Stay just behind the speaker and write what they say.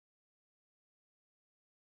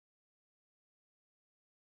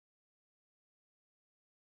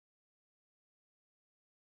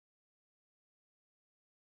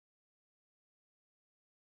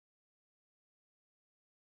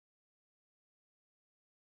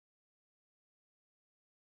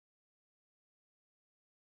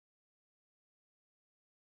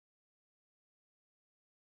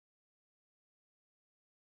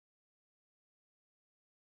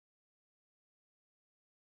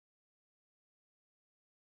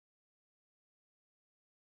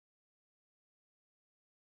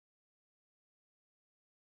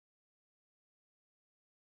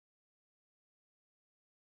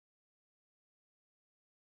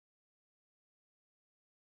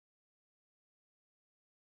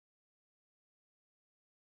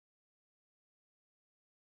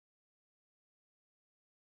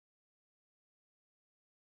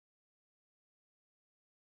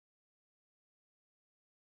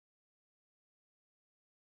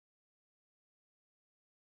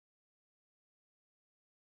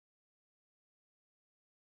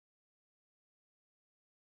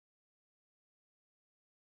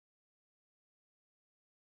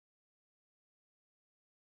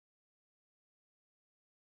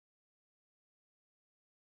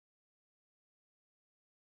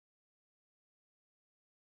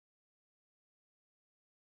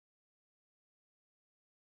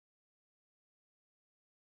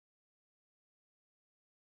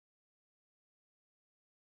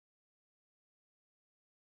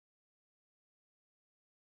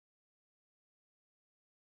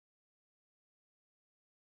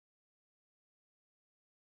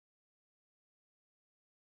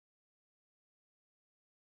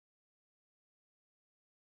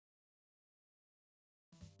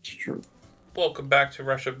It's true. Welcome back to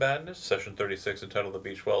Russia Madness, session 36, entitled The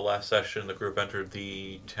Beach Well. Last session, the group entered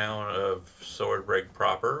the town of Swordbreak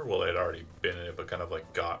proper. Well, they'd already been in it, but kind of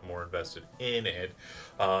like got more invested in it.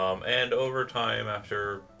 And over time,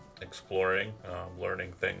 after exploring,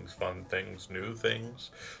 learning things, fun things, new things,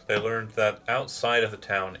 they learned that outside of the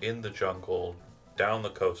town, in the jungle, down the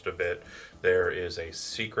coast a bit, there is a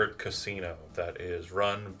secret casino that is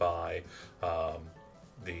run by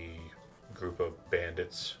the group of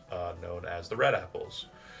bandits known as the Red Apples.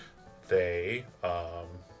 They,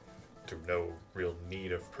 through no real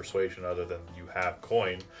need of persuasion other than you have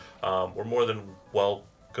coin, were more than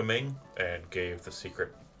welcoming and gave the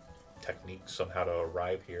secret techniques on how to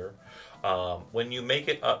arrive here. When you make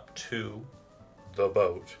it up to the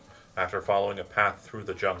boat, after following a path through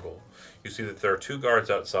the jungle, you see that there are two guards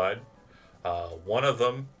outside. One of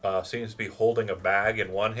them seems to be holding a bag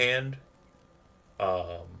in one hand,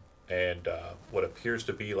 and what appears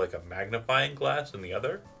to be like a magnifying glass in the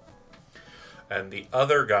other. And the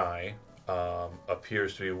other guy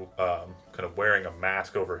appears to be kind of wearing a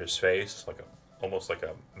mask over his face, like almost like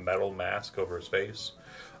a metal mask over his face.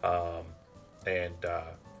 And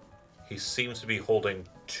he seems to be holding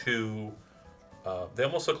two. They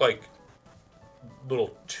almost look like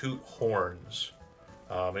little toot horns,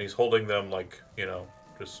 and he's holding them like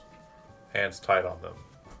just hands tied on them.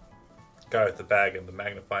 Guy with the bag and the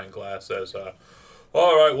magnifying glass says,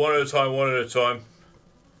 "All right, one at a time, one at a time."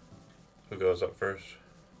 Who goes up first?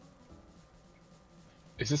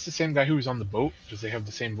 Is this the same guy who was on the boat? Does they have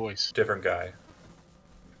the same voice? Different guy.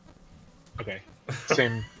 Okay.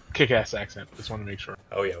 Same kick-ass accent. Just want to make sure.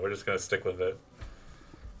 Oh yeah, we're just gonna stick with it.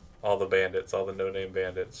 All the bandits, all the no-name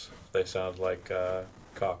bandits, they sound like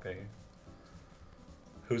Cockney.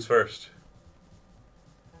 Who's first?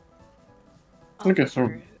 I guess so.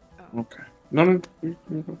 Okay. No.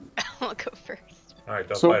 I'll go first. All right,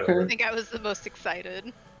 don't So, fight okay. over I it. think I was the most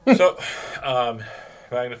excited. So,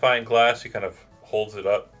 magnifying glass, he kind of holds it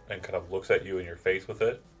up and kind of looks at you in your face with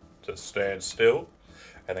it to stand still,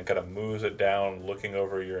 and then kind of moves it down, looking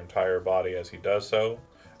over your entire body as he does so,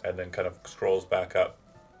 and then kind of scrolls back up,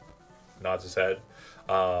 nods his head,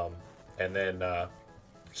 and then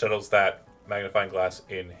settles that magnifying glass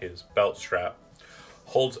in his belt strap,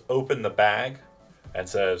 holds open the bag, and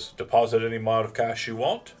says, "Deposit any amount of cash you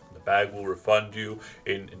want. The bag will refund you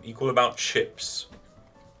in an equal amount chips,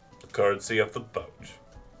 the currency of the boat."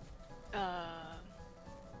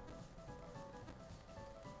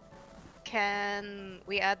 Can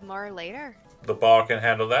we add more later? The bar can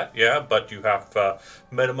handle that, yeah, but you have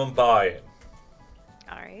minimum buy-in.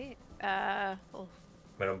 All right. Well,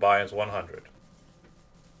 Minimum buy-in's 100.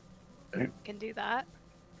 can do that.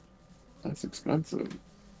 That's expensive.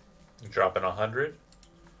 You drop in 100,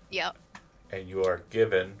 Yep. and you are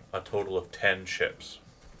given a total of 10 chips.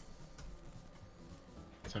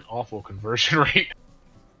 It's an awful conversion rate.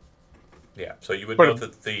 Yeah, so you would But- note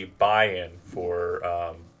that the buy-in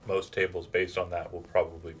for most tables based on that will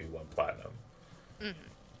probably be 1 platinum.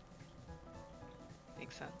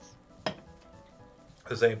 Makes sense.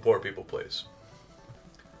 The same poor people, please.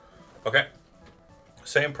 Okay.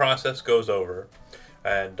 Same process goes over.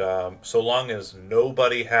 And so long as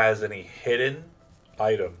nobody has any hidden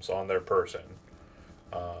items on their person,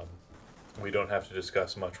 we don't have to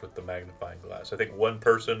discuss much with the magnifying glass. I think one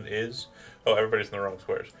person is... Oh, everybody's in the wrong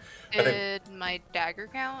squares. I think Did my dagger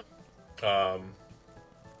count?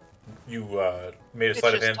 you made a It's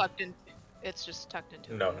sleight of just hand. tucked in. It's just tucked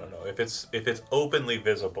into. No. If it's openly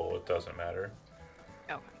visible, it doesn't matter.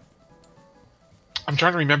 Okay. I'm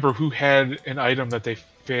trying to remember who had an item that they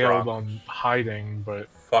failed Brock. on hiding, but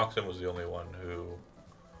Foxen was the only one who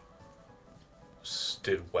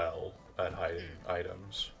did well at hiding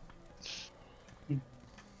items.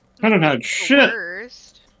 I don't have The shit.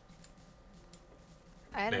 Worst.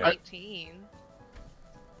 I had an Yeah. 18.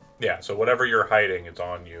 Yeah, so whatever you're hiding, it's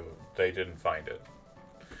on you. They didn't find it.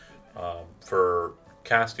 For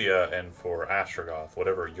Castia and for Astrogoth,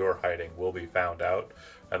 whatever you're hiding will be found out,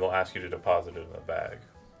 and they'll ask you to deposit it in the bag.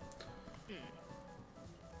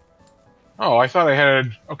 oh, I thought I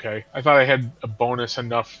had I thought I had a bonus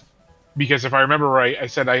enough because if I remember right, I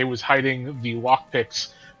said I was hiding the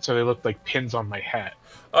lockpicks so they looked like pins on my hat.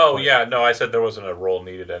 Oh, yeah, no, I said there wasn't a roll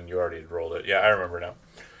needed, and you already rolled it. Yeah, I remember now.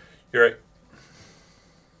 You're right.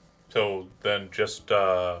 So then just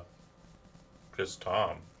Tom.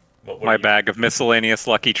 What My do you- bag of miscellaneous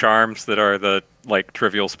Lucky Charms that are the like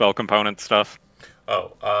trivial spell component stuff.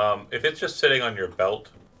 Oh, if it's just sitting on your belt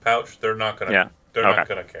pouch, they're not gonna. Yeah, They're not okay.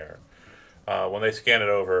 gonna care. When they scan it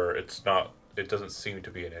over, it's not. It doesn't seem to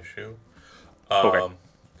be an issue. Okay.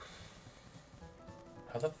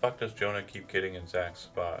 How the fuck does Jonah keep getting in Zach's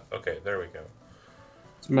spot? Okay, there we go.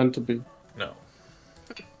 It's meant to be. No.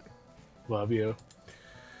 Love you.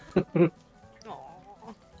 Aw.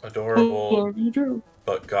 Adorable, Love you too.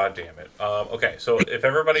 but goddamn it. Okay, so if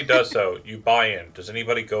everybody does so, you buy in. Does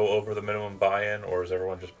anybody go over the minimum buy-in, or is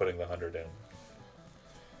everyone just putting the 100 in?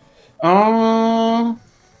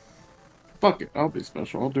 Fuck it. I'll be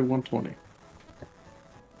special. I'll do 120.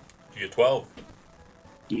 You get 12.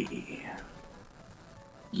 Yeah.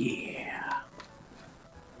 Yeah.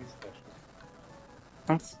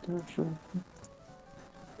 That's special.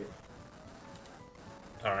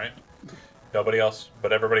 All right. Nobody else,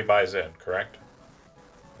 but everybody buys in, correct?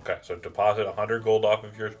 Okay, so deposit 100 gold off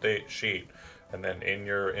of your sheet, and then in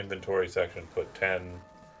your inventory section, put 10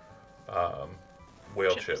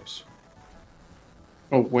 whale chips.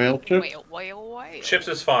 Oh, whale chip? Whale. Chips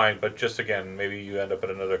is fine, but just again, maybe you end up at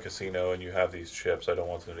another casino and you have these chips. I don't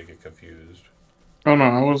want them to get confused. Oh no,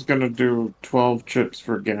 I was gonna do 12 chips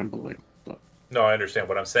for gambling. But No, I understand.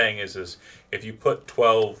 What I'm saying is if you put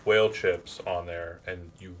 12 whale chips on there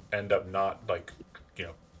and you end up not, like,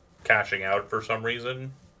 cashing out for some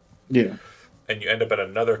reason, yeah. and you end up at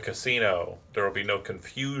another casino, there will be no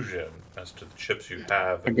confusion as to the chips you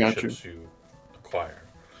have and I the got chips you acquire.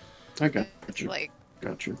 I got It's you. like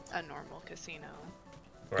Got you. a normal casino.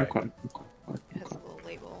 Right. Okay. It has a little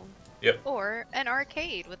label. Yep. Or an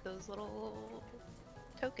arcade with those little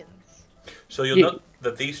tokens. So you'll note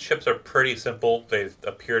that these chips are pretty simple. They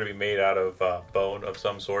appear to be made out of bone of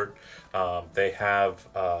some sort. They have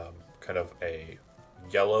kind of a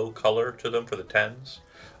yellow color to them for the 10s.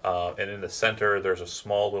 And in the center, there's a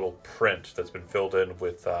small little print that's been filled in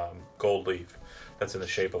with gold leaf that's in the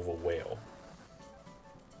shape of a whale.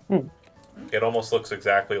 Hmm. It almost looks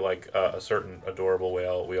exactly like a certain adorable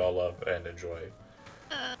whale we all love and enjoy.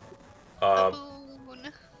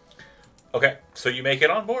 Baboon. Okay, so you make it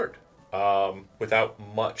on board without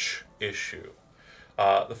much issue.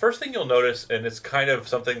 The first thing you'll notice, and it's kind of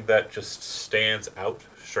something that just stands out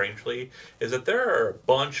strangely, is that there are a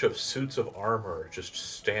bunch of suits of armor just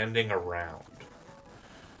standing around.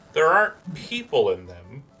 There aren't people in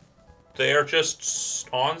them. They are just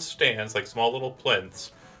on stands, like small little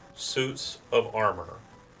plinths, suits of armor.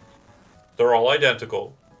 They're all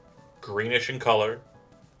identical, greenish in color,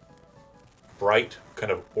 bright,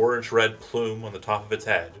 kind of orange-red plume on the top of its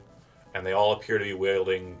head, and they all appear to be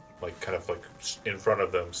wielding, like, kind of like in front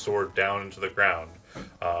of them, sword down into the ground,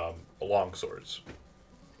 long swords.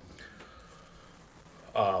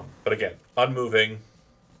 But again, unmoving,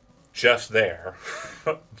 just there,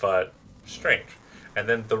 but strange. And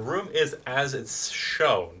then the room is as it's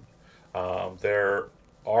shown. There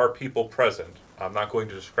are people present. I'm not going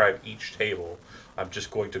to describe each table. I'm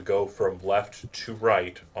just going to go from left to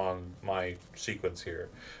right on my sequence here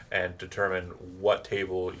and determine what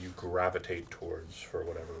table you gravitate towards for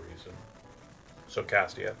whatever reason. So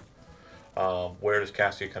Castia, where does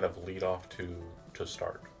Castia kind of lead off to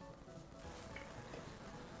start?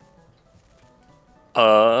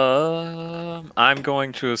 I'm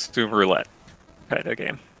going to assume roulette kind of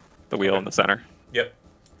game. The wheel in the center. Yep.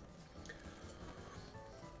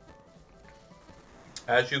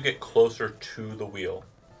 As you get closer to the wheel,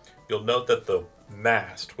 you'll note that the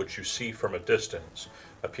mast, which you see from a distance,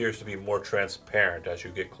 appears to be more transparent as you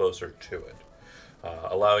get closer to it,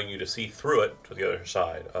 allowing you to see through it to the other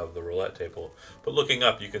side of the roulette table. But looking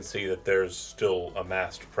up, you can see that there's still a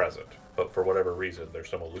mast present, but for whatever reason, there's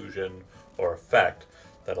some illusion or effect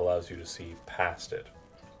that allows you to see past it.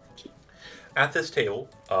 At this table,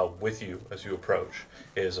 with you as you approach,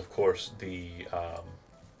 is of course the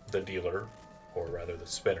dealer, or rather the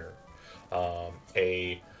spinner,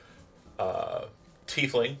 a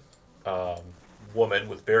tiefling woman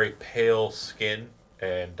with very pale skin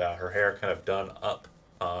and her hair kind of done up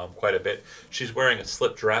quite a bit. She's wearing a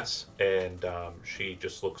slip dress, and she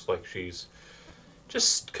just looks like she's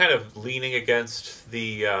just kind of leaning against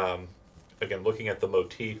the again, looking at the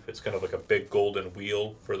motif, it's kind of like a big golden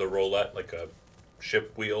wheel for the roulette, like a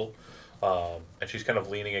ship wheel. And she's kind of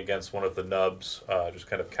leaning against one of the nubs, just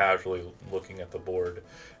kind of casually looking at the board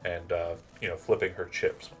and, flipping her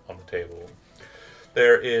chips on the table.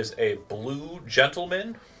 There is a blue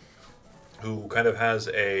gentleman who kind of has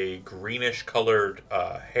a greenish colored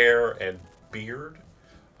hair and beard,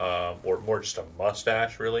 or more just a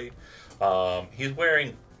mustache, really. He's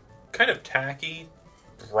wearing kind of tacky,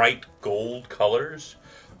 bright gold colors,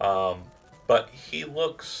 but he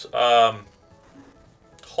looks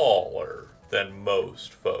taller than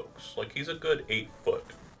most folks. Like, he's a good 8 foot.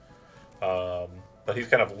 But he's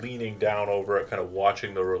kind of leaning down over it, kind of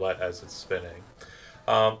watching the roulette as it's spinning.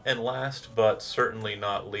 And last but certainly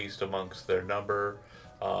not least amongst their number,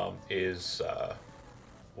 is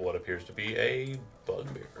what appears to be a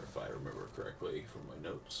bugbear, if I remember correctly from my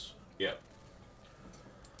notes. Yep.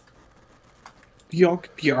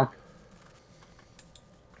 Bjork, Bjork.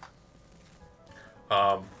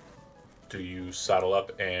 Do you saddle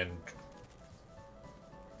up and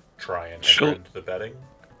try and enter She'll- into the bedding?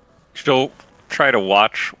 She'll try to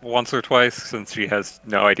watch once or twice since she has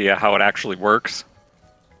no idea how it actually works.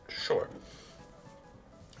 Sure.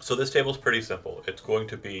 So this table's pretty simple. It's going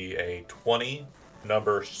to be a 20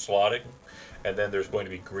 number slotting, and then there's going to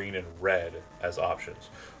be green and red as options.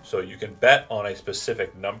 So you can bet on a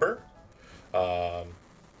specific number.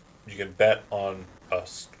 You can bet on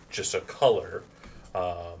just a color,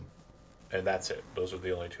 and that's it. Those are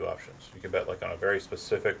the only two options. You can bet like on a very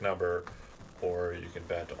specific number, or you can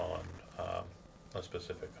bet on a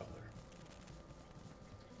specific color.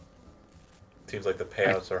 Seems like the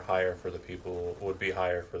payouts are higher for the people, would be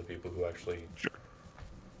higher for the people who actually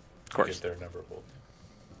Of course. get their number pulled.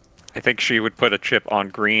 I think she would put a chip on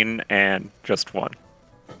green and just one.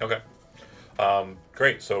 Okay.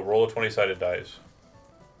 Great. So roll a 20-sided dice.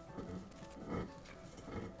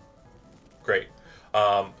 Great.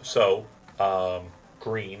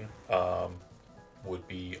 Green would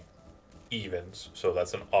be evens. So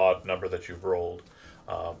that's an odd number that you've rolled.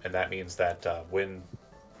 And that means that when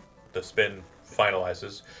the spin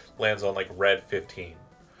finalizes, lands on like red 15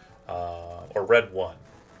 or red 1.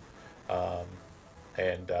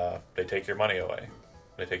 And they take your money away.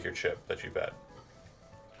 They take your chip that you bet.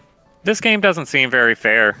 This game doesn't seem very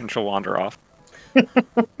fair, and she'll wander off.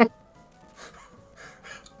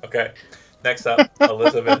 Okay. Next up,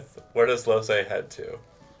 Elizabeth. Where does Lose head to?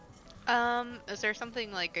 Is there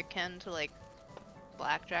something like akin to like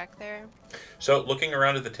blackjack there? So, looking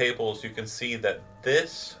around at the tables, you can see that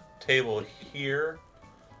this table here.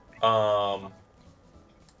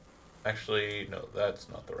 Actually, no, that's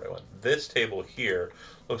not the right one. This table here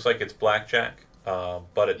looks like it's blackjack,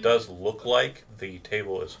 but it does look like the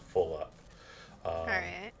table is full up.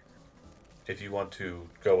 Alright. If you want to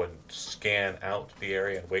go and scan out the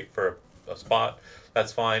area and wait for a spot,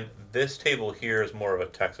 that's fine. This table here is more of a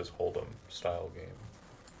Texas Hold'em style game.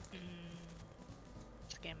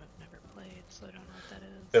 It's a game I've never played, so I don't know what that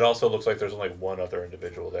is. It also looks like there's only one other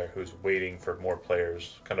individual there who's waiting for more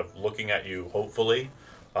players, kind of looking at you, hopefully.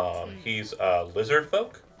 He's a lizard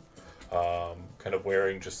folk, kind of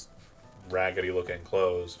wearing just raggedy looking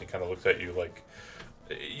clothes. He kind of looks at you like,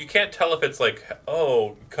 you can't tell if it's like,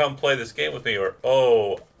 oh, come play this game with me, or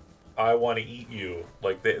oh, I want to eat you.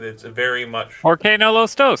 Like, it's very much... Porque no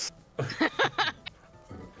los dos.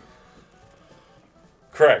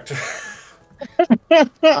 Correct. You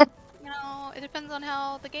know, it depends on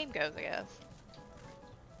how the game goes, I guess.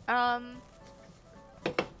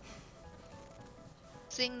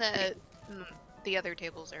 Seeing that the other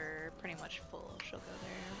tables are pretty much full, she'll go there.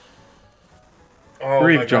 Oh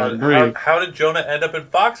Breathe, my John, god. breathe. How did Jonah end up in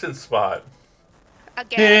Fox's spot?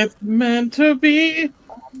 Again, It's meant to be.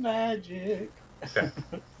 Magic. Okay.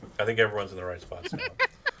 I think everyone's in the right spots now.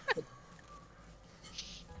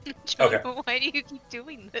 Jonah, okay. why do you keep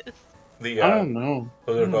doing this? The I don't know.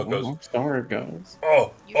 Lizard I folk don't goes, know. Sorry, guys.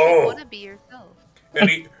 oh, You should want to be yourself.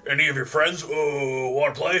 any of your friends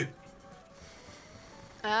want to play?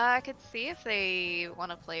 I could see if they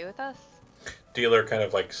want to play with us. Dealer kind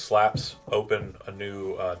of like slaps open a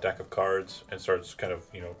new deck of cards and starts kind of,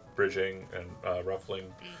 bridging and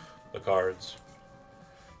ruffling the cards.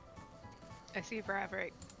 I see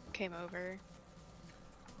Braverick came over.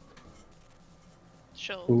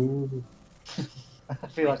 She'll. Ooh. I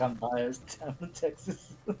feel like I'm biased down in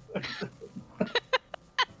Texas.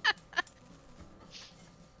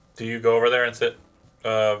 Do you go over there and sit?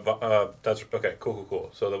 That's okay. Cool.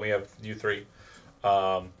 So then we have you three.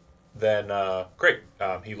 Great.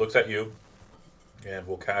 He looks at you, and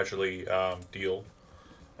will casually deal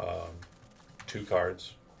 2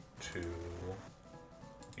 cards to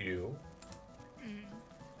you.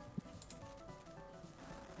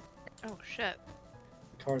 Oh shit!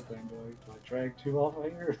 Card thing, do I drag 2 off of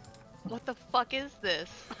here? What the fuck is this?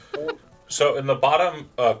 So in the bottom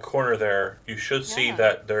corner there, you should see Yeah.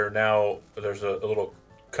 that there's a little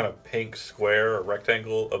kind of pink square or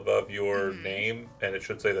rectangle above your name, and it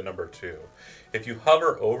should say the number 2. If you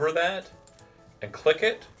hover over that and click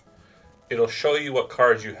it, it'll show you what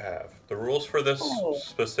cards you have. The rules for this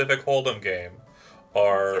specific Hold'em game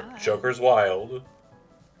are God. Joker's Wild,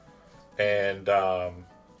 and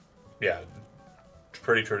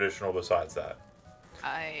pretty traditional besides that.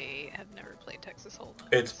 I have never played Texas Hold'em.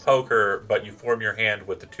 It's poker, but you form your hand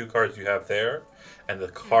with the 2 cards you have there, and the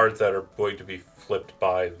cards that are going to be flipped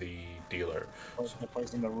by the dealer. The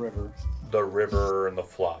place in the river. The river and the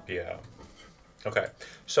flop, yeah. Okay,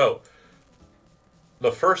 so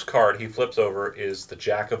the first card he flips over is the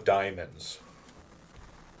Jack of Diamonds.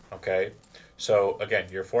 Okay, so again,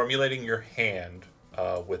 you're formulating your hand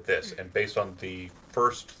with this, and based on the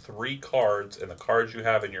first 3 cards and the cards you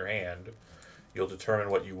have in your hand, you'll determine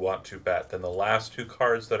what you want to bet. Then the last 2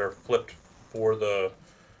 cards that are flipped for the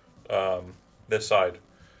this side,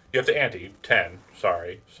 you have to ante 10.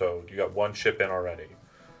 Sorry, so you got 1 chip in already.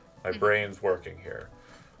 My brain's working here.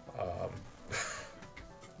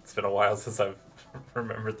 It's been a while since I've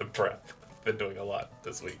remembered the breath. I've been doing a lot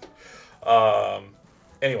this week.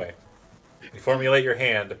 Anyway, you formulate your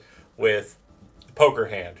hand with poker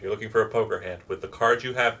hand. You're looking for a poker hand with the cards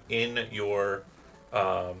you have in your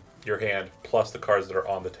hand plus the cards that are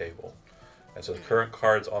on the table. And so the current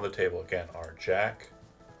cards on the table again are Jack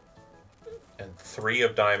and 3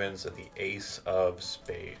 of diamonds and the ace of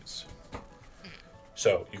spades.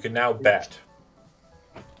 So you can now bet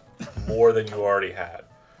more than you already had.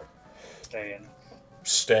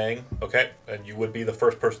 Staying, okay, and you would be the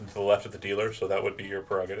first person to the left of the dealer, so that would be your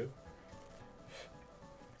prerogative.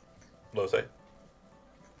 Lose? I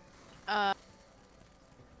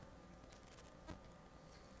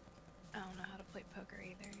don't know how to play poker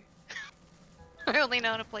either. I only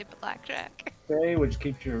know how to play blackjack. Stay, which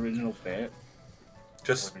keeps your original bet.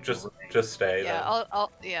 Just stay. Yeah,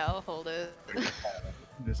 then. I'll hold it.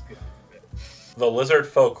 Just get The lizard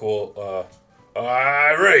folk will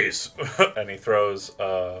I raise, and he throws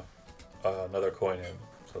another coin in,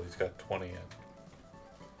 so he's got 20 in.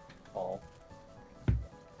 call.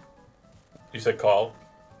 You said call.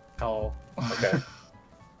 Call. Okay.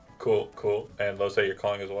 Cool. And Lose, you're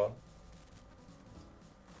calling as well.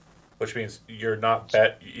 Which means you're not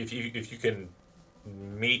bet. If you can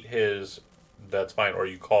meet his, that's fine. Or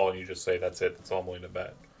you call and you just say that's it. That's all I'm willing to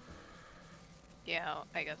bet. Yeah,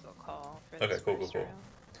 I guess I'll call for Okay, this cool. first round.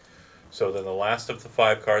 So then the last of the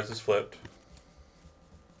 5 cards is flipped,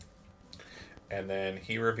 and then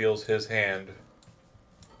he reveals his hand,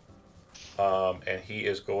 and he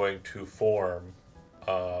is going to form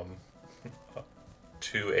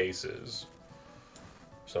 2 aces.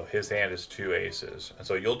 So his hand is 2 aces, and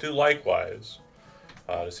so you'll do likewise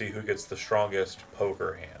to see who gets the strongest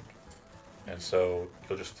poker hand. And so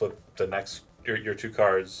you'll just flip the next your 2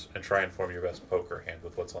 cards and try and form your best poker hand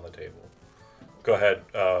with what's on the table. Go ahead,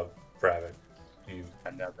 Bravik. You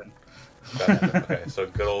Got nothing. got nothing. Okay, so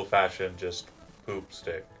good old fashioned just poop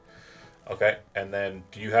stick. Okay, and then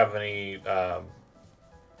do you have any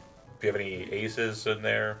aces in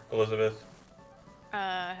there, Elizabeth?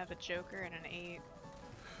 I have a joker and an 8.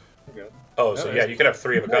 Good. Oh, so yeah, you could have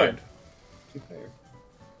 3 of a kind. 2 player.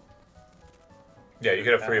 Yeah, you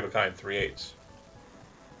could have 3 of a kind, 3 8s.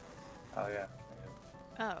 Oh yeah.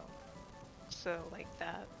 Oh. So, like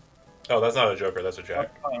that. Oh, that's not a joker, that's a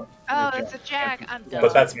jack. Oh, it's a jack. I'm done.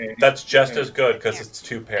 But that's just as good because it's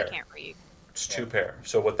 2 I pair. can't read. It's 2 pair.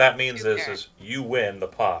 So what that means 2 is pair. you win the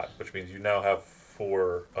pot, which means you now have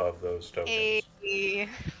 4 of those tokens. Hey,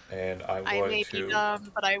 And I'm I going may be to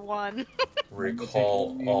dumb, but I won.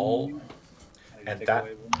 recall all. And Take that-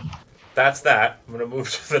 away 1. That's that. I'm going to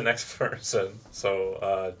move to the next person.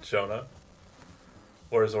 So, Jonah,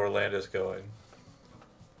 where's Orlandis going?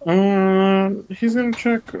 He's gonna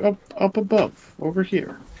check up above, over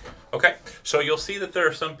here. Okay, so you'll see that there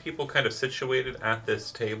are some people kind of situated at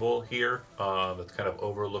this table here that's kind of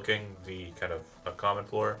overlooking the kind of common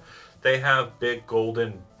floor. They have big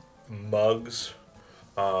golden mugs,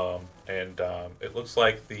 and it looks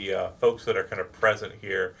like the folks that are kind of present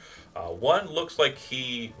here, one looks like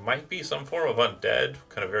he might be some form of undead,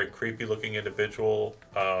 kind of very creepy looking individual,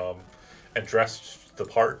 and dressed the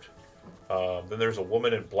part. Then there's a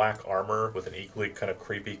woman in black armor with an equally kind of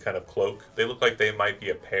creepy kind of cloak. They look like they might be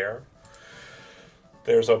a pair.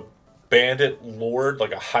 There's a bandit lord,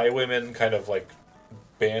 like a highwayman kind of like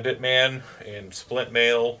bandit man in splint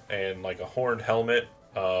mail and like a horned helmet.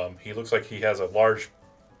 He looks like he has a large,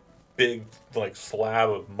 big like slab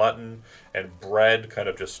of mutton and bread, kind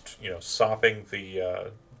of just sopping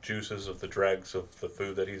the juices of the dregs of the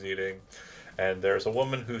food that he's eating. And there's a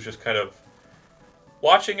woman who's just kind of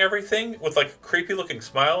watching everything with like a creepy looking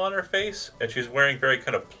smile on her face, and she's wearing very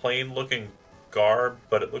kind of plain looking garb,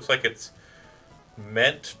 but it looks like it's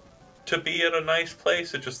meant to be in a nice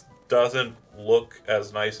place. It just doesn't look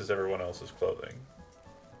as nice as everyone else's clothing.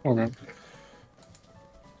 Okay.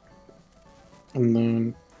 And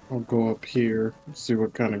then I'll go up here and see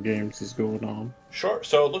what kind of games is going on. Sure.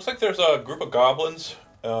 So it looks like there's a group of goblins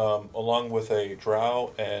along with a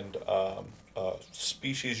drow and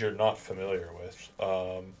species you're not familiar with.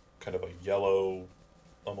 Kind of a yellow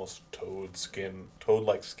almost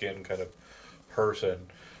toad-like skin kind of person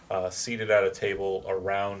seated at a table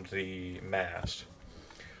around the mast.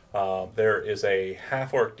 There is a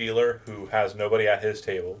half-orc dealer who has nobody at his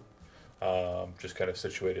table, just kind of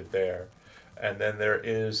situated there. And then there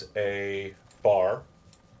is a bar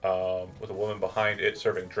with a woman behind it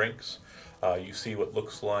serving drinks. You see what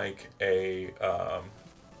looks like a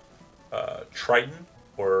Triton,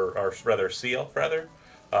 or rather sea elf, rather,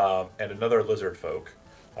 and another lizard folk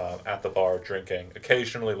at the bar drinking,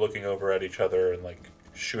 occasionally looking over at each other and like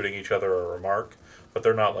shooting each other a remark, but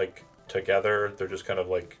they're not like together. They're just kind of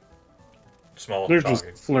like They're talking.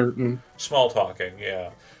 just flirting. Small talking, yeah.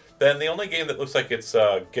 Then the only game that looks like it's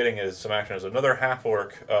getting is some action is another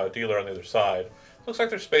half-orc dealer on the other side. Looks like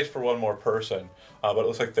there's space for one more person, but it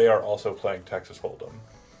looks like they are also playing Texas Hold'em.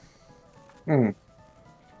 Hmm.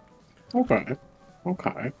 Okay.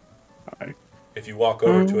 Okay. If you walk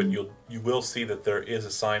over to it, you will see that there is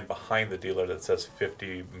a sign behind the dealer that says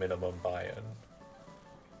 50 minimum buy-in.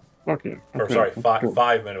 Okay. Or Okay. sorry, Cool.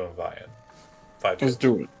 five minimum buy-in. Five. Let's chips.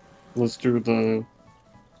 do it. Let's do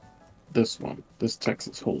this one. This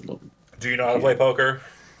Texas Hold'em. Do you know how to play poker?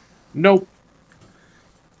 Nope.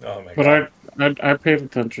 Oh my But god! I paid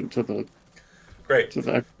attention to the Great.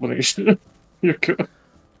 explanation. You're good.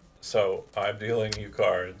 So I'm dealing you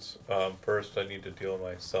cards. First, I need to deal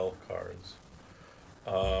myself cards.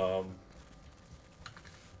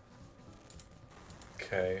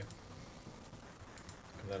 Okay.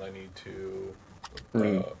 And then I need to.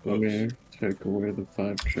 Right. Let Oops. me take away the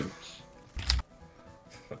 5 chips.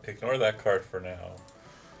 Ignore that card for now.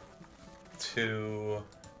 2,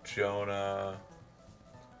 Jonah.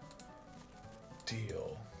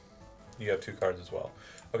 Deal. You have 2 cards as well.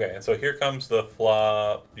 Okay, and so here comes the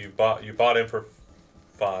flop. You bought in for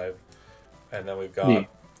 5, and then we've got Me.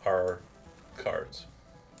 our cards.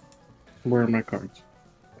 Where are my cards?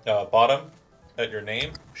 Bottom at your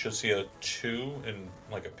name you should see a 2 in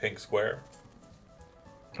like a pink square.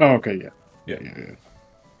 Oh, okay, yeah. Yeah. Yeah.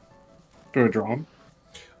 Do I draw them?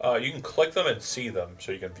 You can click them and see them,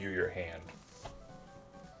 so you can view your hand.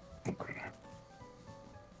 Okay.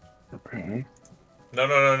 Okay.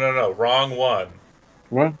 No. Wrong one.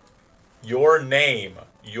 What? Your name.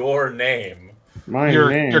 Your name. My Your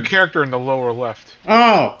name. character in the lower left.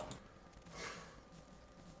 Oh!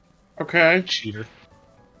 Okay. Cheater.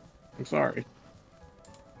 I'm sorry.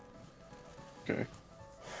 Okay.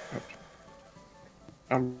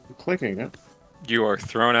 I'm clicking it. You are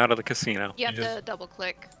thrown out of the casino. You have just- to double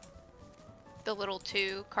click the little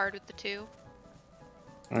 2 card with the 2.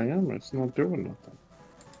 I am. It's not doing nothing.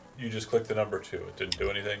 You just clicked the number 2. It didn't do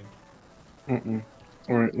anything. Mm-mm.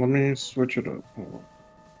 Alright, let me switch it up. Hold on.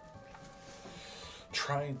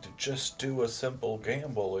 Trying to just do a simple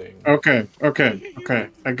gambling. Okay.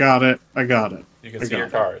 I got it. You can I see your got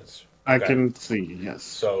it. cards. I Okay. can see, yes.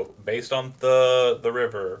 So, based on the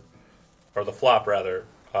river, or the flop rather,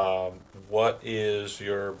 what is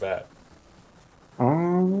your bet?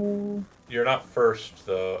 Oh, You're not first,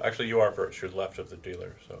 though. Actually, you are first. You're left of the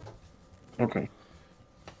dealer. okay.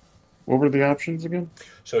 What were the options again?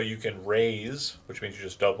 So you can raise, which means you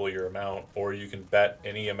just double your amount, or you can bet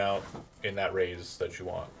any amount in that raise that you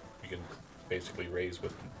want. You can basically raise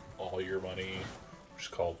with all your money, which is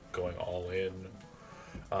called going all in.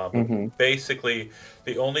 Basically,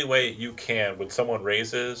 the only way you can, when someone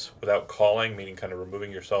raises without calling, meaning kind of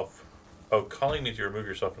removing yourself. Oh, calling means you remove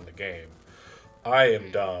yourself from the game. I am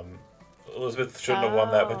dumb. Elizabeth shouldn't have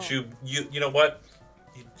won that, but you know what?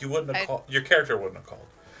 You wouldn't have called. Your character wouldn't have called.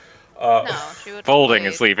 No, she would. Folding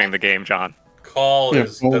is leaving the game, John. Call Yeah,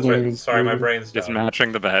 is that's folding right. is Sorry, my leaving. brain's Just done.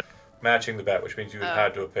 matching the bet. Matching the bet, which means you would Oh.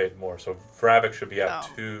 had to have paid more. So Vravik should be at Oh.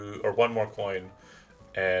 2 or 1 more coin,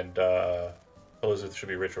 and Elizabeth should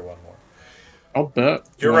be richer 1 more. I'll bet.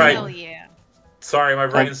 You're one right. Hell more. yeah. Sorry, my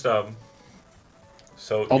brain's dumb.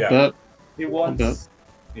 So I'll yeah, bet. He bet. wants.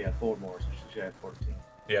 Yeah, 4 more, so she should have 14.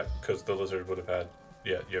 yeah, because the lizard would have had.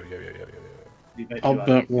 Yeah. You bet I'll you on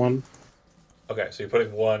bet it. 1. Okay, so you're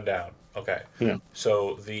putting 1 down. Okay. Yeah.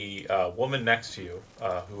 So the woman next to you,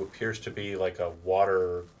 who appears to be like a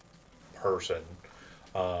water person,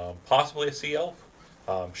 possibly a sea elf,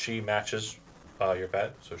 she matches your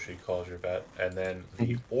bet, so she calls your bet, and then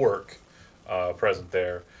the orc present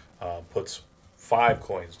there puts 5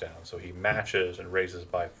 coins down, so he matches and raises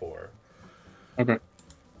by 4. Okay.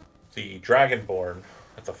 The dragonborn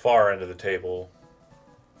at the far end of the table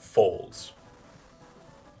folds.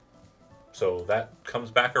 So that comes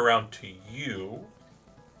back around to you.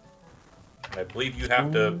 And I believe you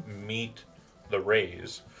have to meet the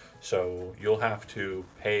raise. So you'll have to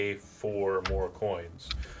pay 4 more coins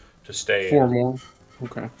to stay. 4 more.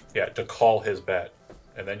 Okay. Yeah, to call his bet.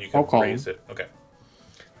 and then you I'll can call raise it. Okay.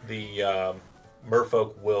 The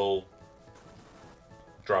merfolk will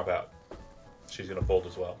drop out. She's going to fold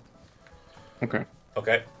as well. Okay.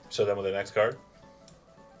 Okay, so then with the next card,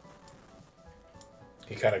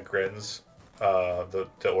 he kind of grins, the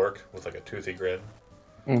orc, with like a toothy grin.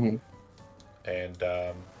 Mm-hmm. And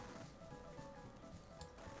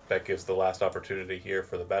that gives the last opportunity here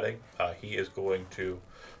for the betting. He is going to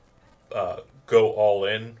go all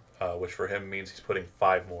in, which for him means he's putting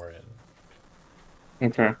 5 more in.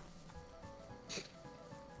 Okay.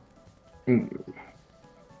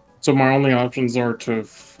 So my only options are to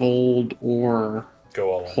fold or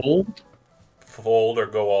Go all in. hold? Fold or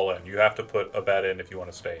go all in. You have to put a bet in if you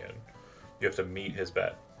want to stay in. You have to meet his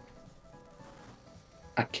bet.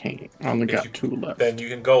 I can't. I only If got you- 2 left. Then you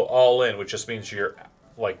can go all in, which just means you're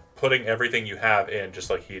like putting everything you have in, just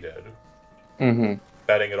like he did. Mm-hmm.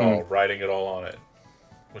 Betting it all, riding it all on it.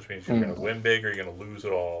 Which means you're going to Mm. win big or you're going to lose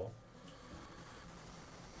it all.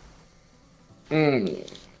 Mm.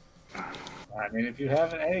 I mean, if you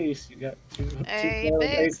have an ace, you got two A players, big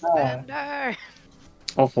ace high. spender.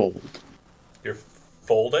 I'll fold. You're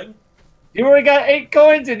folding? You already got 8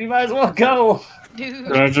 coins in. You might as well go. Did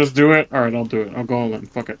Dude. I just do it? Alright, I'll do it. I'll go all in.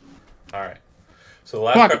 Fuck it. All right. So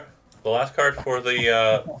the Fuck last card for You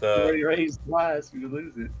the already raised twice. You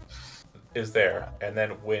lose it. is there, and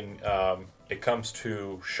then when it comes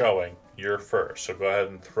to showing, you're first. So go ahead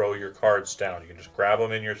and throw your cards down. You can just grab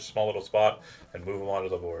them in your small little spot and move them onto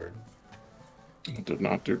the board. I did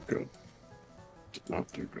not do good. Did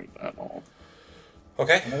not do good at all.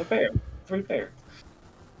 Okay. Another pair. 3 pair.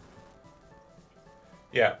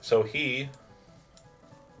 Yeah. So he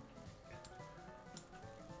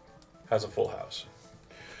has a full house.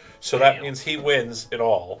 So that means he wins it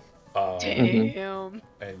all, Damn.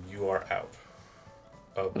 and you are out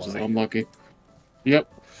of This is money. unlucky. Yep.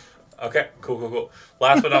 Okay, cool.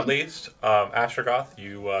 Last but not least, Astrogoth,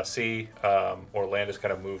 you see Orlandus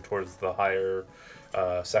kind of move towards the higher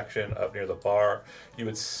section up near the bar. You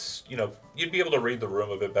would, you'd be able to read the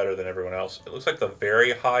room a bit better than everyone else. It looks like the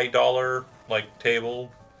very high dollar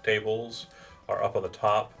tables are up on the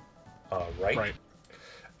top right.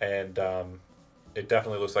 And it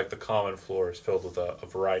definitely looks like the common floor is filled with a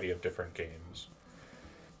variety of different games.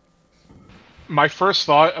 My first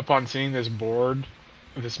thought upon seeing this board,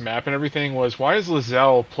 this map and everything was, why is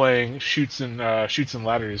Lizelle playing shoots and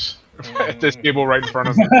ladders at this table right in front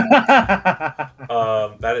of him?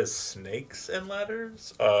 That is Snakes and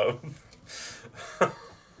Ladders. You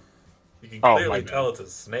can Oh, clearly my tell bad. it's a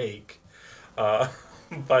snake.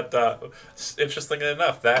 But interestingly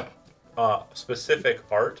enough, that specific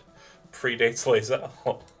art predates Lae'zel.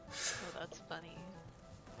 Oh, that's funny.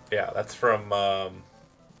 Yeah, that's from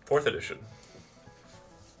 4th edition.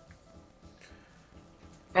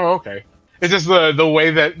 Oh, okay. It's just the way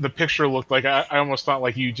that the picture looked like. I almost thought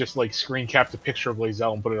like you just like screen capped a picture of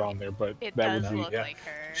Lae'zel and put it on there, but It that does would be. look Yeah. like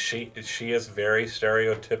her. She is very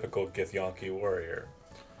stereotypical Githyanki warrior.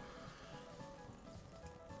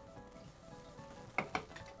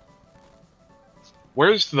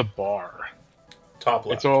 Where's the bar? Top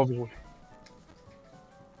left. It's all the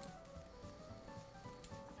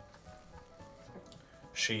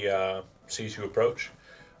She sees you approach.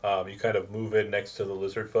 You kind of move in next to the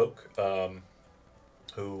lizard folk,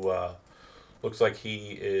 who looks like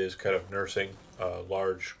he is kind of nursing a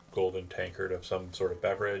large golden tankard of some sort of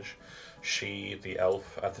beverage. She, the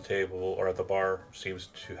elf at the table or at the bar, seems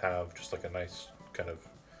to have just like a nice kind of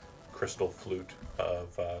crystal flute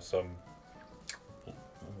of some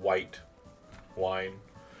white wine.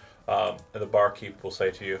 And the barkeep will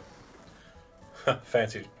say to you,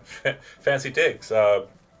 fancy digs.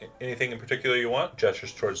 Anything in particular you want?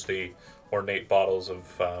 Gestures towards the ornate bottles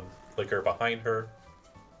of liquor behind her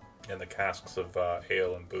and the casks of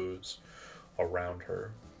ale and booze around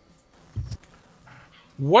her.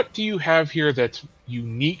 What do you have here that's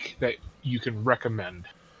unique that you can recommend?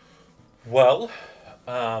 Well,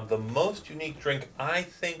 the most unique drink I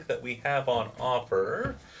think that we have on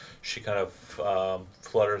offer, she kind of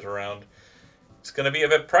flutters around. It's going to be a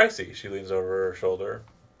bit pricey. She leans over her shoulder.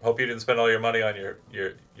 Hope you didn't spend all your money on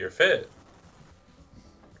your fit.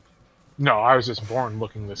 No, I was just born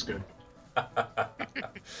looking this good.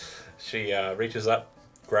 She reaches up,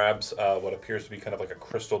 grabs what appears to be kind of like a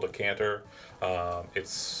crystal decanter.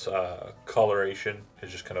 Its coloration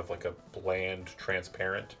is just kind of like a bland,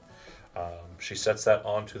 transparent. She sets that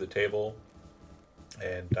onto the table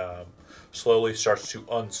and slowly starts to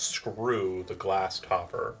unscrew the glass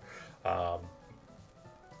topper.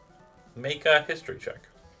 Make a history check.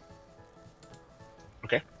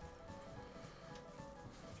 Okay.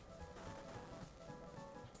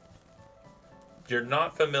 you're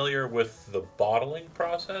not familiar with the bottling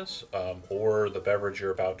process or the beverage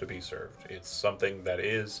you're about to be served. It's something that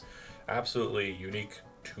is absolutely unique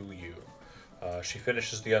to you. She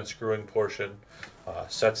finishes the unscrewing portion,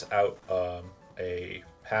 sets out a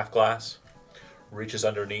half glass, reaches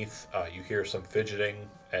underneath. You hear some fidgeting,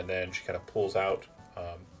 and then she kind of pulls out.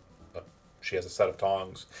 She has a set of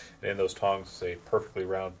tongs, and in those tongs is a perfectly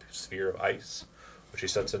round sphere of ice, which she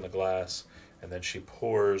sets in the glass, and then she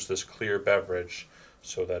pours this clear beverage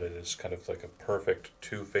so that it is kind of like a perfect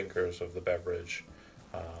 2 fingers of the beverage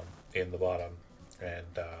in the bottom,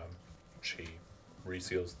 and she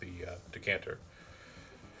reseals the decanter.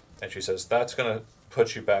 And she says, "That's going to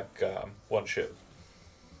put you back 1 chip."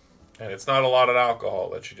 And it's not a lot of alcohol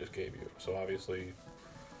that she just gave you, so obviously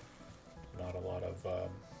not a lot of...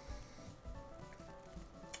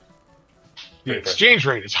 The exchange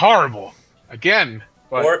rate is horrible. Again.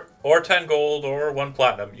 But Or 10 gold or 1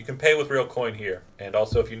 platinum. You can pay with real coin here. And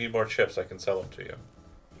also, if you need more chips, I can sell them to you.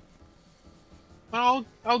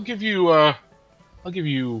 I'll give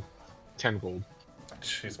you 10 gold.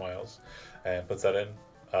 She smiles and puts that in.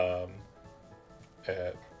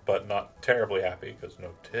 But not terribly happy, because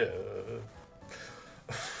no tip.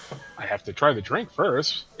 I have to try the drink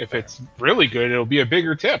first. If it's really good, it'll be a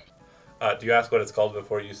bigger tip. Do you ask what it's called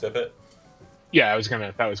before you sip it? Yeah, that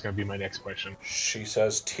was gonna be my next question. She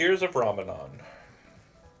says, "Tears of Ramadan."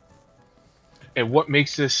 And what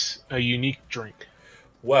makes this a unique drink?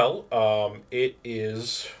 Well, it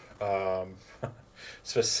is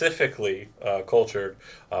specifically cultured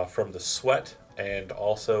from the sweat and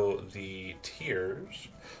also the tears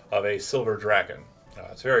of a silver dragon.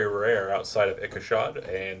 It's very rare outside of Ikashad,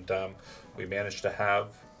 and we managed to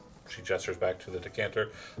have, she gestures back to the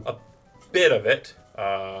decanter, a bit of it.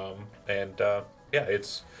 Yeah,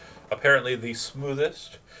 it's apparently the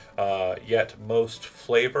smoothest, yet most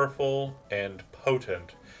flavorful and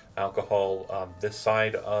potent alcohol on this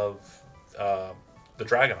side of the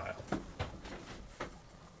Dragon Isle.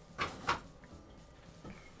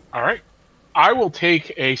 All right. I will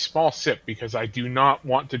take a small sip because I do not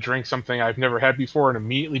want to drink something I've never had before and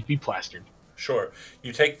immediately be plastered. Sure.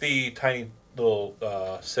 You take the tiny little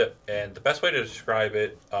sip, and the best way to describe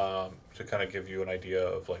it, to kind of give you an idea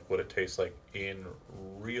of like what it tastes like in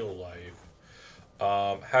real life.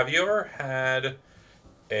 Have you ever had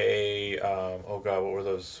a oh god, what were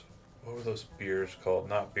those beers called?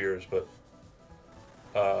 Not beers, but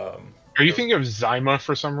Are you thinking of Zyma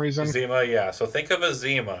for some reason? Zima, yeah. So think of a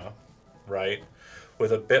Zima, right,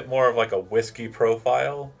 with a bit more of like a whiskey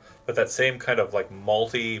profile, but that same kind of like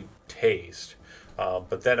malty taste.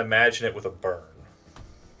 But then imagine it with a burn.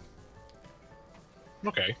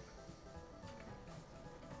 Okay.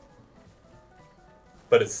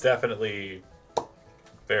 But it's definitely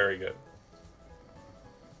very good.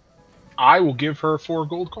 I will give her 4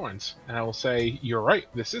 gold coins, and I will say, "You're right.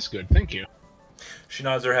 This is good. Thank you." She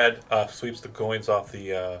nods her head, sweeps the coins off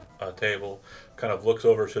the table, kind of looks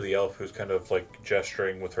over to the elf who's kind of like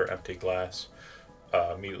gesturing with her empty glass,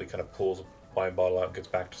 immediately kind of pulls a wine bottle out and gets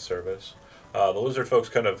back to service. The lizard folks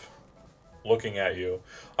kind of looking at you.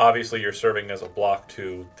 Obviously, you're serving as a block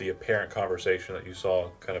to the apparent conversation that you saw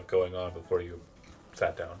kind of going on before you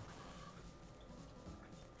sat down.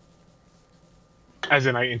 As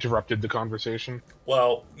in, I interrupted the conversation.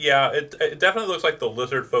 Well, yeah, it definitely looks like the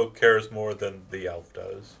lizard folk cares more than the elf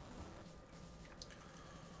does.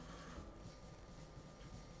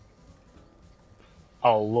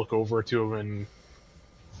 I'll look over to him and...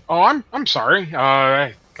 Oh, I'm sorry.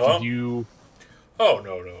 Did you... Oh,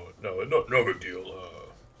 no big deal.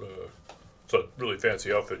 It's a really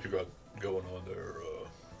fancy outfit you got going on there.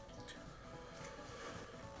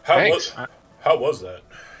 Thanks. How was that?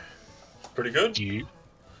 Pretty good?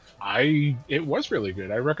 It was really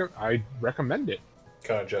good. I recommend it.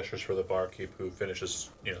 Kind of gestures for the barkeep who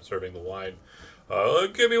finishes, serving the wine.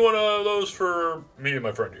 Give me one of those for me and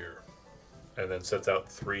my friend here. And then sets out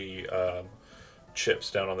 3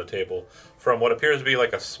 chips down on the table from what appears to be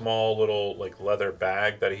like a small little like leather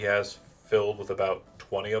bag that he has filled with about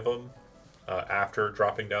 20 of them after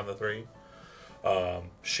dropping down the 3.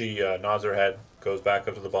 She nods her head, goes back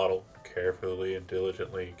up to the bottle, carefully and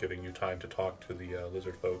diligently giving you time to talk to the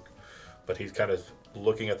lizard folk. But he's kind of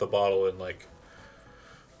looking at the bottle in like,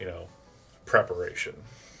 preparation.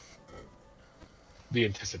 The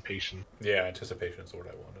anticipation. Yeah, anticipation is the word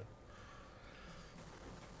I wanted.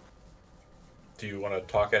 Do you want to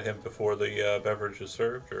talk at him before the beverage is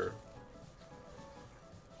served, or?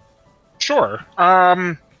 Sure.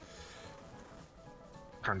 Trying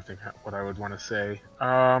to think what I would want to say.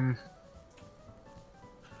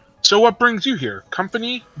 So what brings you here?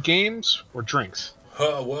 Company, games, or drinks?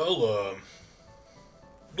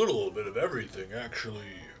 little bit of everything,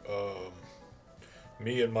 actually.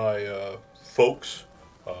 Me and my folks,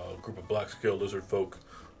 a group of black scale lizard folk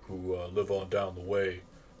who live on down the way,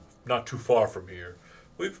 not too far from here,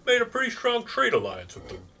 we've made a pretty strong trade alliance with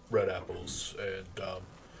the Red Apples, and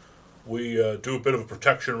we do a bit of a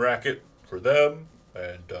protection racket for them,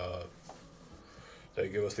 and they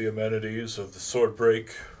give us the amenities of the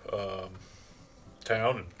Swordbreak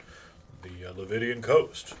town and the Levidian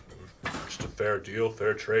coast. Just a fair deal,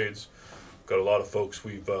 fair trades. Got a lot of folks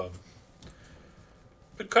we've been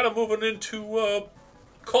kind of moving into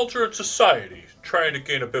culture and society, trying to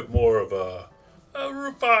gain a bit more of a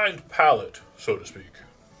refined palate, so to speak.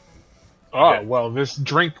 Oh, Yeah. well, this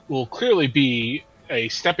drink will clearly be a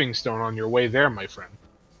stepping stone on your way there, my friend.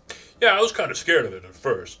 Yeah, I was kind of scared of it at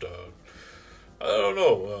first. I don't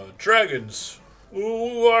know. Dragons,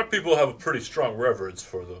 our people have a pretty strong reverence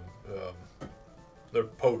for them. They're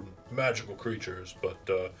potent, magical creatures,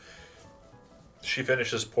 but she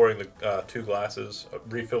finishes pouring the 2 glasses,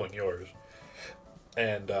 refilling yours,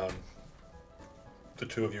 and the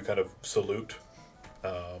two of you kind of salute,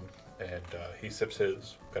 and he sips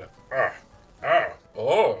his, kind of,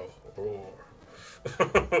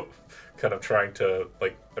 kind of trying to,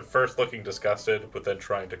 like, at first looking disgusted, but then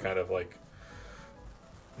trying to kind of, like,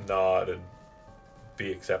 nod and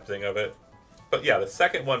be accepting of it. But yeah, the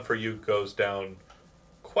second one for you goes down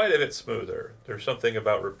quite a bit smoother. There's something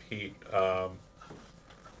about repeating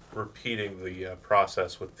the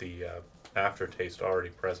process with the aftertaste already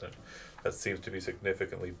present that seems to be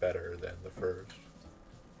significantly better than the first.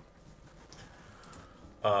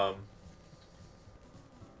 And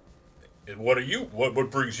what are you? What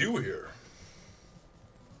brings you here?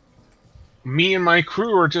 Me and my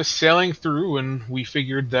crew are just sailing through, and we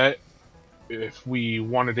figured that if we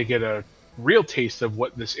wanted to get a real taste of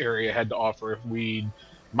what this area had to offer, we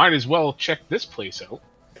might as well check this place out.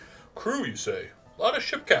 Crew, you say? A lot of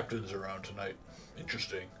ship captains around tonight.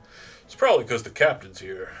 Interesting. It's probably because the captain's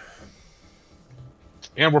here.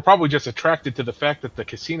 And we're probably just attracted to the fact that the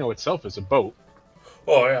casino itself is a boat.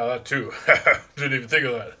 Oh yeah, that too. Didn't even think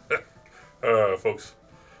of that.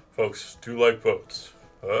 Folks do like boats.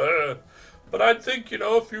 But I'd think,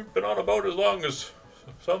 if you've been on a boat as long as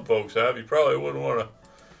some folks have, you probably wouldn't want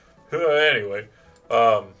to. Anyway,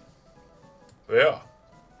 yeah.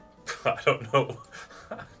 I don't know.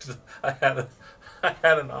 I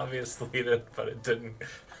had an obvious lead in, but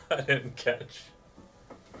I didn't catch.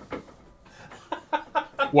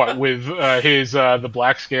 What, with his the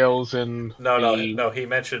black scales and No. He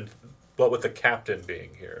mentioned, what with the captain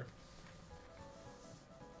being here.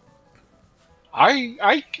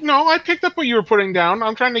 I picked up what you were putting down.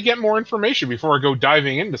 I'm trying to get more information before I go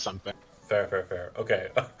diving into something. Fair. Okay.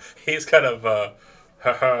 He's kind of,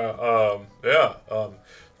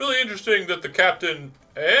 really interesting that the captain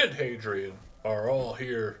and Hadrian are all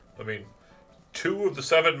here. I mean, 2 of the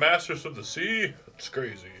 7 masters of the sea? It's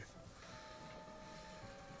crazy.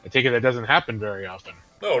 I take it that doesn't happen very often.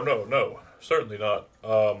 No. Certainly not.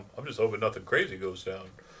 I'm just hoping nothing crazy goes down.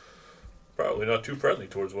 Probably not too friendly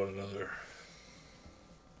towards one another.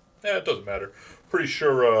 Yeah, it doesn't matter. Pretty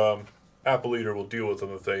sure Apple Eater will deal with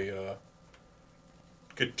them if they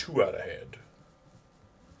get too out of hand.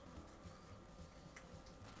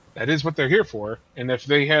 That is what they're here for. And if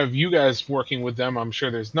they have you guys working with them, I'm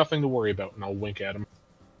sure there's nothing to worry about. And I'll wink at him.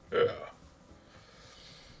 Yeah.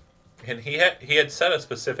 And he had said a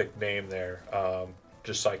specific name there,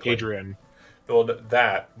 just cycling. Adrian. Well,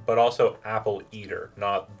 that, but also Apple Eater,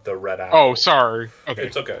 not the Red Apple. Oh, sorry. Okay.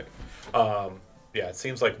 It's okay. Yeah, it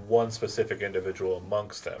seems like one specific individual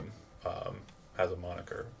amongst them has a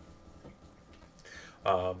moniker.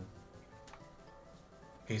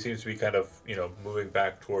 He seems to be kind of, moving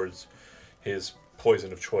back towards his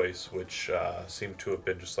poison of choice, which seemed to have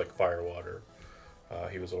been just like fire water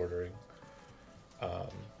he was ordering.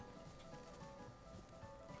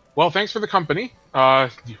 Well, thanks for the company. Do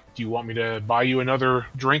you want me to buy you another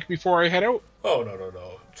drink before I head out? Oh,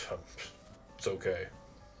 no. It's okay.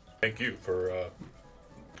 Thank you for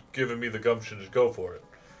giving me the gumption to go for it.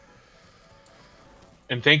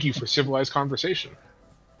 And thank you for civilized conversation.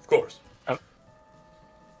 Of course.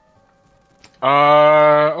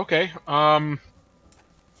 Okay.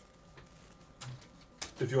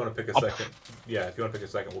 If you want to pick a second. Yeah, if you want to pick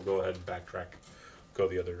a second, we'll go ahead and backtrack. Go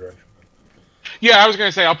the other direction. Yeah, I was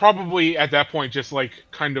gonna say I'll probably at that point just like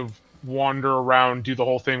kind of wander around, do the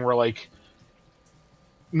whole thing where like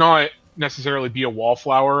not necessarily be a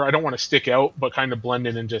wallflower. I don't want to stick out, but kind of blend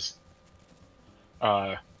in and just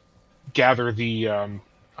gather the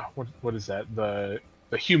what is that, the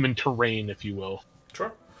human terrain, if you will.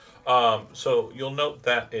 Sure. So you'll note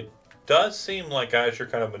that it does seem like as you're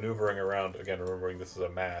kind of maneuvering around, again, remembering this is a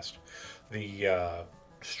mast, the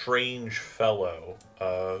strange fellow,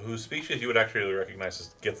 whose species you would actually recognize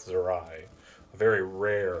as Githzerai, a very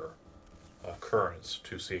rare occurrence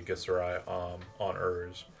to see Githzerai on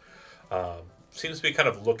Urs, seems to be kind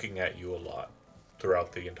of looking at you a lot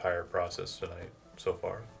throughout the entire process tonight so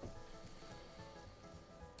far.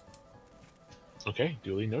 Okay,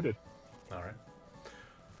 duly noted. All right.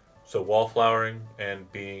 So wallflowering and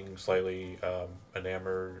being slightly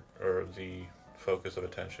enamored, or the focus of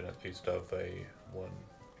attention at least of a one.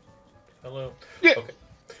 Hello. Yeah. Okay.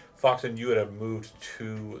 Foxen, you would have moved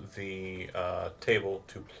to the table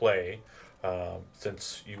to play.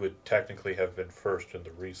 Since you would technically have been first in the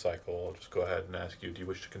recycle, I'll just go ahead and ask you: do you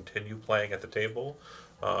wish to continue playing at the table?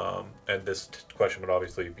 And this question would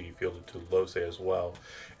obviously be fielded to Lose as well.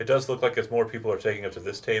 It does look like as more people are taking up to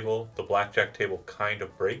this table, the blackjack table kind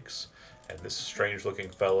of breaks, and this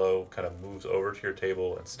strange-looking fellow kind of moves over to your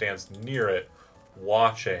table and stands near it,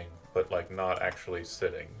 watching, but like not actually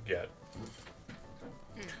sitting yet.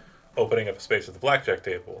 Opening up a space at the blackjack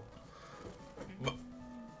table.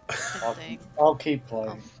 I'll keep I'll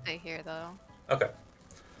playing. stay here though. Okay.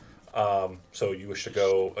 So you wish to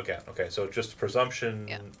go again. Okay, so just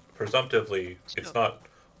presumptively, it's Sure. not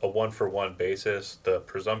a one-for-one basis. The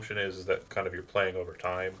presumption is that kind of you're playing over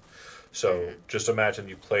time. So just imagine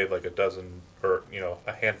you played like a dozen or,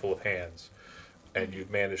 a handful of hands, and you've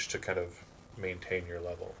managed to kind of maintain your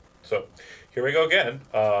level. So here we go again.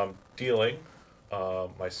 Dealing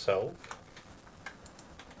myself.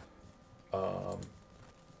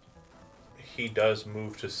 He does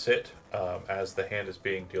move to sit as the hand is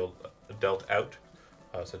being dealt out,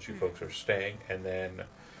 since you folks are staying, and then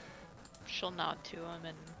She'll nod to him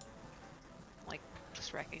and like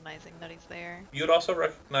just recognizing that he's there. you'd also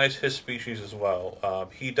recognize his species as well.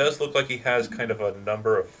 He does look like he has kind of a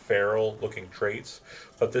number of feral-looking traits,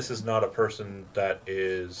 but this is not a person that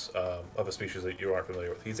is of a species that you aren't familiar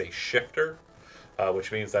with. He's a shifter,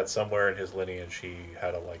 which means that somewhere in his lineage he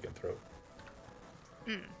had a lycanthrope.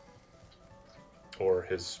 Or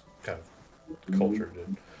his kind of culture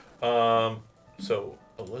did. So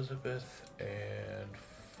Elizabeth and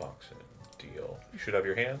Foxen deal. You should have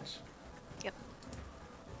your hands. Yep.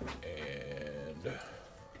 And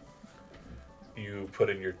you put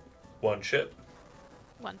in your one chip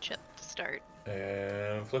One chip to start.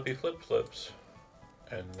 and flippy flip flips.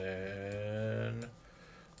 And then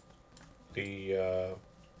the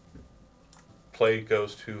play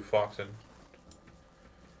goes to Foxen.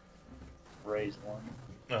 Raise one.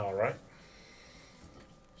 All right.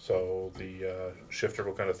 So the shifter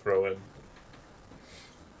will kind of throw in.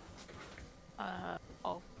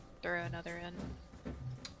 I'll throw another in.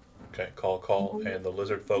 Okay, call, and the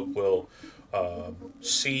lizard folk will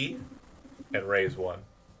see and raise one.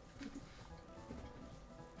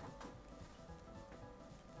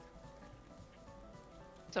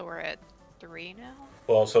 So we're at 3 now?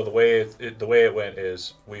 Well, so the way it went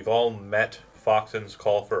is we've all met Foxen's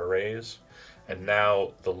call for a raise, and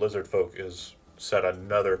now the lizard folk is set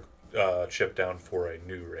another chip down for a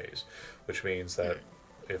new raise, which means that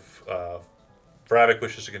if Vravik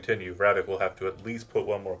wishes to continue, Vravik will have to at least put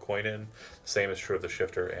one more coin in. The same is true of the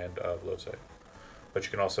shifter and of Lose. But you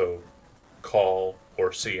can also call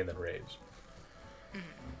or see and then raise.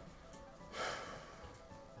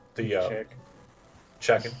 The Check.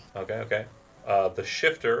 checking. Okay. The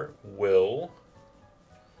shifter will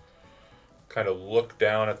kind of look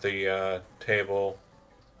down at the table,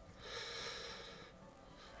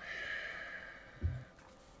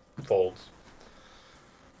 folds,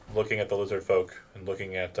 looking at the lizard folk and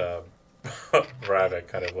looking at Vravik,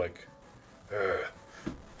 kind of like,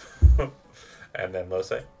 ugh. And then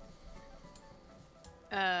Lose.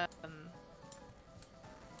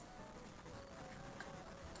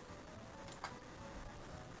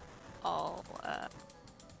 I'll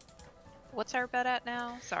what's our bet at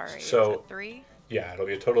now? Sorry, So- is it 3? Yeah, it'll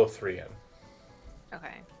be a total of 3 in.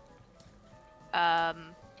 Okay.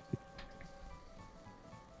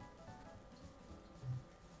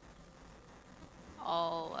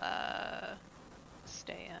 I'll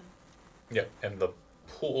stay in. Yeah, and the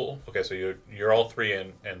pool. Okay, so you're all 3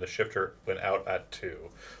 in, and the shifter went out at 2.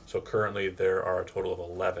 So currently there are a total of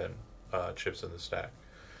 11 chips in the stack.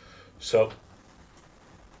 So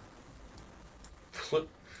flip,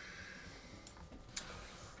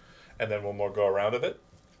 and then one more go around of it.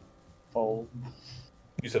 Fold.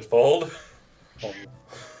 You said fold.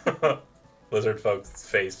 Fold. Lizard folk's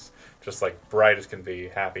face just like bright as can be,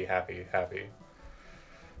 happy.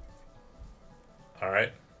 All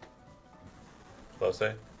right. Lose.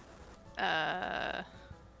 Uh,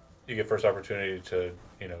 You get first opportunity to,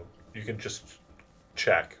 you can just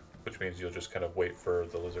check, which means you'll just kind of wait for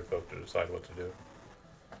the lizard folk to decide what to do.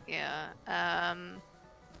 Yeah.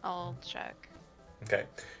 I'll check. Okay.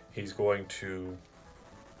 He's going to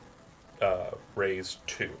raise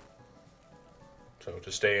 2. So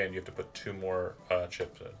to stay in, you have to put 2 more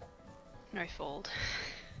chips in. I fold.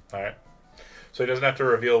 All right. So he doesn't have to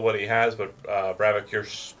reveal what he has, but Bravik, you're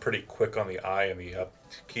pretty quick on the eye and the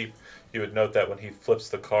upkeep. You would note that when he flips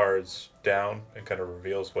the cards down and kind of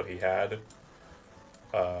reveals what he had,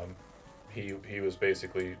 he was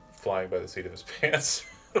basically flying by the seat of his pants.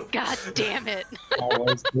 God damn it.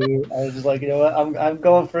 Always do. I was just like, you know what? I'm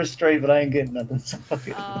going for a straight, but I ain't getting nothing. So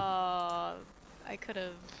I could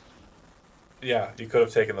have Yeah, you could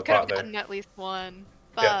have taken the pot there. gotten at least one.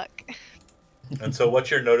 Yeah. Fuck. And so what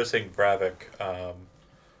you're noticing, Bravik,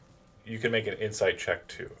 you can make an insight check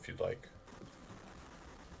too, if you'd like.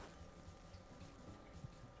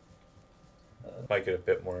 Might get a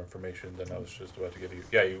bit more information than I was just about to give you.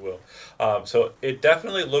 Yeah, you will. So it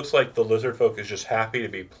definitely looks like the lizard folk is just happy to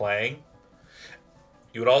be playing.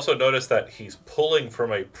 You would also notice that he's pulling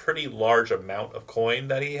from a pretty large amount of coin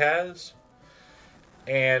that he has.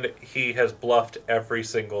 And he has bluffed every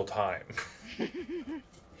single time.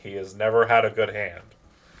 He has never had a good hand.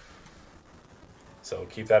 So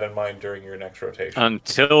keep that in mind during your next rotation.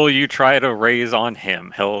 Until you try to raise on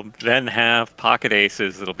him. He'll then have pocket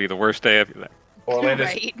aces. It'll be the worst day of your life. Orlandis,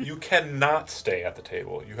 Right. you cannot stay at the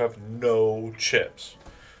table. You have no chips.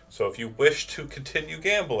 So if you wish to continue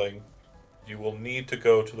gambling, you will need to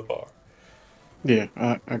go to the bar. Yeah,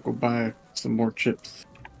 I go buy some more chips.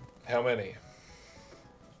 How many?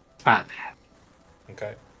 5.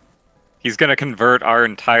 Okay. He's going to convert our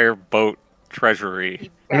entire boat treasury. You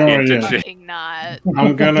Oh, better yeah. fucking not.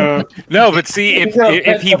 I'm gonna No, but see, if Yeah,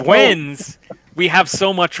 if he that's the wins, we have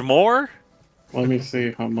so much more. let me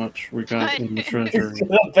see how much we got in the treasury. He's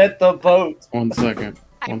gonna bet the boat. 1 second.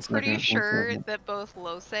 I'm One pretty second, one sure second. that both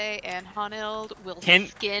Lose and Honild will Can-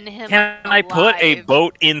 skin him Can I put a alive.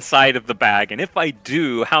 boat inside of the bag? And if I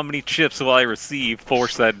do, how many chips will I receive for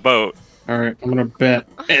said boat? Alright, I'm gonna bet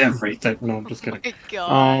everything. No, I'm just Oh kidding. my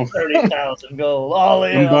god. 30,000 gold. All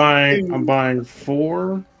in. I'm buying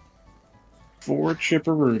 4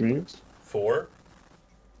 chipperoonies. 4?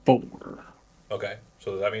 4. Okay.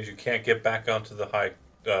 So that means you can't get back onto the high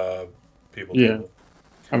people Yeah. table.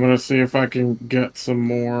 I'm gonna see if I can get some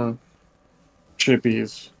more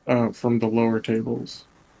chippies from the lower tables.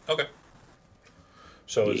 Okay.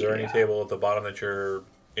 So is there any Yeah. table at the bottom that you're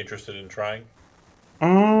interested in trying?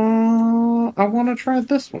 I want to try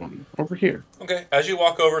this one over here. Okay. As you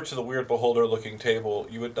walk over to the weird beholder-looking table,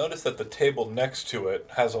 you would notice that the table next to it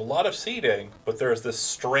has a lot of seating, but there's this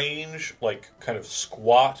strange, like, kind of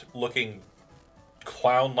squat-looking,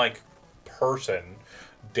 clown-like person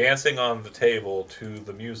dancing on the table to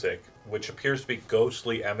the music, which appears to be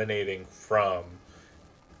ghostly emanating from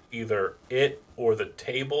either it or the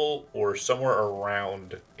table or somewhere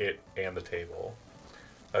around it and the table.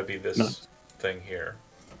 That'd be this Nice. thing here.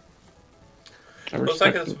 I Looks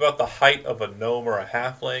like respect it's it. about the height of a gnome or a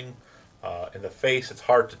halfling. In the face, it's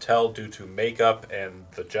hard to tell due to makeup and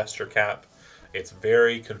the gesture cap. It's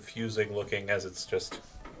very confusing looking as it's just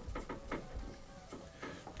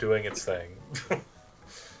doing its thing.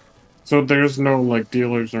 So there's no like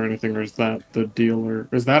dealers or anything, or is that the dealer?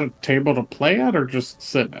 Is that a table to play at or just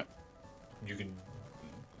sit at? You can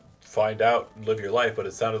find out and live your life, but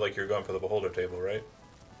it sounded like you're going for the beholder table, right?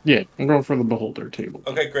 Yeah, I'm going for the beholder table.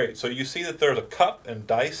 Okay, great. So you see that there's a cup and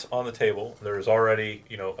dice on the table. There's already,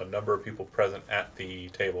 a number of people present at the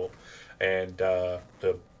table, and the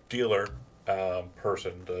dealer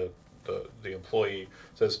person, the employee,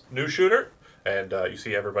 says "new shooter," and you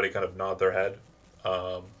see everybody kind of nod their head.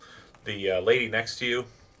 The lady next to you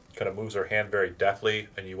kind of moves her hand very deftly,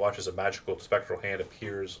 and you watch as a magical spectral hand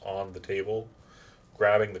appears on the table,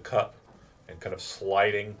 grabbing the cup and kind of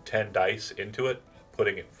sliding 10 dice into it,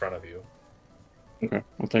 putting it in front of you. Okay,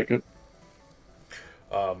 I'll take it.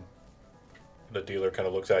 The dealer kind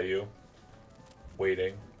of looks at you,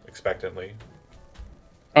 waiting expectantly.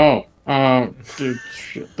 Oh, dude,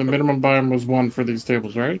 shit. The minimum buy-in was 1 for these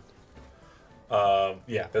tables, right?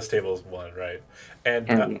 Yeah, this table is 1, right? And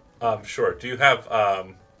Alright. sure. Do you have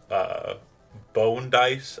bone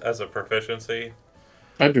dice as a proficiency?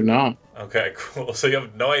 I do not. Okay, cool. So you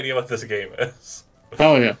have no idea what this game is.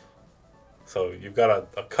 Hell yeah. So you've got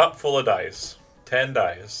a cup full of dice, 10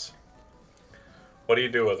 dice. What do you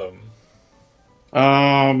do with them?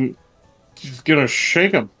 Just gonna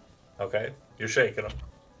shake them. Okay, you're shaking them.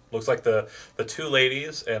 Looks like the two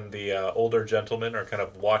ladies and the older gentleman are kind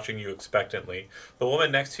of watching you expectantly. The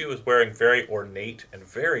woman next to you is wearing very ornate and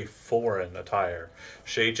very foreign attire.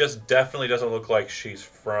 She just definitely doesn't look like she's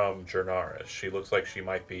from Jernaris. She looks like she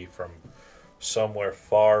might be from somewhere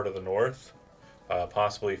far to the north,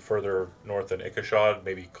 possibly further north than Ikashad,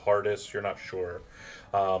 maybe Cardis, you're not sure.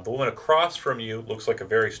 The woman across from you looks like a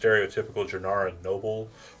very stereotypical Jernaran noble.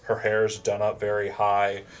 Her hair's done up very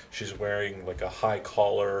high. She's wearing like a high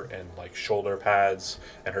collar and like shoulder pads,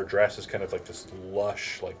 and her dress is kind of like this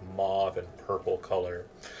lush, like mauve and purple color.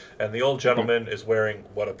 And the old gentleman is wearing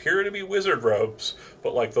what appear to be wizard robes,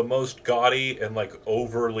 but like the most gaudy and like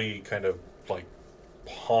overly kind of like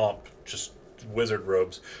pomp, just wizard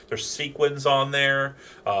robes. There's sequins on there,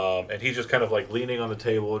 and he's just kind of like leaning on the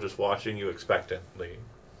table, just watching you expectantly.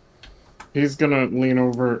 He's gonna lean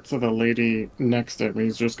over to the lady next to him.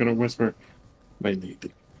 He's just gonna whisper, My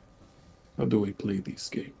lady, how do we play this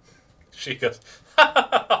game? She goes,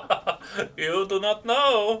 "You do not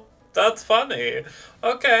know. That's funny.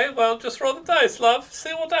 Okay, well, just roll the dice, love.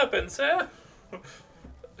 See what happens, eh?"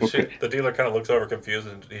 Okay. The dealer kind of looks over confused,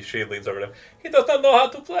 and she leans over to him. He does not know how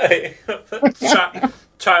to play.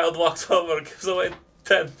 Child walks over and gives away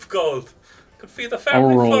 10 gold. Could feed a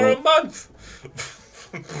family for a month.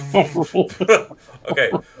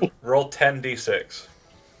 Okay, roll 10d6.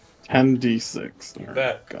 10d6. All right,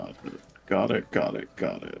 Bet. got it.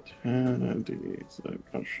 10d6.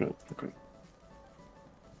 Oh shit. Okay.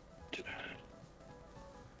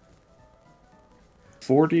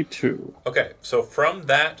 42. Okay, so from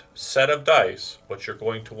that set of dice, what you're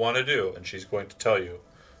going to want to do, and she's going to tell you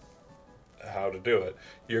how to do it,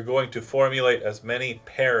 you're going to formulate as many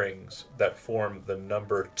pairings that form the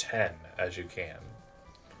number 10 as you can.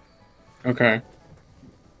 Okay.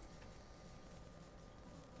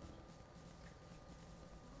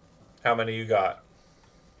 How many you got?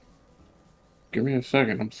 Give me a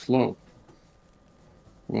second. I'm slow.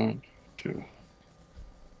 1, 2.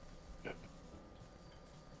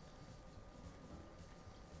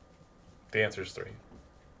 The answer is 3.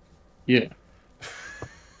 Yeah.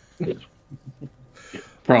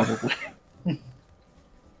 Probably.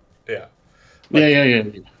 Yeah. Yeah.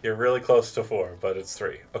 You're really close to 4, but it's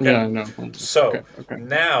 3. Okay. Yeah, I know. So okay.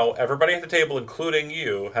 now everybody at the table, including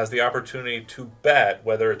you, has the opportunity to bet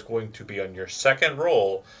whether it's going to be on your second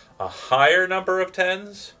roll a higher number of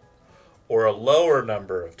 10s or a lower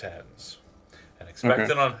number of 10s. And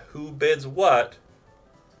expecting on who bids what,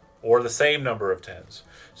 or the same number of 10s.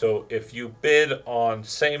 So if you bid on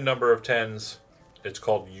same number of 10s, it's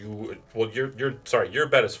called you. Well, your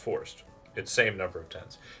bet is forced. It's same number of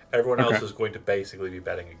 10s. Everyone else is going to basically be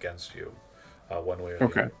betting against you, one way or the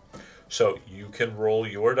other. So you can roll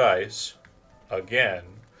your dice again,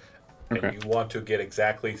 and you want to get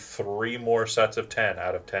exactly 3 more sets of 10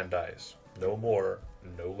 out of 10 dice. No more,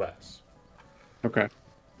 no less. Okay.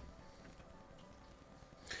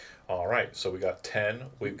 All right, so we got 10,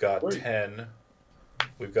 we've got 10,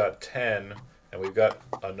 we've got 10, and we've got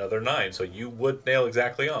another 9. So you would nail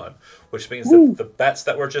exactly on, which means that the bets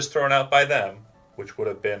that were just thrown out by them, which would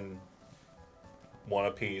have been 1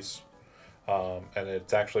 apiece, and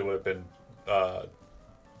it actually would have been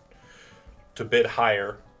to bid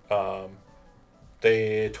higher.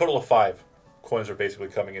 The total of 5 coins are basically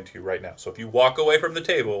coming into you right now. So if you walk away from the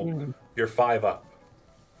table, you're 5 up.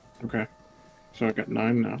 Okay. So I got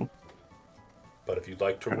 9 now. But if you'd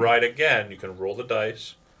like to ride again, you can roll the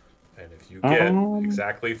dice. And if you get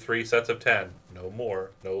exactly 3 sets of 10, no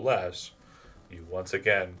more, no less, you once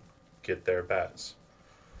again get their bets.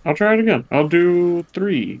 I'll try it again. I'll do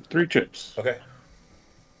 3 chips. Okay.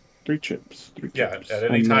 3 chips. Yeah, at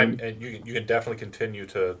any time, and you can definitely continue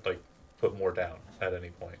to like put more down at any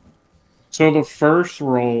point. So the first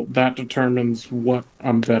roll, that determines what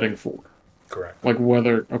I'm betting for. Correct. Like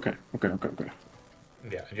whether... Okay.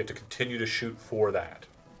 Yeah, and you have to continue to shoot for that.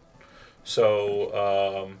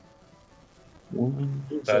 So,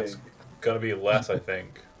 that's going to be less, I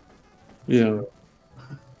think. Yeah.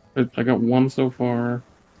 I got 1 so far.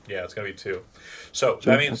 Yeah, it's going to be 2. So,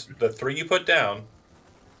 that means the 3 you put down,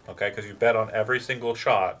 okay, because you bet on every single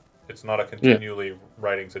shot. It's not a continually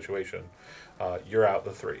riding situation. You're out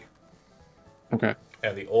the 3. Okay.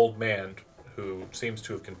 And the old man, who seems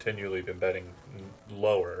to have continually been betting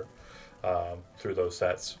lower through those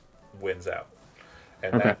sets, wins out.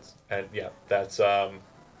 And that's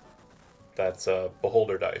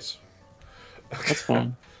Beholder dice. That's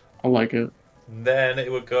fine. I like it. Then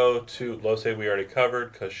it would go to Lose, we already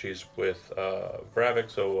covered because she's with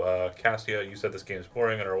Bravik. So Cassia, you said this game's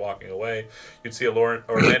boring and are walking away. You'd see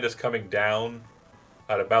Orlandis coming down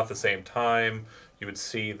at about the same time, you would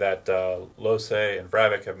see that Lose and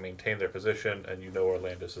Bravik have maintained their position, and you know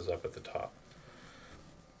Orlandis is up at the top.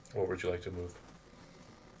 What would you like to move?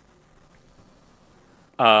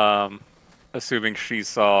 Assuming she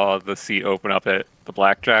saw the seat open up at the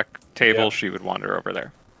blackjack table, Yeah. she would wander over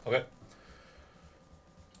there. Okay.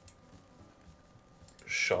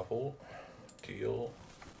 Shuffle. Deal.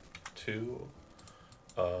 2.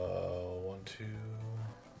 1, 2.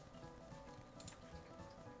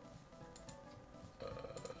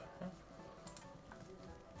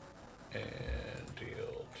 And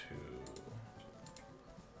deal 2.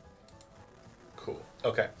 Cool.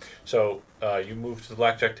 Okay. So you move to the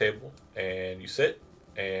blackjack table and you sit,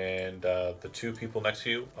 and the two people next to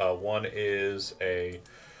you, one is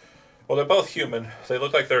well, they're both human. They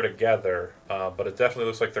look like they're together, but it definitely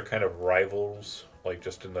looks like they're kind of rivals, like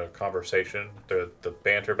just in the conversation. The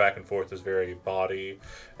banter back and forth is very body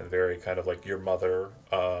and very kind of like your mother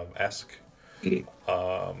esque. The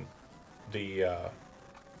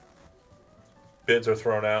bids are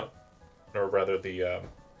thrown out, or rather the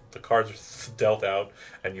cards are dealt out,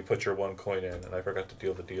 and you put your 1 coin in. And I forgot to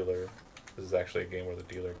deal the dealer. This is actually a game where the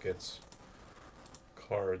dealer gets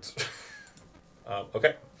cards.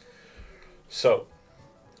 Okay. So,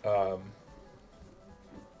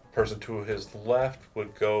 person to his left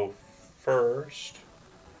would go first.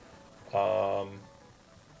 And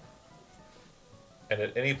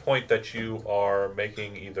at any point that you are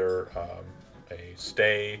making either a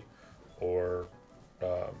stay or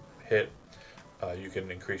hit, you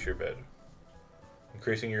can increase your bid.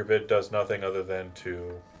 Increasing your bid does nothing other than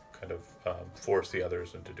to kind of force the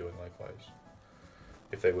others into doing likewise,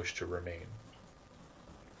 if they wish to remain.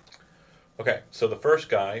 Okay, so the first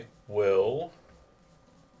guy will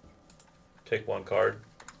take 1 card,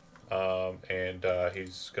 and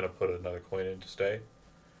he's going to put another coin in to stay,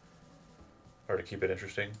 or to keep it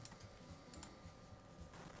interesting.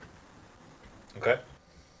 Okay.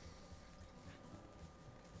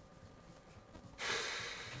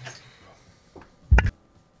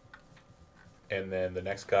 And then the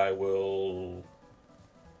next guy will...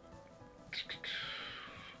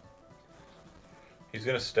 He's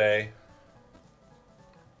going to stay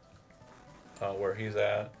where he's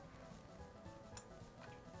at.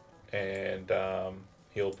 And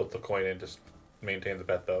he'll put the coin in to maintain the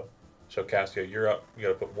bet, though. So, Cassio, you're up. You got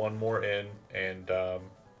to put 1 more in, and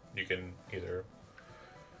you can either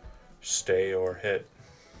stay or hit.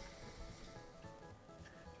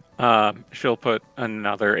 She'll put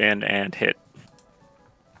another in and hit.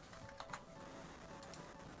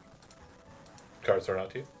 Cards thrown out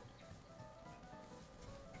to you.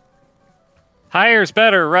 Higher's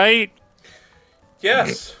better, right?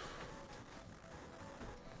 Yes.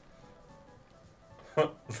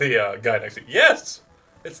 The guy next to you. Yes,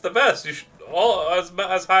 it's the best. You should all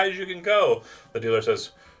as high as you can go. The dealer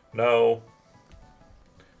says, "No.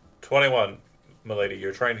 21, milady.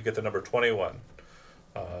 You're trying to get the number 21.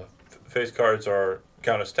 Face cards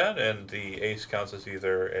count as 10, and the ace counts as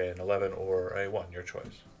either an 11 or a 1. Your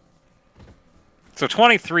choice." So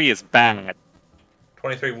 23 is bad.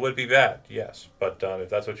 23 would be bad, yes. But if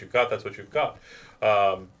that's what you've got, that's what you've got.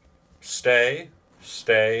 Stay,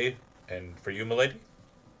 and for you, milady?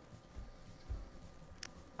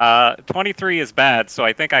 23 is bad, so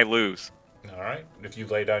I think I lose. All right. If you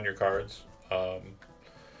lay down your cards,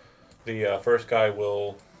 the first guy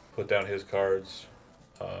will put down his cards,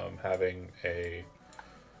 having a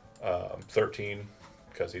 13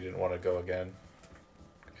 because he didn't want to go again.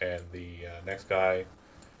 And the next guy,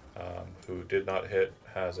 who did not hit,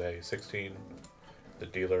 has a 16. The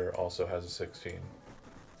dealer also has a 16.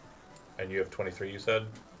 And you have 23, you said?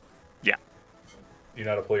 Yeah. You know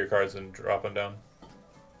how to pull your cards and drop them down?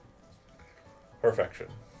 Perfection.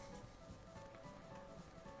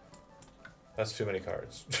 That's too many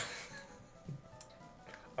cards.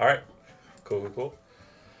 Alright. Cool.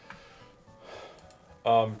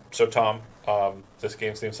 So Tom, this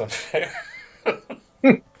game seems unfair.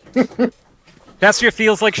 Cassia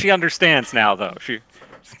feels like she understands now, though. She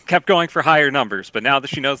kept going for higher numbers, but now that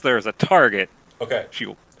she knows there is a target, Okay. she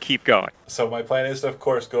will keep going. So my plan is to, of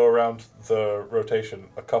course, go around the rotation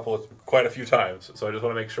quite a few times. So I just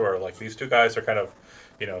want to make sure, like, these two guys are kind of,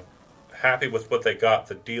 happy with what they got.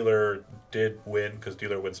 The dealer did win because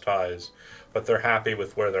dealer wins ties, but they're happy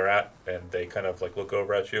with where they're at, and they kind of like look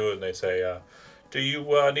over at you and they say, "Do you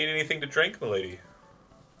need anything to drink, milady?"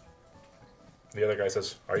 The other guy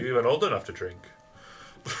says, "Are you even old enough to drink?"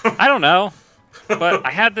 I don't know, but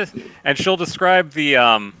I had this, and she'll describe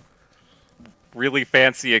the really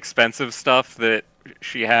fancy, expensive stuff that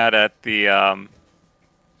she had at the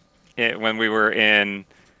when we were in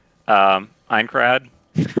Einkrad,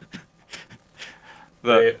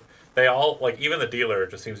 They all, like, even the dealer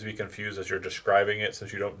just seems to be confused as you're describing it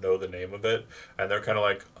since you don't know the name of it. And they're kind of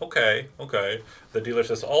like, okay. The dealer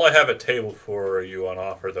says, all I have at table for you on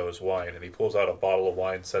offer, though, is wine. And he pulls out a bottle of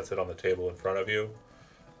wine, sets it on the table in front of you.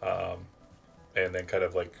 And then kind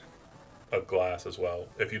of, like, a glass as well,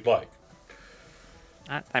 if you'd like.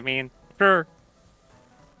 I mean, sure.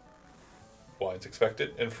 Wine's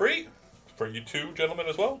expected and free for you two gentlemen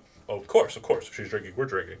as well. Oh, of course. If she's drinking, we're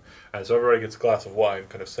drinking. And so everybody gets a glass of wine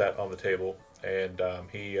kind of set on the table. And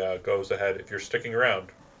he goes ahead. If you're sticking around,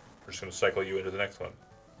 we're just going to cycle you into the next one.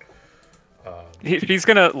 He's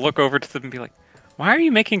going to look over to them and be like, why are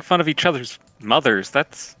you making fun of each other's mothers?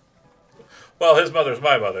 That's... Well, his mother's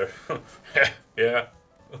my mother. Yeah.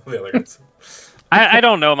 The other guys. I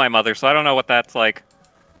don't know my mother, so I don't know what that's like.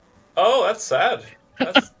 Oh, that's sad.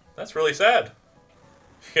 That's really sad.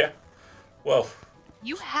 Yeah. Well...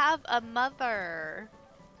 You have a mother.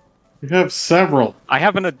 You have several. I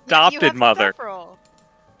have an You adopted have mother. several.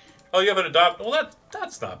 Oh, you have an adopted... Well,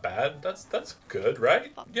 that's not bad. That's good,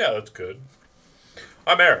 right? Yeah, that's good.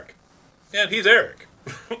 I'm Eric. And he's Eric.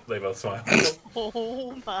 They both smile.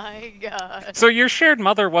 Oh my god. So your shared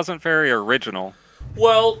mother wasn't very original.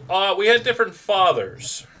 Well, we had different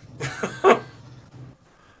fathers. I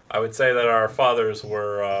would say that our fathers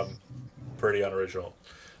were pretty unoriginal.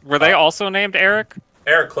 Were they also named Eric?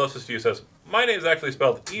 Eric, closest to you, says, my name's actually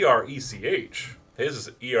spelled E-R-E-C-H. His is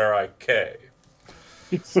E-R-I-K.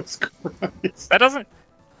 Jesus Christ. That doesn't...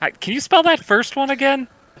 Can you spell that first one again?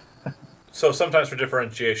 So sometimes for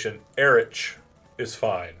differentiation, Erich is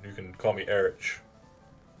fine. You can call me Erich.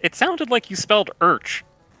 It sounded like you spelled Urch.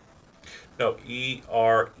 No,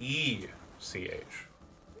 E-R-E-C-H.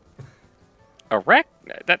 Erect?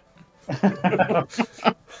 That...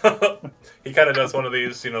 He kind of does one of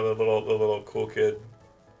these, the little cool kid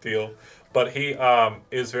deal. But he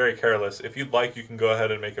is very careless. If you'd like, you can go ahead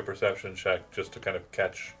and make a perception check just to kind of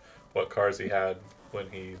catch what cards he had when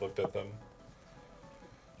he looked at them.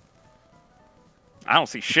 I don't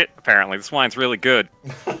see shit, apparently. This wine's really good.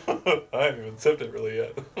 I haven't even sipped it really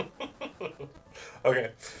yet. Okay.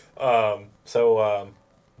 So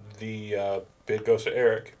the bid goes to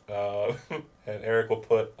Eric. And Eric will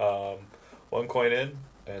put one coin in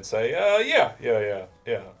and say, yeah.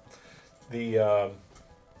 The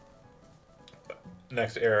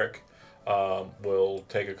next Eric will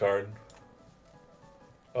take a card.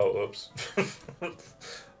 Oh, oops.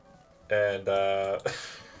 And there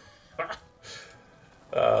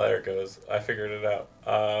it goes. I figured it out.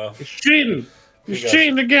 He's cheating. He's goes-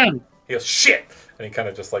 cheating again. He goes, shit! And he kind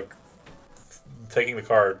of just like taking the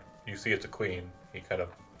card. You see it's a queen. He kind of,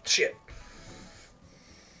 shit.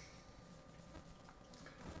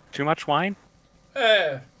 Too much wine?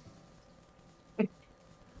 Eh.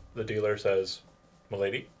 The dealer says,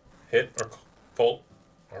 "Milady, hit or fold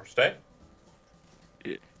or stay."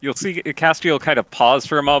 You'll see Castiel kind of pause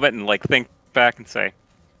for a moment and like think back and say,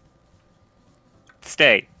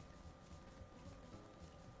 stay.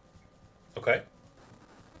 Okay.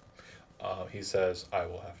 He says, "I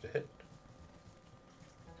will have to hit.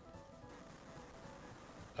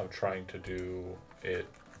 I'm trying to do it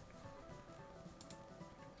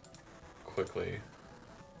quickly."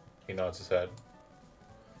 He nods his head.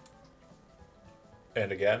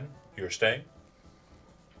 And again, you're staying.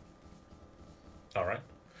 All right.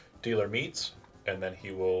 Dealer meets, and then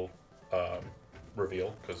he will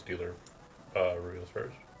reveal, because dealer reveals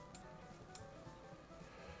first.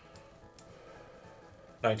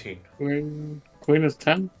 19. Queen is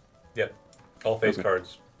 10? Yep. All face Okay.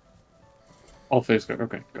 cards. All face card.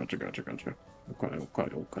 Okay, gotcha.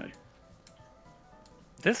 Okay.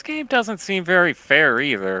 This game doesn't seem very fair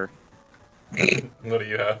either. What do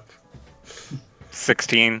you have?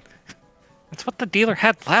 16. That's what the dealer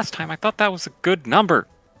had last time. I thought that was a good number.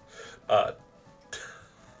 The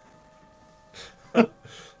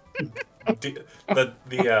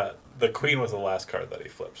queen was the last card that he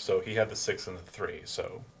flipped, so he had the 6 and the 3.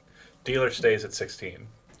 So dealer stays at 16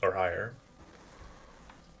 or higher.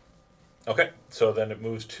 Okay, so then it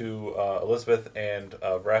moves to Elizabeth and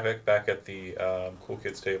Ravik back at the Cool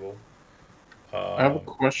Kids table. I have a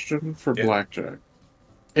question for yeah. Blackjack.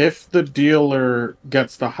 If the dealer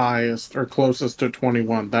gets the highest or closest to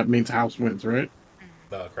 21, that means house wins, right?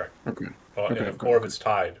 Correct. Okay. Or if it's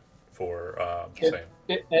tied for the same.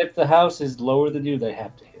 If the house is lower than you, they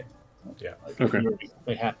have to hit. Yeah. Okay.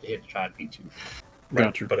 They have to hit to try to beat you. Right.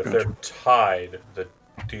 Gotcha. But if they're tied, the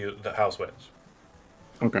house wins.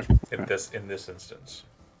 Okay. In this instance.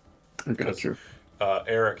 I got you.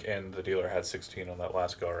 Eric and the dealer had 16 on that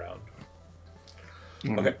last go around.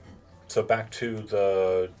 Mm-hmm. Okay, so back to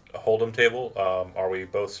the Hold'em table. Are we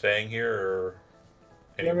both staying here, or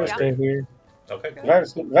And Yeah, you we'll might stay agree. here. Okay, cool.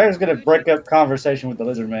 Varys gonna break up conversation with the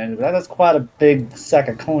lizard man. That's quite a big sack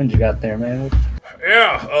of coins you got there, man.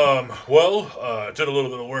 Yeah, did a little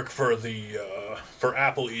bit of work for the for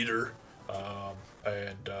Apple Eater,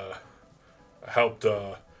 and helped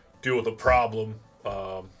deal with a problem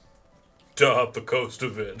up the coast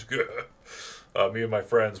of it. Me and my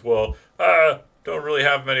friends, well, don't really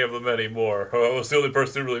have many of them anymore. I was the only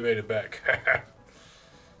person who really made it back.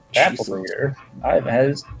 Apple Jesus. Eater. I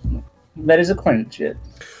haven't met his acquaintance yet.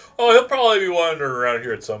 Oh, he'll probably be wandering around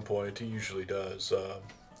here at some point. He usually does.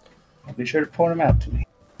 I'll be sure to point him out to me.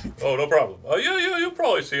 Oh, no problem. Yeah, you'll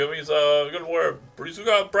probably see him. He's he's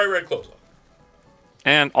got bright red clothes on.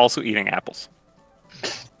 And also eating apples.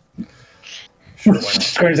 Sure, why not?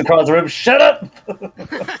 Turns across the room. Shut up!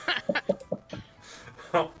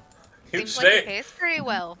 You Seems like it stay. pays pretty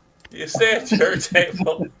well. You stay at your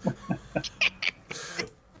table.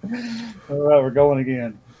 All right, we're going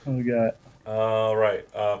again. What we got? All right.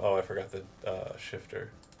 I forgot the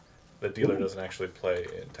shifter. The dealer doesn't actually play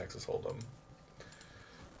in Texas Hold'em.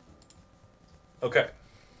 Okay.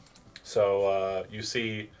 So you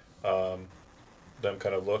see them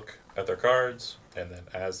kind of look at their cards, and then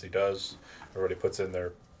as he does, everybody puts in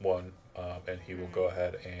their one, and he will go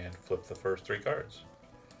ahead and flip the first 3 cards.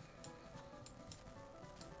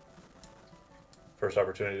 First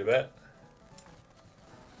opportunity to bet.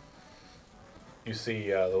 You see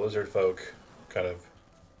the lizard folk kind of,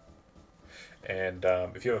 and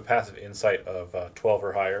if you have a passive insight of 12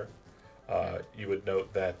 or higher, you would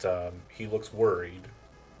note that he looks worried,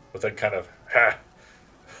 with that kind of ha,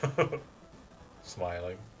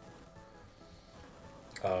 smiling.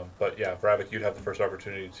 But yeah, Bravik, you'd have the first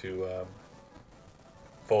opportunity to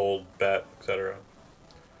fold, bet, etc.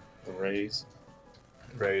 Raise.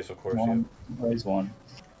 Raise, of course. One. Raise one.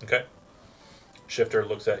 Yeah. Okay. Shifter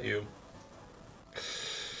looks at you.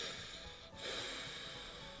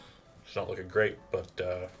 It's not looking great, but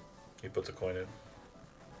he puts a coin in.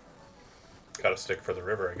 Got a stick for the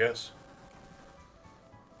river, I guess.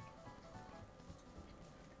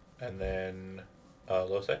 And then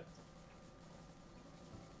Lose.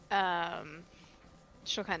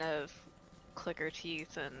 She'll kind of click her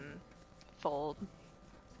teeth and fold.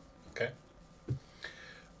 Okay.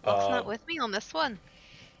 Luck's not with me on this one.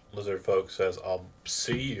 Lizard folk says, "I'll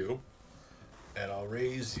see you, and I'll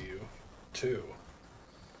raise you too."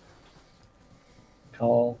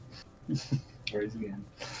 Call. Raise again.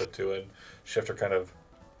 So 2 in. Shifter kind of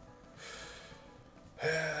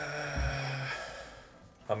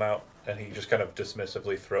I'm out, and he just kind of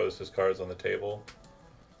dismissively throws his cards on the table.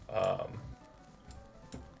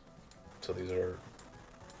 So these are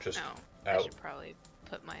just No, I out. should probably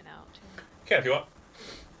put mine out too. Can if you want.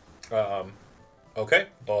 Okay,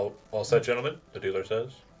 all set, gentlemen. The dealer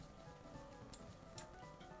says.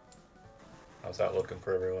 How's that looking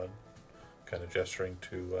for everyone? Kind of gesturing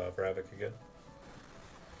to Bravik again.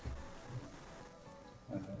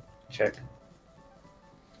 Check.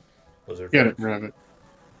 Lizard Get folk. it, Rabbit.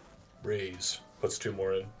 Raise. Puts 2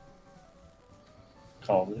 more in.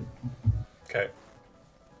 Called it. Okay.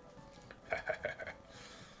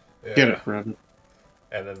 Yeah. Get it, Rabbit.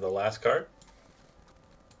 And then the last card.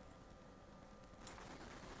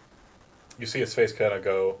 You see his face kind of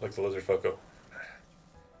go, like the lizard folk go,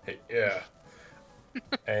 hey, yeah.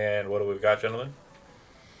 And what do we got, gentlemen?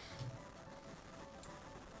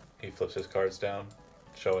 He flips his cards down,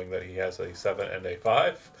 showing that he has a 7 and a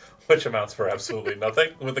 5, which amounts for absolutely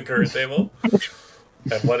nothing with the current table.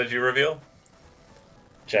 And what did you reveal?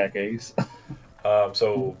 Jack Ace.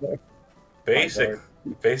 So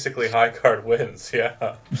basically high card wins,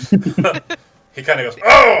 yeah. He kind of goes,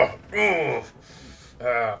 oh! Ooh.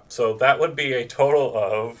 So that would be a total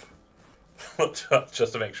of,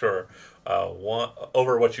 just to make sure, 1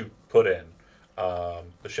 over what you put in.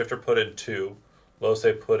 The shifter put in 2. Lose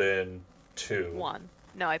put in 2. 1.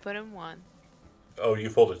 No, I put in 1. Oh, you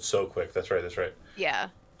folded so quick. That's right. Yeah.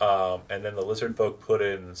 And then the lizard folk put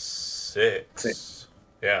in 6.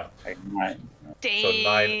 Yeah. Like 9. Dang.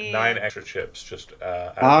 So 9 extra chips. Just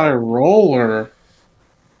High roller.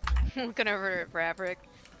 Looking over at Bravik.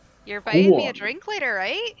 You're buying me a Cool. drink later,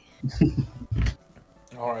 right?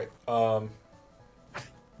 All right.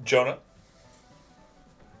 Jonah,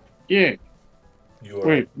 Yeah. you are.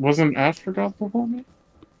 Wait, wasn't Astrogoth before me?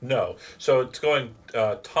 No. So it's going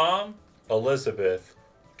Tom, Elizabeth,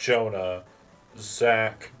 Jonah,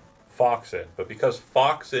 Zach, Foxen. But because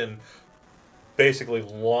Foxen basically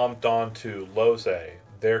lumped onto Lose,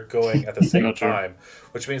 they're going at the same Gotcha. time,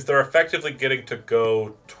 which means they're effectively getting to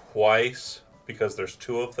go twice because there's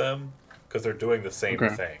 2 of them because they're doing the same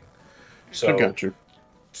Okay. thing. I So got you.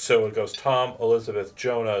 So it goes Tom, Elizabeth,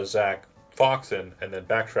 Jonah, Zach, Foxen, and then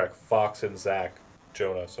backtrack Foxen, Zach,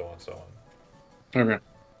 Jonah, so on, so on. Okay.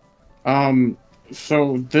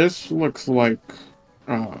 So this looks like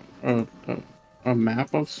uh, a, a a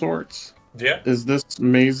map of sorts. Yeah. Is this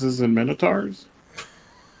mazes and minotaurs?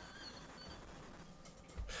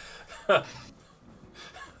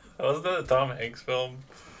 Wasn't that a Tom Hanks film?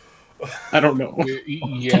 I don't know.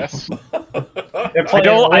 Yes.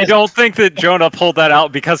 I don't think that Jonah pulled that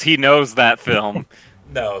out because he knows that film.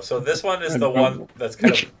 No, so this one is I the don't one know. that's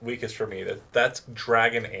kind of weakest for me. That's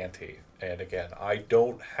Dragon Ante. And again, I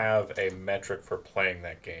don't have a metric for playing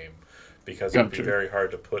that game because it'd be Gotcha. very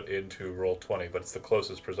hard to put into Roll20, but it's the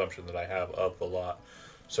closest presumption that I have of the lot.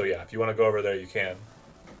 So yeah, if you want to go over there, you can.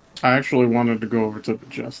 I actually wanted to go over to the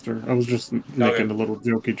jester. I was just making a little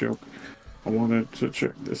jokey joke. I wanted to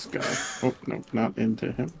check this guy. Oh no, not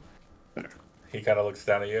into him. There. He kind of looks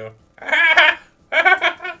down at you.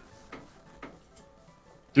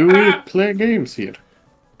 Do we play games here?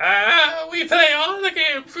 We play all the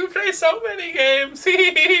games. We play so many games.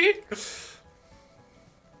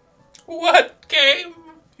 What game?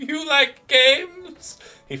 You like games?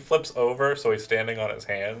 He flips over, so he's standing on his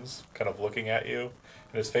hands, kind of looking at you,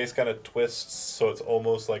 and his face kind of twists, so it's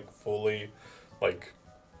almost like fully, like,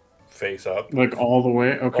 face up. Like all the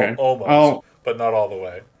way? Okay. Almost, but not all the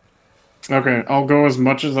way. Okay, I'll go as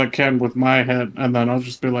much as I can with my head, and then I'll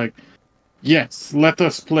just be like, yes, let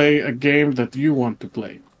us play a game that you want to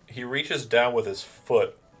play. He reaches down with his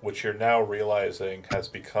foot, which you're now realizing has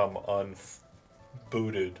become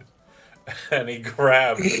unbooted, and he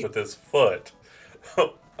grabs with his foot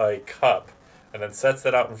a cup, and then sets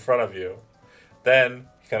it out in front of you. Then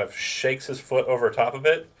he kind of shakes his foot over top of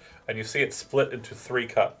it, and you see it split into 3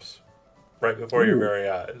 cups, right before your very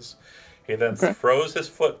eyes. He then throws his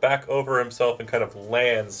foot back over himself and kind of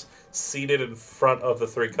lands seated in front of the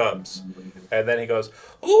 3 cups. And then he goes,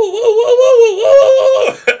 ooh, woo, woo, woo, woo,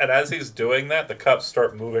 woo. And as he's doing that, the cups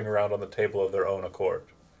start moving around on the table of their own accord.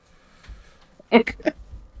 Okay.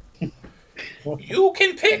 You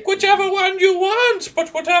can pick whichever one you want, but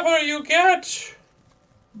whatever you get,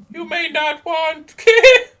 you may not want.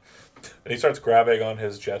 And he starts grabbing on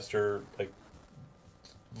his jester, like,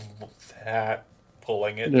 hat,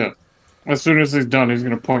 pulling it. Yeah. As soon as he's done, he's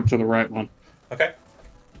going to point to the right one. Okay.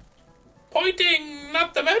 Pointing,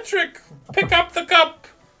 not the metric. Pick up the cup.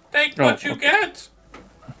 Take what you get.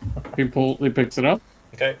 He picks it up.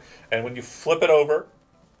 Okay. And when you flip it over,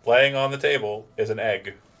 laying on the table is an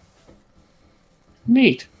egg.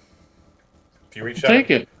 Neat. If you reach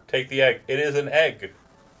Take out, it. take the egg. It is an egg.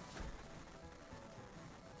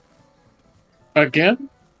 Again?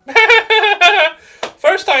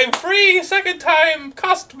 First time free, second time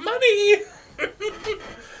cost money.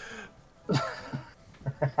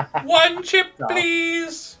 1 chip,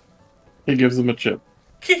 please. He gives him a chip.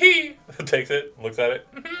 Takes it, looks at it.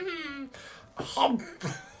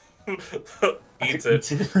 Eats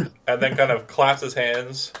it, and then kind of claps his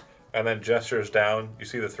hands, and then gestures down. You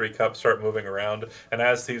see the 3 cups start moving around, and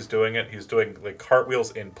as he's doing it, he's doing like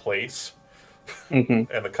cartwheels in place.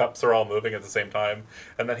 Mm-hmm. And the cups are all moving at the same time.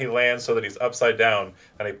 And then he lands so that he's upside down,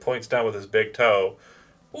 and he points down with his big toe.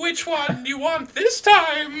 Which one do you want this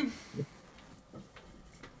time?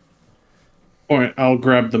 Alright, I'll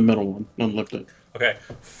grab the middle one and lift it. Okay,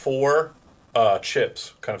 4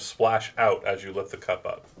 chips kind of splash out as you lift the cup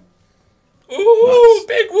up. Ooh, nice.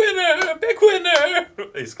 Big winner! Big winner!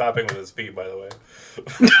 He's clapping with his feet, by the way.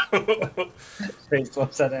 Face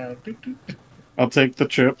upside down. I'll take the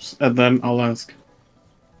chips, and then I'll ask,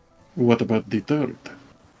 what about the third?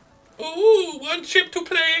 Ooh, 1 chip to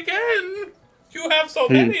play again! You have so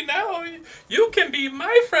many now, you can be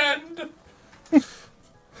my friend!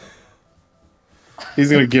 He's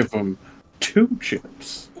gonna give him 2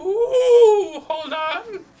 chips. Ooh, hold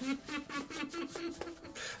on!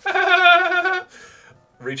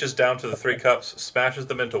 Reaches down to the 3 cups, smashes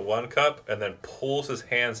them into 1 cup, and then pulls his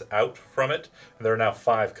hands out from it, and there are now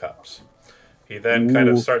 5 cups. He then kind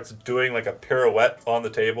of starts doing like a pirouette on the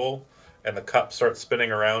table, and the cup starts spinning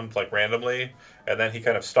around like randomly, and then he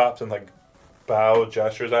kind of stops and like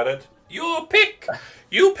gestures at it. Your pick!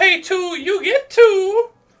 You pay 2, you get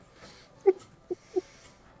 2!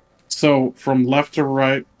 So, from left to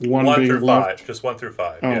right, 1 being through left. 5. Just 1 through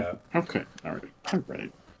 5, Oh, yeah. okay. Alright. I'm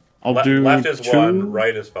ready. I'll do left is 2. 1,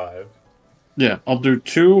 right is 5. Yeah, I'll do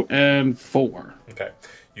 2 and 4. Okay.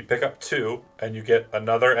 You pick up 2, and you get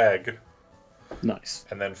another egg. Nice.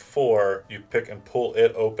 And then 4, you pick and pull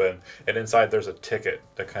it open, and inside there's a ticket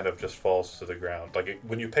that kind of just falls to the ground. Like,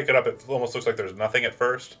 when you pick it up, it almost looks like there's nothing at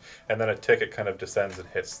first, and then a ticket kind of descends and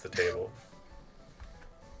hits the table.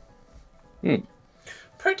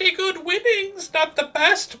 Pretty good winnings, not the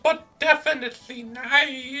best, but definitely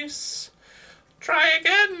nice. Try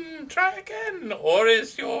again, or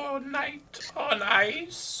is your night on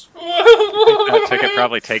ice? That ticket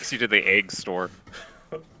probably takes you to the egg store.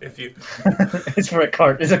 If you, It's for a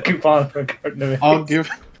cart. It's a coupon for a carton of eggs.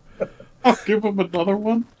 I'll give him another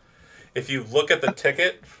one. if you look at the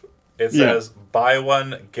ticket, it Yeah. says buy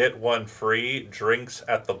one get one free. Drinks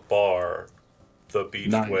at the bar. The beach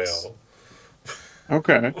Nice. whale.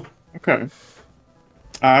 Okay. Okay.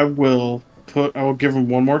 I will give him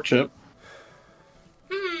one more chip.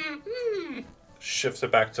 Shifts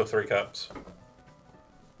it back to 3 cups.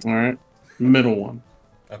 All right. Middle one.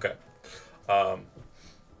 Okay.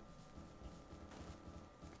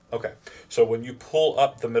 Okay. So when you pull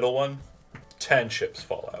up the middle one, 10 chips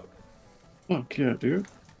fall out. Fuck yeah, dude.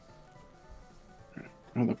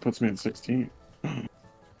 Oh, that puts me at 16.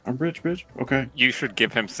 I'm rich, bitch. Okay. You should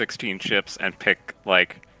give him 16 chips and pick,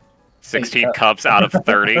 like, 16 cups. cups out of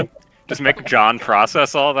 30. Just make John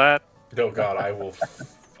process all that. Oh God, I will.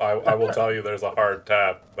 I will tell you, there's a hard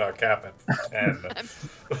cap at 10.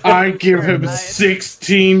 I give him Terrified.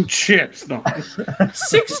 16 chips. No.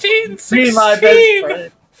 16, Be my best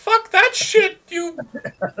friend. Fuck that shit, you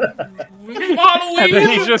model. And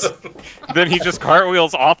then he just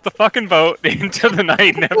cartwheels off the fucking boat into the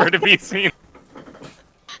night, never to be seen.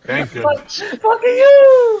 Thank goodness. Fuck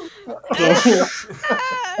you!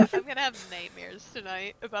 I'm gonna have nightmares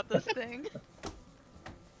tonight about this thing.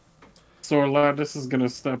 So Orlandis is gonna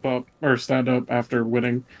stand up after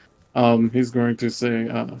winning. He's going to say,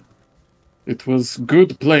 "It was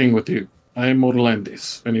good playing with you. I am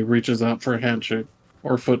Orlandis," and he reaches out for a handshake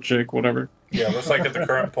or foot shake, whatever. Yeah, looks like at the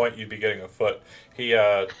current point you'd be getting a foot. He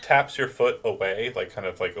taps your foot away, like kind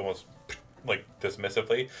of like almost like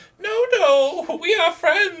dismissively. No, we are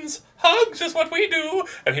friends. Hugs is what we do.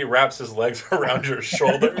 And he wraps his legs around your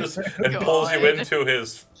shoulders and pulls you God. into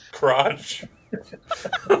his crotch.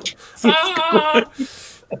 Ah!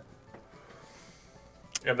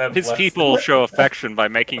 And then His people show affection by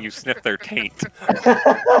making you sniff their taint.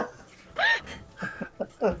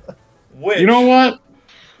 which, You know what?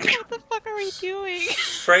 What the fuck are we doing?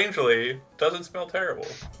 strangely, doesn't smell terrible.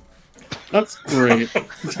 That's great.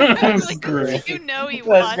 That's Like, great. You know he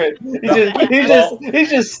That's won. great. He's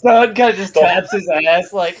just stunned, kind of just taps his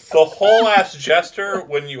ass like. The whole ass jester,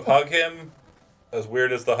 when you hug him, as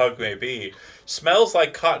weird as the hug may be, smells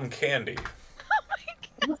like cotton candy.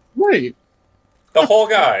 Wait. The whole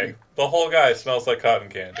guy smells like cotton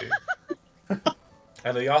candy.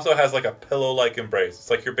 And he also has like a pillow-like embrace. It's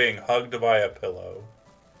like you're being hugged by a pillow.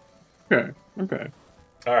 Okay. Okay.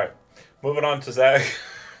 All right, moving on to Zach.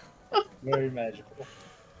 Very magical.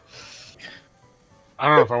 I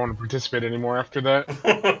don't know if I want to participate anymore after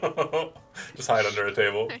that. Just hide under a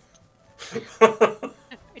table. I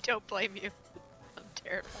don't blame you. I'm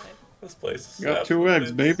terrified. This place is Got 2 absolutely-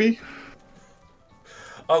 eggs, baby.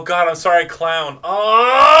 Oh God, I'm sorry, clown.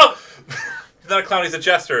 Oh! He's not a clown. He's a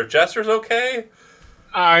jester. Jester's okay.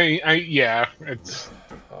 Yeah, it's.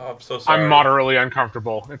 Oh, I'm so sorry. I'm moderately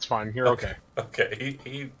uncomfortable. It's fine. You're okay. Okay,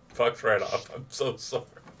 he fucked right off. I'm so sorry.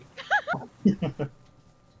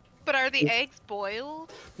 But are the eggs boiled?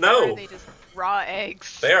 Or No, are they just raw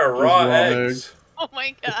eggs? they are raw raw eggs. Oh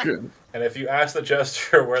my god. Good. And if you ask the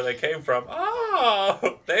jester where they came from,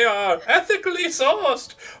 they are ethically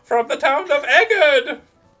sourced from the town of Eggard,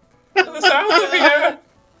 to the south of here.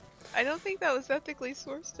 I don't think that was ethically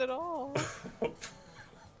sourced at all.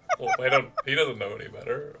 Well, he doesn't know any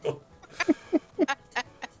better.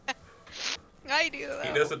 I do though.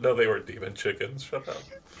 He doesn't know they were demon chickens. Shut up.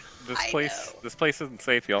 I know. This place isn't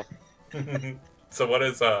safe, y'all. So what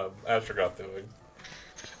is Astrogoth doing?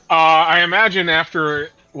 I imagine after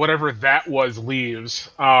whatever that was leaves,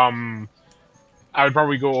 I would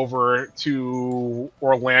probably go over to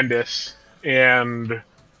Orlandis and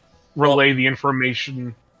relay the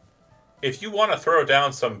information. If you want to throw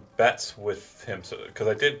down some bets with him, because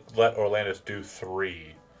I did let Orlandis do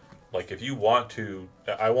 3. Like, if you want to,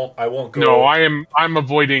 I won't go. No, I'm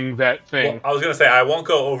avoiding that thing. Well, I was gonna say I won't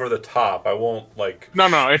go over the top. I won't like. No,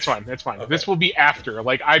 it's fine. It's fine. Okay. This will be after.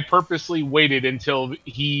 Like, I purposely waited until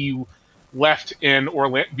he left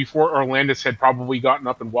before Orlandis had probably gotten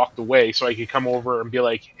up and walked away, so I could come over and be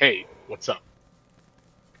like, "Hey, what's up?"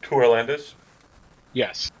 To Orlandis.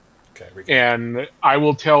 Yes, Okay. and I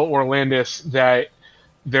will tell Orlandis that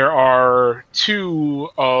there are 2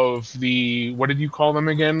 of the, what did you call them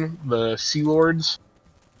again? The Sea Lords?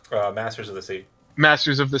 Masters of the Sea.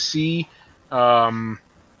 Masters of the Sea.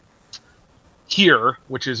 Here,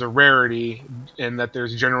 which is a rarity, and that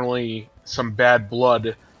there's generally some bad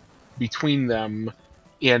blood between them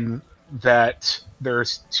in that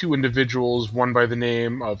there's two individuals, one by the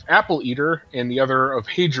name of Apple Eater and the other of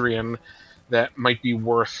Hadrian, that might be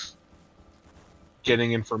worth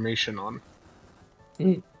getting information on.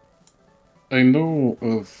 I know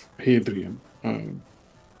of Hadrian,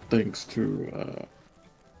 thanks to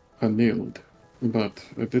Hanild, but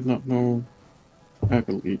I did not know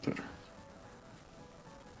Apple Eater.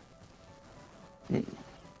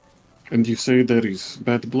 And you say there is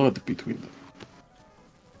bad blood between them.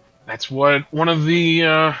 That's what one of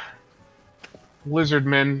the lizard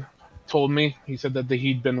men told me. He said that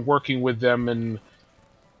he'd been working with them and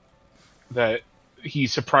that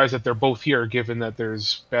he's surprised that they're both here, given that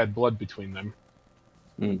there's bad blood between them.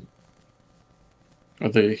 Are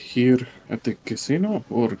they here at the casino,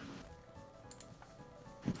 or?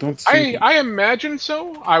 I don't see them. I imagine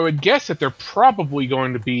so. I would guess that they're probably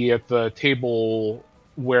going to be at the table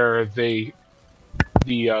where the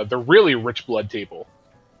really rich blood table.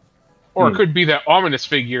 Or it could be that ominous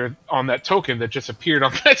figure on that token that just appeared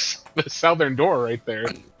on the southern door right there.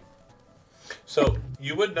 So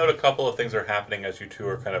you would note a couple of things are happening as you two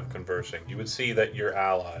are kind of conversing. You would see that your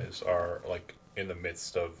allies are like in the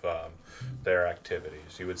midst of their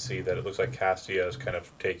activities. You would see that it looks like Castia is kind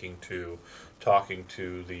of talking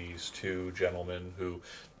to these two gentlemen who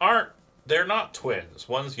they're not twins.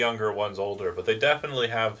 One's younger, one's older, but they definitely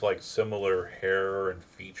have like similar hair and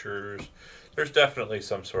features. There's definitely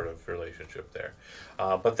some sort of relationship there.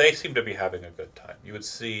 But they seem to be having a good time. You would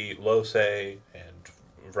see Lose and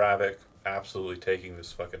Vravik absolutely taking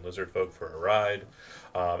this fucking lizard folk for a ride.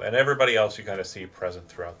 And everybody else you kind of see present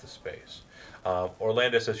throughout the space.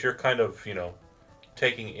 Orlandis, as you're kind of,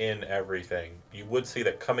 taking in everything, you would see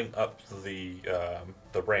that coming up the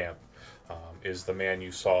ramp is the man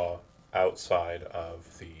you saw outside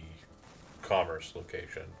of the commerce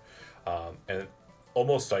location. And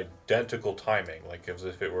almost identical timing, like as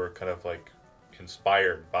if it were kind of like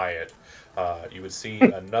inspired by it. You would see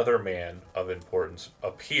another man of importance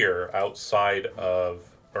appear outside of,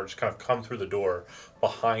 or just kind of come through the door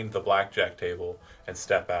behind the blackjack table and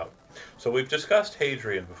step out. So we've discussed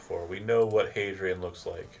Hadrian before. We know what Hadrian looks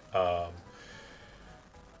like.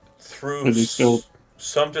 Through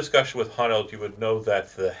some discussion with Hanild, you would know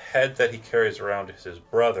that the head that he carries around is his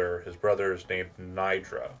brother. His brother is named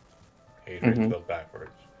Nidra. Hadrian spelled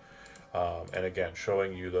backwards. And again,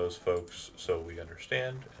 showing you those folks so we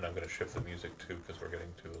understand. And I'm going to shift the music too because we're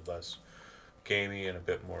getting to a less gamey and a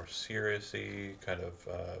bit more serious-y kind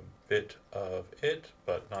of bit of it,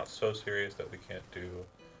 but not so serious that we can't do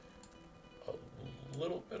a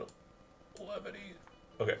little bit of levity.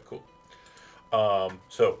 Okay, cool.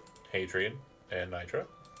 So, Hadrian and Nidra.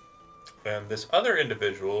 And this other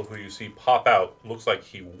individual who you see pop out, looks like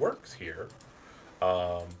he works here.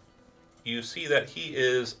 You see that he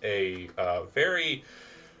is a very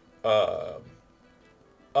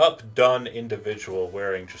updone individual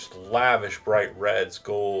wearing just lavish bright reds,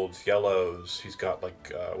 golds, yellows. He's got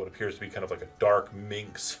like what appears to be kind of like a dark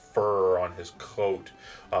minx fur on his coat,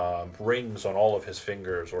 rings on all of his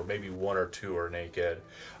fingers, or maybe one or two are naked.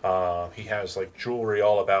 He has like jewelry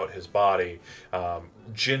all about his body,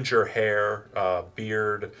 ginger hair,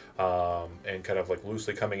 beard, and kind of like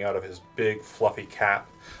loosely coming out of his big fluffy cap.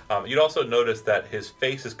 You'd also notice that his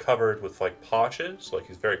face is covered with like potches, like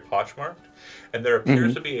he's very pochmarked, and there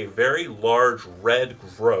appears to be a very large red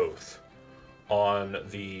growth on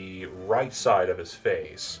the right side of his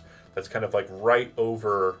face that's kind of like right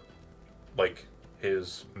over like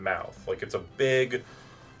his mouth. Like it's a big,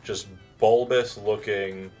 just bulbous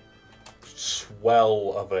looking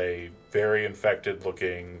swell of a very infected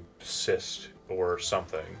looking cyst or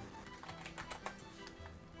something.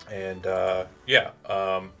 And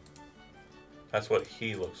that's what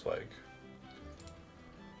he looks like.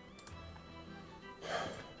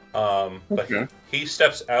 But he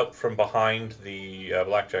steps out from behind the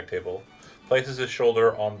blackjack table, places his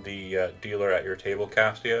shoulder on the dealer at your table,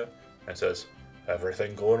 Castia, and says,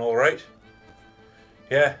 "Everything going all right?"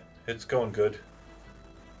 "Yeah, it's going good."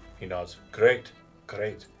 He nods. "Great,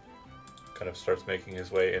 great." Kind of starts making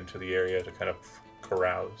his way into the area to kind of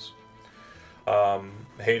carouse.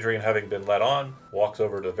 Hadrian, having been led on, walks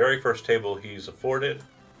over to the very first table he's afforded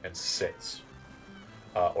and sits.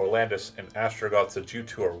 Orlandis and Astrogoth, since you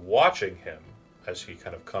two are watching him as he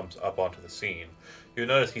kind of comes up onto the scene, you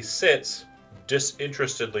notice he sits,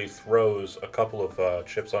 disinterestedly throws a couple of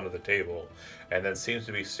chips onto the table, and then seems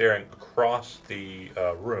to be staring across the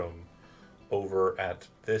room over at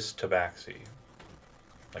this tabaxi.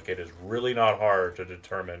 Like it is really not hard to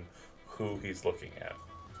determine who he's looking at.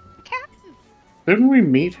 Captain. Didn't we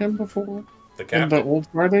meet him before? The In captain? the old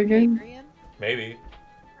Friday game? Hadrian? Maybe.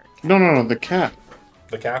 No, the cat.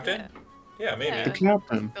 The captain? Yeah. Yeah, maybe. Yeah. The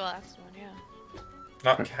captain. The last one, yeah.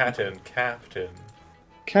 Not Captain, Captain.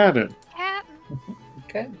 Captain. Captain.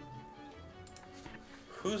 Okay.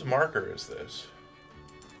 Whose marker is this?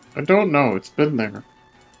 I don't know. It's been there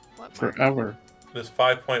What mark? forever. This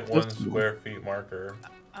 5.1 This one. square feet marker.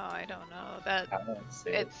 Oh, I don't know. That I don't see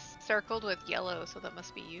it. it's circled with yellow, so that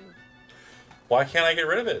must be you. Why can't I get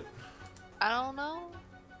rid of it? I don't know.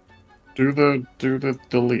 Do the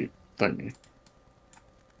delete thingy.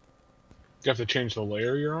 You have to change the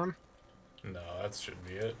layer you're on. No, that shouldn't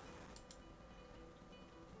be it.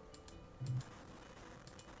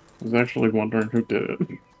 I was actually wondering who did it.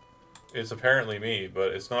 It's apparently me,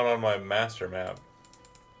 but it's not on my master map.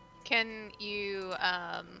 Can you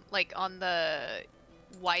like on the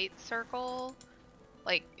white circle,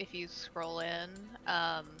 like if you scroll in,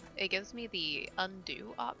 it gives me the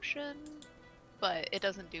undo option, but it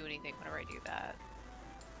doesn't do anything whenever I do that.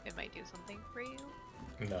 It might do something for you.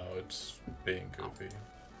 No, it's being goofy.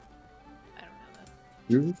 I don't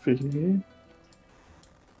know that. Goofy.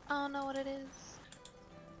 I don't know what it is.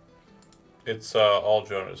 It's all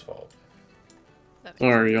Jonah's fault. That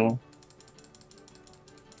makes Sorry, y'all.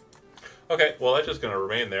 Okay, well, that's just going to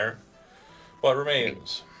remain there. What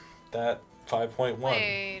remains? That 5.1.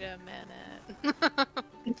 Wait a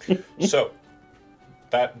minute. So,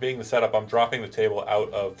 that being the setup, I'm dropping the table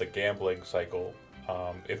out of the gambling cycle.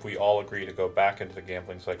 If we all agree to go back into the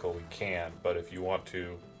gambling cycle, we can. But if you want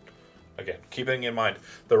to, again, keeping in mind,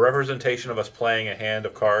 the representation of us playing a hand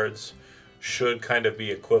of cards should kind of be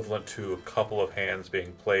equivalent to a couple of hands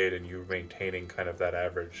being played and you maintaining kind of that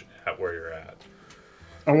average at where you're at.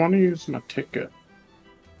 I want to use my ticket.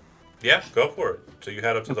 Yeah, go for it. So you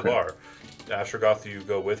head up to the Okay. bar. Astrogoth, do you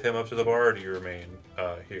go with him up to the bar, or do you remain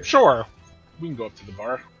here? Sure. We can go up to the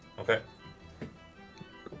bar. Okay.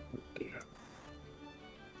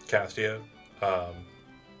 Castia,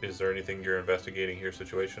 is there anything you're investigating here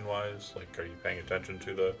situation-wise? Like, are you paying attention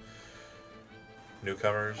to the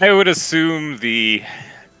newcomers? I would assume the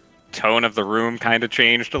tone of the room kind of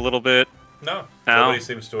changed a little bit. No, No? nobody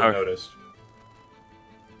seems to have Okay. noticed.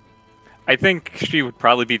 I think she would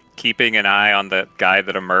probably be keeping an eye on the guy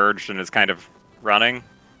that emerged and is kind of running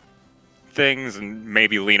things, and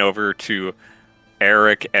maybe lean over to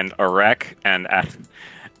Eric and Arek and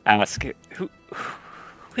ask, who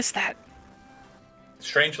is that?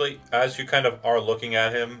 Strangely, as you kind of are looking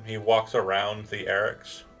at him, he walks around the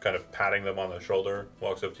Erics, kind of patting them on the shoulder,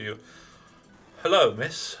 walks up to you. Hello,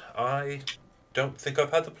 miss. I don't think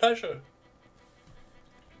I've had the pleasure.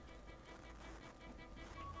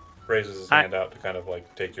 Raises his Hi. hand out to kind of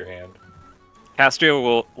like take your hand. Castio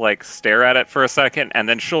will like stare at it for a second, and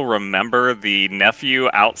then she'll remember the nephew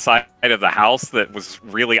outside of the house that was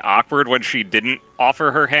really awkward when she didn't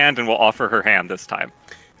offer her hand, and will offer her hand this time.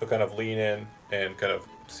 He'll kind of lean in and kind of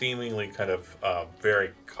seemingly kind of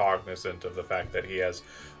very cognizant of the fact that he has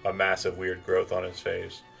a massive weird growth on his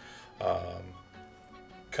face.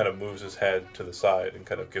 Kind of moves his head to the side and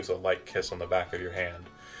kind of gives a light kiss on the back of your hand.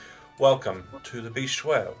 Welcome to the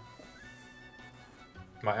Bistro.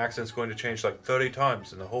 My accent's going to change like 30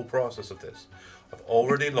 times in the whole process of this. I've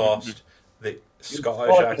already lost the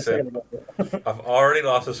Scottish accent. I've already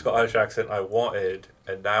lost the Scottish accent I wanted,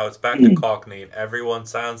 and now it's back to Cockney, and everyone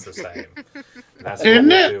sounds the same. And that's what Isn't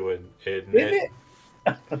we're it? doing, isn't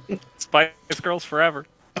it? Spice Girls forever.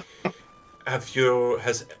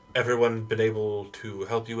 Has everyone been able to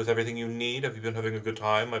help you with everything you need? Have you been having a good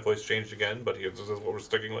time? My voice changed again, but this is what we're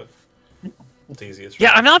sticking with. It's easiest. for Yeah,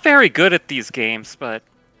 me. I'm not very good at these games, but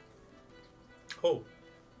Oh.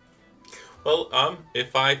 Well,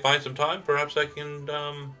 if I find some time, perhaps I can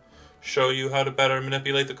show you how to better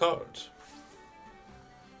manipulate the cards.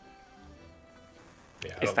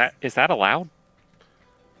 Yeah, is that allowed?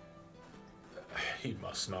 He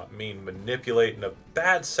must not mean manipulate in a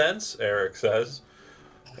bad sense, Eric says.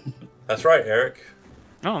 That's right, Eric.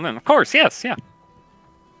 Oh, then of course, yes, yeah.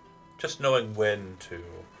 Just knowing when to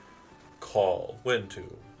call, when to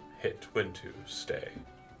hit, when to stay.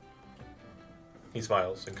 He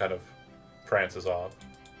smiles and kind of prances off.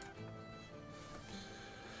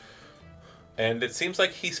 And it seems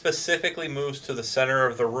like he specifically moves to the center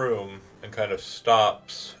of the room and kind of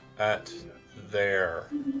stops at there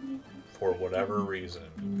for whatever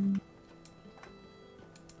reason.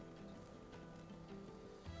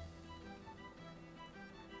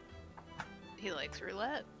 He likes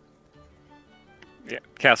roulette. Yeah,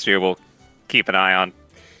 Castio will keep an eye on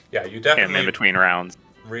Yeah, you him definitely in between rounds.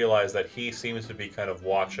 realize that he seems to be kind of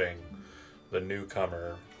watching the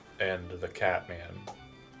newcomer and the Catman.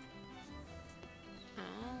 Oh,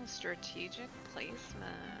 strategic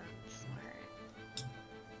placement. Smart.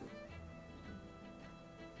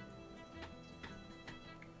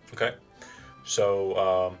 Okay.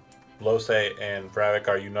 So, Lose and Braddock,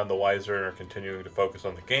 are you none the wiser and are continuing to focus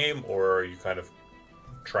on the game, or are you kind of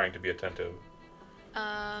trying to be attentive?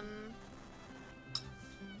 I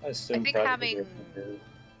I assume think Private having. would be attentive.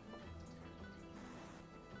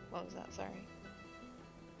 What was that? Sorry.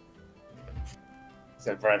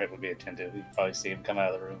 Said Private would be attentive. You'd probably see him come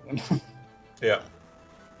out of the room. Yeah.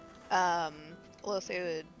 Lose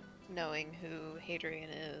would, knowing who Hadrian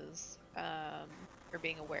is, or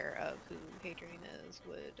being aware of who Hadrian is,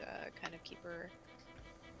 would kind of keep her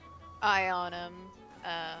eye on him,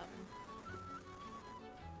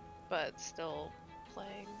 but still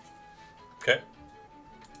playing. Okay.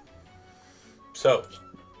 So,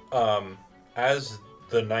 as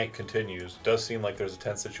the night continues, it does seem like there's a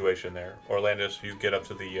tense situation there. Orlandis, you get up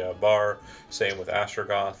to the bar, same with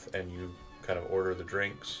Astrogoth, and you kind of order the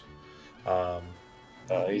drinks.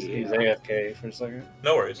 He's AFK for a second.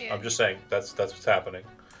 No worries. Yeah. I'm just saying that's what's happening.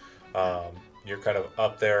 You're kind of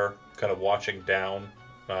up there, kind of watching down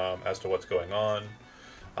as to what's going on,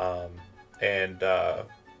 and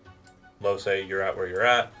Lose, you're at where you're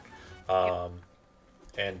at,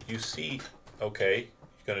 and you see. Okay,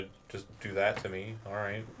 you're gonna just do that to me. All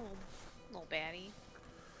right. Little baddie.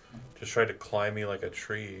 Just try to climb me like a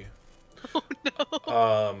tree. Oh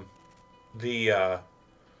no. The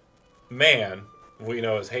man we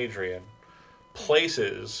know as Hadrian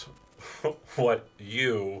places what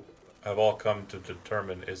you have all come to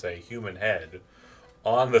determine is a human head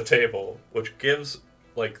on the table, which gives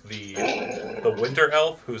like the winter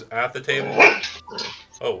elf who's at the table.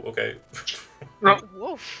 Oh, okay.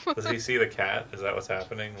 Woof. Does he see the cat? Is that what's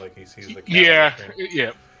happening? Like he sees the cat? Yeah, on the screen?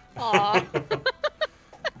 yeah. Aw.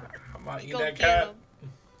 I'm not eating Go that get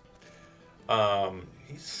cat. him.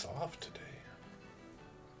 He's soft today.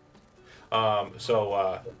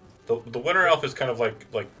 The winter elf is kind of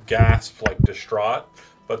like gasp, like distraught,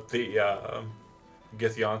 but the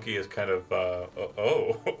Githyanki is kind of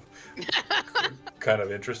kind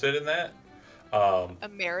of interested in that. A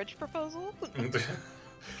marriage proposal?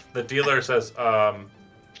 The dealer says,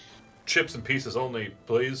 chips and pieces only,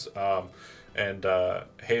 please. And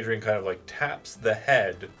Hadrian kind of like taps the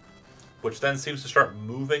head, which then seems to start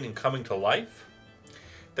moving and coming to life.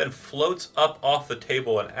 Then floats up off the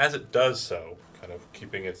table, and as it does so, kind of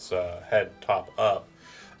keeping its head top up,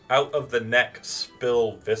 out of the neck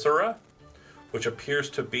spill viscera, which appears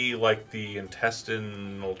to be like the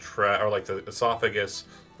intestinal tract, or like the esophagus,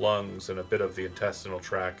 lungs, and a bit of the intestinal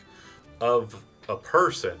tract of a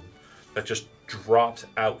person that just drops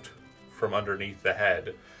out from underneath the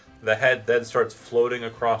head. The head then starts floating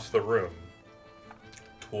across the room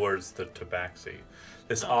towards the tabaxi.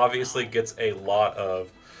 This obviously gets a lot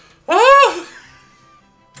of ah!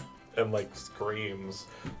 And like screams,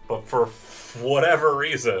 but for whatever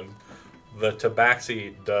reason, the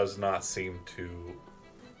tabaxi does not seem to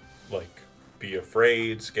like be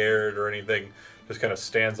afraid, scared, or anything. Just kind of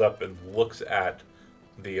stands up and looks at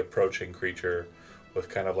the approaching creature with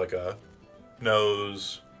kind of like a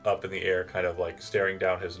nose up in the air, kind of like staring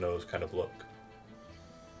down his nose kind of look.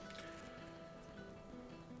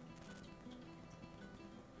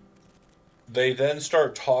 They then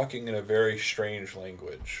start talking in a very strange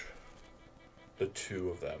language. The two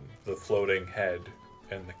of them, the floating head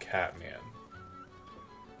and the cat man.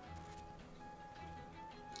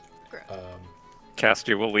 Gross.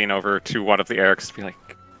 Castia will lean over to one of the Erics and be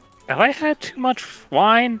like, have I had too much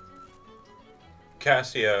wine?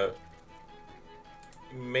 Cassia,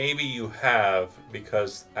 maybe you have,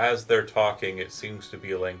 because as they're talking, it seems to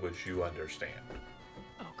be a language you understand.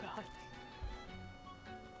 Oh god.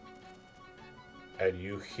 And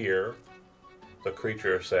you hear the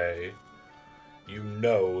creature say, you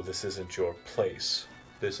know this isn't your place.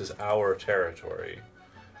 This is our territory.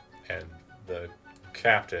 And the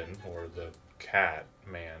captain, or the cat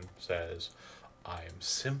man, says, I am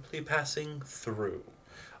simply passing through.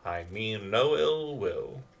 I mean no ill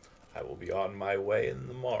will. I will be on my way in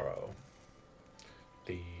the morrow.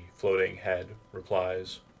 The floating head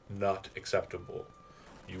replies, not acceptable.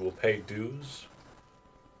 You will pay dues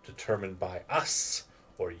determined by us,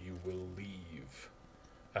 or you will leave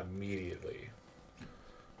immediately.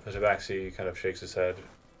 The tabaxi kind of shakes his head.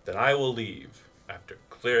 Then I will leave after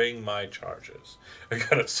clearing my charges. He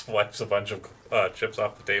kind of swipes a bunch of chips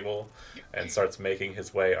off the table and starts making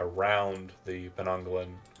his way around the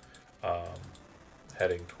Penunglan,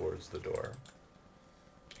 heading towards the door.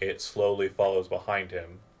 It slowly follows behind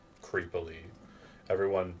him, creepily.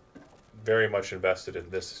 Everyone very much invested in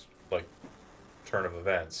this turn of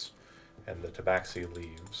events, and the tabaxi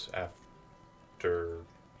leaves after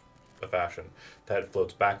a fashion. The head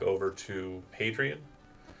floats back over to Hadrian,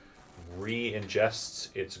 re-ingests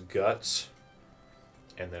its guts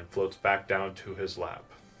and then floats back down to his lap.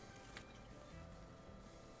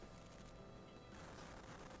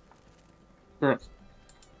 Gross.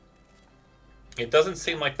 It doesn't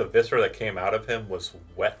seem like the viscera that came out of him was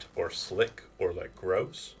wet or slick or like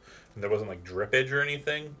gross. And there wasn't like drippage or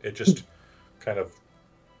anything. It just kind of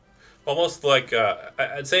almost like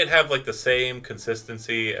I'd say it'd have like the same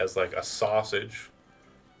consistency as like a sausage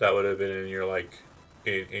that would have been in your like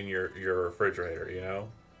in your refrigerator, you know?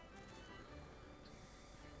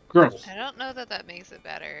 Gross. I don't know that that makes it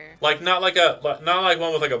better. Like not like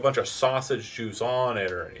one with like a bunch of sausage juice on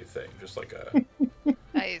it or anything. Just like a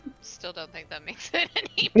I still don't think that makes it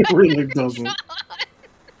any It better. really doesn't.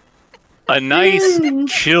 A nice,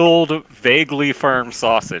 chilled, vaguely firm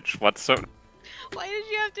sausage. What's so? Why did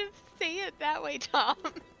you have to say it that way, Tom?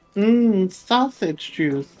 Sausage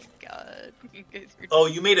juice. God. You guys are oh,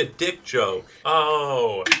 you made a dick joke.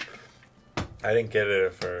 Oh, I didn't get it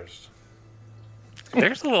at first.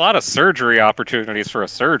 There's a lot of surgery opportunities for a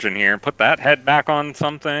surgeon here. Put that head back on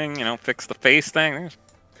something. You know, fix the face thing. There's...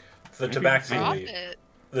 The Maybe Tabaxi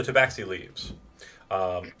the Tabaxi leaves.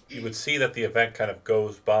 You would see that the event kind of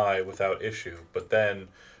goes by without issue, but then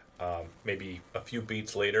maybe a few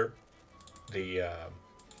beats later, the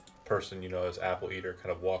person you know as Apple Eater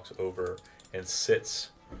kind of walks over and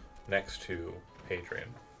sits next to Hadrian.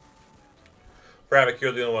 Bravik,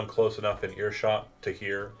 you're the only one close enough in earshot to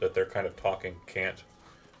hear that they're kind of talking cant,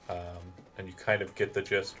 and you kind of get the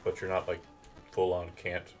gist, but you're not like full-on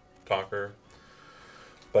cant talker.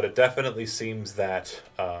 But it definitely seems that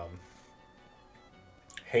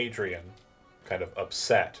Hadrian, kind of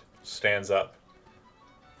upset, stands up.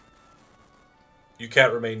 You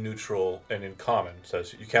can't remain neutral, and in common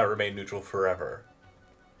says, you can't remain neutral forever.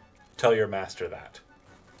 Tell your master that.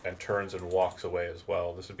 And turns and walks away as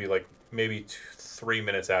well. This would be like maybe 3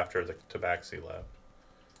 minutes after the Tabaxi left.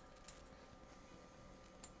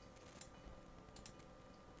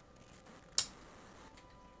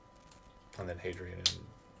 And then Hadrian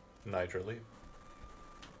and Nidra leave.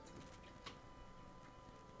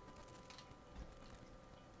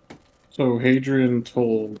 So Hadrian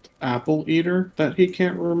told Apple Eater that he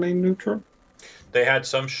can't remain neutral? They had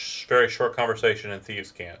some very short conversation in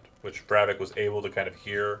Thieves' Cant, which Bravik was able to kind of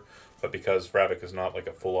hear, but because Bravik is not like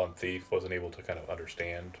a full-on thief, wasn't able to kind of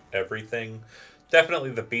understand everything.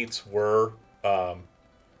 Definitely the beats were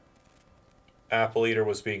Apple Eater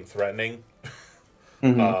was being threatening.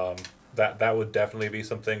 Mm-hmm. That would definitely be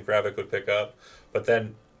something Bravik would pick up. But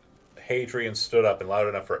then Hadrian stood up and loud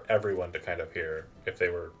enough for everyone to kind of hear, if they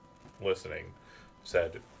were listening,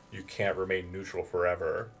 said, "You can't remain neutral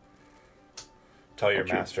forever. Tell your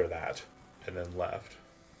master that," and then left.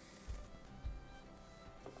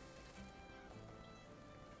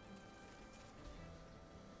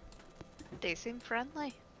 They seem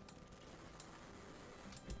friendly.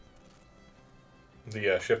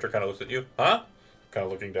 The shifter kind of looks at you. Huh? Kind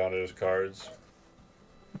of looking down at his cards.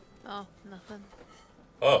 Oh, nothing.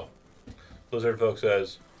 Oh. Lizard Folk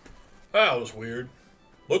says, "That was weird.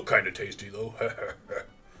 Looked kind of tasty, though.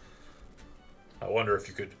 I wonder if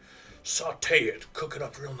you could saute it, cook it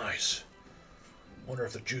up real nice. Wonder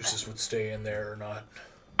if the juices would stay in there or not."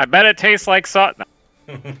 I bet it tastes like salt.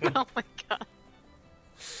 Oh my god.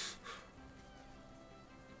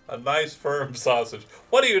 A nice firm sausage.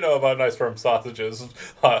 What do you know about nice firm sausages?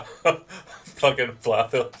 Fucking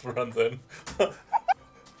Flathil runs in.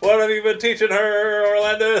 What have you been teaching her,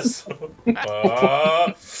 Orlandis?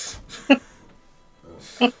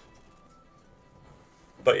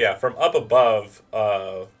 But yeah, from up above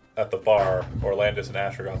at the bar, Orlandis and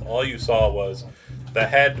Astrogoth, all you saw was the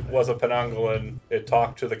head was a Penangolan. It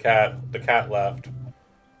talked to the cat left,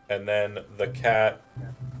 and then the cat,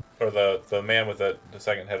 or the man with the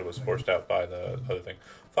second head was forced out by the other thing.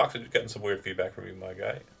 Fox, you're getting some weird feedback from you, my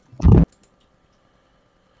guy.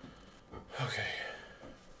 Okay.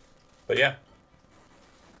 But yeah.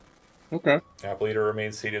 Okay. Apple Eater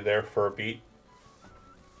remains seated there for a beat.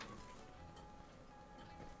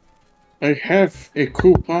 I have a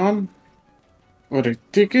coupon or a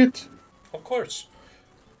ticket. Of course.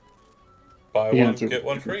 Buy Yeah, one, so- get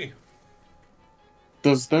one free.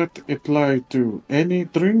 Does that apply to any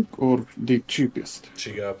drink or the cheapest?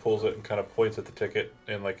 She pulls it and kind of points at the ticket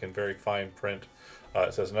in very fine print.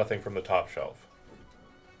 It says nothing from the top shelf.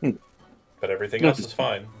 Hmm. But everything That else is is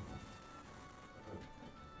fine.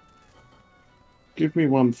 Give me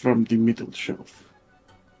one from the middle shelf.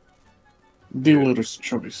 Dealer's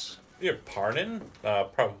choice. You're Parnin?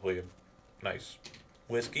 Probably a nice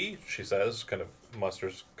whiskey, she says. Kind of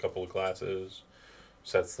musters a couple of glasses,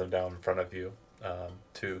 sets them down in front of you.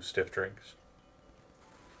 2 stiff drinks.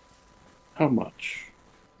 How much?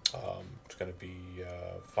 It's going to be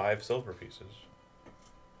 5 silver pieces.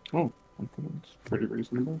 Oh, okay, that's pretty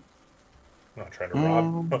reasonable. We're not trying to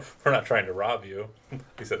rob. We're not trying to rob you.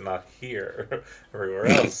 He said, "Not here. Everywhere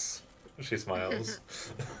else." She smiles.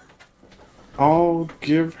 I'll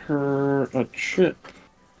give her a chip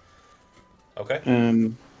Okay.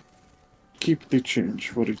 and keep the change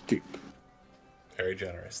for the tip. Very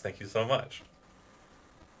generous. Thank you so much.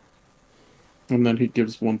 And then he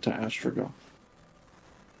gives one to Astragoth.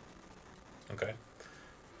 Okay.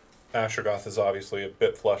 Ashergoth is obviously a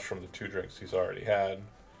bit flushed from the 2 drinks he's already had.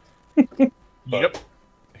 But Yep.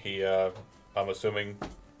 he, I'm assuming,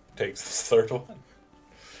 takes this 3rd one.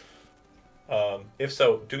 If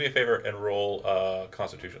so, do me a favor and roll a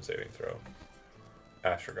Constitution saving throw.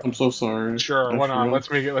 Ashergoth. I'm so sorry. Sure. Why not?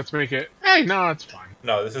 Astragoth. Let's make it. Hey, no, it's fine.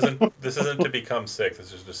 No, this isn't to become sick.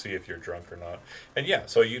 This is to see if you're drunk or not. And yeah,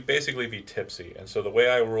 so you'd basically be tipsy. And so the way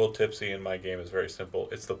I rule tipsy in my game is very simple.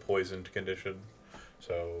 It's the poisoned condition.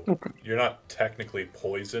 So Okay. you're not technically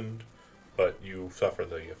poisoned, but you suffer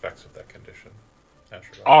the effects of that condition.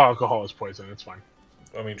 Ashergoth. All alcohol is poison. It's fine.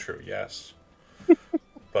 I mean, true, yes.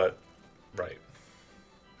 But, right.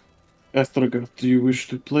 Astragoth, do you wish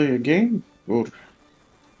to play a game? Or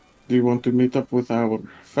do you want to meet up with our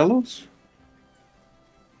fellows?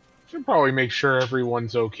 Should probably make sure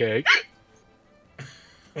everyone's okay.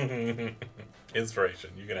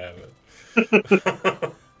 Inspiration, you can have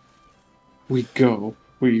it. We go.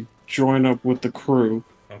 We join up with the crew.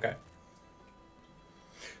 Okay.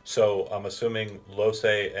 So I'm assuming Lose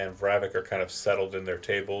and Vravik are kind of settled in their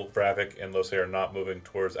table. Vravik and Lose are not moving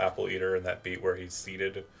towards Apple Eater in that beat where he's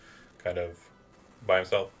seated, kind of by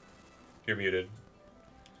himself. You're muted.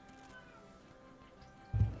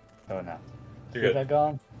 Oh no. You're Get good. that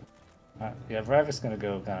going? Alright, yeah, Vravik's gonna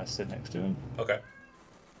go kind of sit next to him. Okay.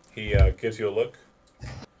 He gives you a look.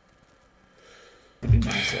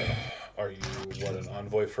 Are you, what, an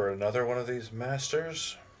envoy for another one of these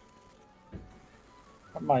masters?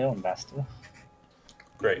 I'm my own master.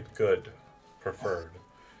 Great, good, preferred.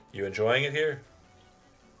 You enjoying it here?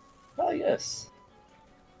 Oh, yes.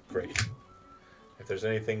 Great. If there's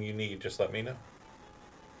anything you need, just let me know.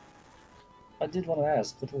 I did want to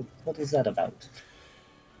ask, what is that about?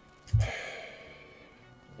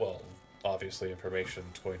 Well, obviously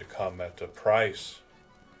information's going to come at a price.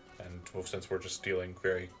 And well, since we're just dealing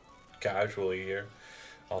very casually here,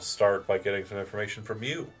 I'll start by getting some information from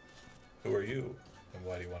you. Who are you? And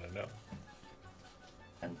why do you want to know?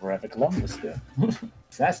 And Vravik Columbus here.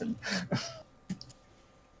 Assassin.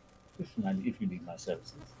 if you need my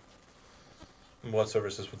services. And what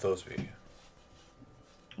services would those be?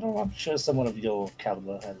 Oh, I'm sure someone of your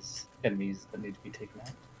caliber has enemies that need to be taken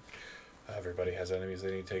out. Everybody has enemies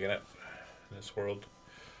they need taken out in this world.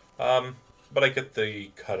 But I get the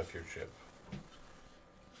cut of your jib.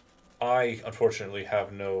 I, unfortunately,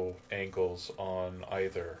 have no angles on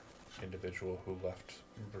either individual who left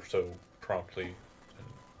so promptly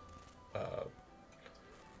and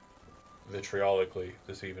vitriolically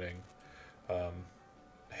this evening.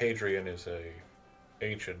 Hadrian is a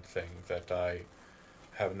ancient thing that I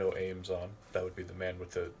have no aims on. That would be the man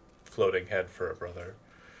with the floating head for a brother.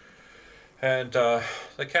 And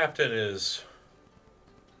the captain is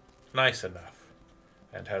nice enough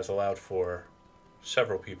and has allowed for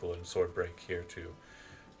several people in Swordbreak here to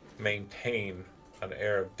maintain an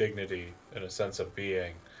air of dignity and a sense of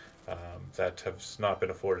being that has not been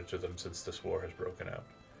afforded to them since this war has broken out.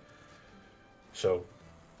 So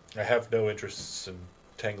I have no interests in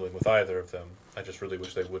tangling with either of them. I just really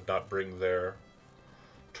wish they would not bring their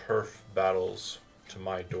turf battles to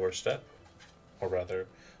my doorstep, or rather,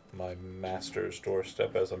 my master's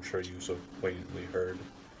doorstep, as I'm sure you so poignantly heard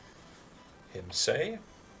him say.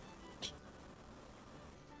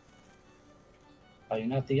 Are you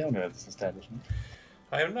not the owner of this establishment?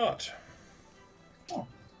 I am not. Oh.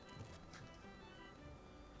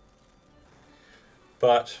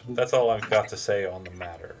 But that's all I've got to say on the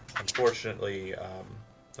matter. Unfortunately,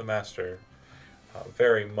 the master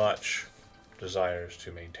very much desires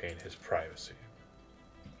to maintain his privacy.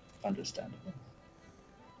 Understandable.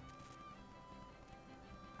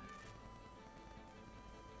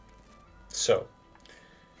 So,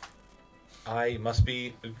 I must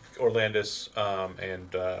be Orlandis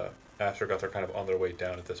and Astrogoth are kind of on their way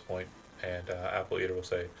down at this point, and Apple Eater will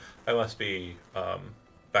say, "I must be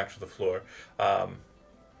back to the floor.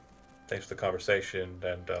 Thanks for the conversation,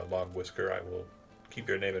 and Long Whisker, I will keep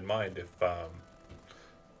your name in mind if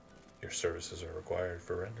your services are required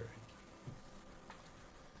for rendering."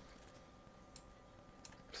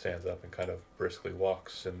 Stands up and kind of briskly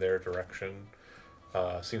walks in their direction,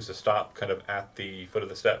 seems to stop kind of at the foot of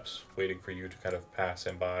the steps, waiting for you to kind of pass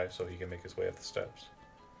him by so he can make his way up the steps.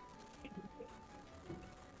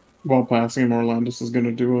 While passing him, Orlandis is going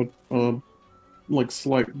to do a like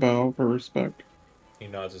slight bow for respect. He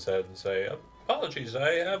nods his head and say, "Apologies,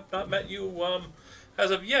 I have not met you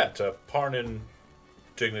as of yet. A Parnin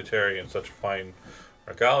dignitary in such fine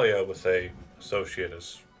regalia with a associate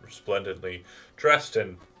as resplendently dressed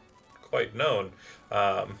and quite known.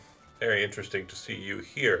 Very interesting to see you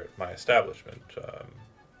here at my establishment,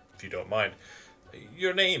 if you don't mind.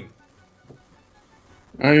 Your name?"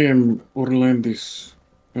 I am Orlandis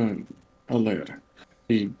Allaire.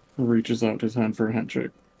 He reaches out his hand for a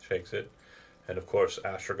handshake. Shakes it. And of course,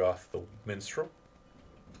 Astrogoth the minstrel.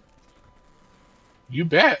 You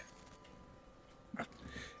bet.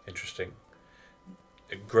 Interesting.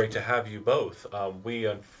 Great to have you both. We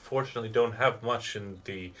unfortunately don't have much in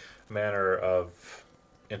the manner of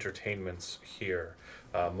entertainments here.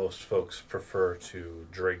 Most folks prefer to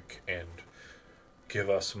drink and give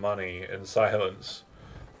us money in silence.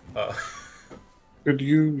 Could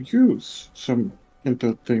you use some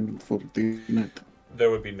entertainment for the night?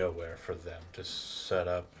 There would be nowhere for them to set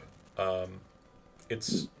up.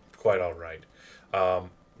 It's quite all right.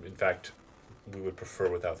 In fact, we would prefer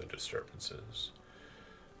without the disturbances.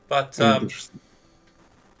 But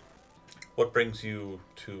what brings you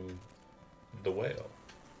to the Whale?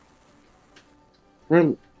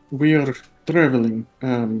 Well, we are traveling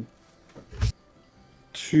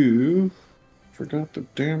to... Forgot the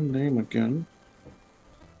damn name again.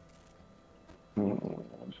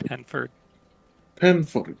 Penford.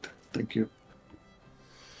 Penford, thank you.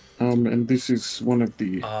 And this is one of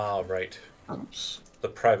the Right. hubs. The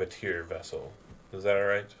privateer vessel. Is that all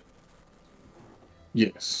right?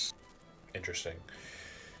 Yes. Interesting.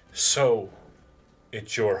 So,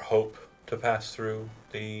 it's your hope to pass through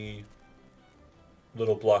the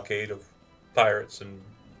little blockade of pirates and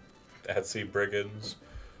at-sea brigands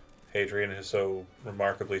Hadrian has so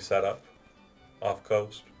remarkably set up off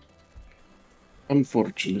coast?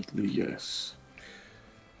 Unfortunately, yes.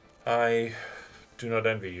 I do not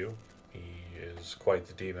envy you. He is quite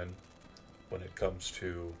the demon when it comes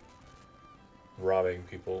to robbing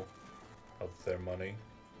people of their money.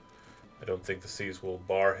 I don't think the seas will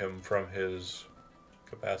bar him from his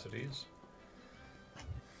capacities.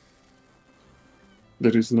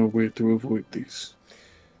 There is no way to avoid these.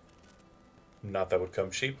 Not that would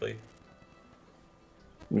come cheaply.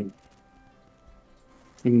 I mean,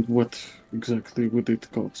 and what exactly would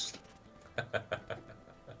it cost?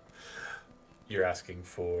 You're asking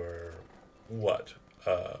for what?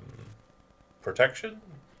 Protection?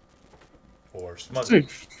 Or smuggling?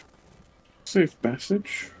 Safe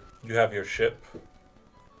passage? You have your ship.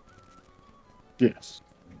 Yes.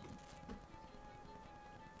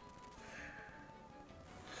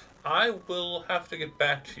 I will have to get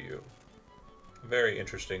back to you. Very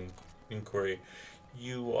interesting inquiry.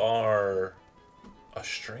 You are a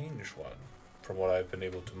strange one, from what I've been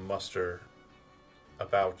able to muster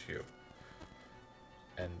about you.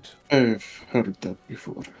 And I've heard that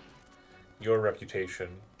before. your reputation,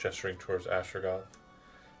 gesturing towards Astrogoth,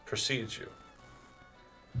 precedes you.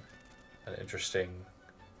 An interesting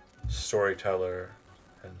storyteller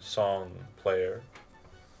and song player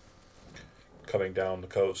coming down the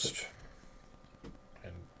coast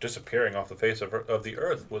and disappearing off the face of the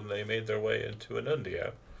earth when they made their way into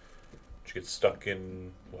Anundia. Did you get stuck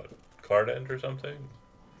in, what, Cardend or something?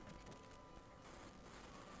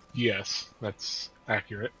 Yes, that's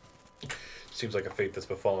accurate. Seems like a fate that's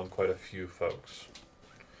befallen quite a few folks.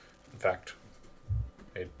 In fact,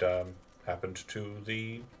 it happened to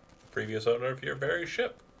the previous owner of your very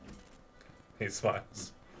ship. He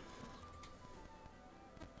smiles.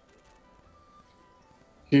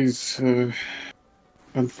 His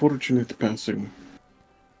unfortunate passing.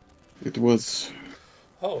 It was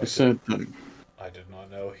Oh, a sad time. I did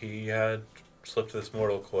not know he had slipped this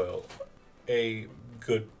mortal coil. A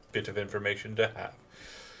good bit of information to have.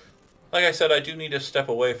 Like I said, I do need to step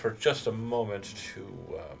away for just a moment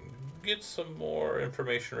to get some more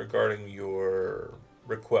information regarding your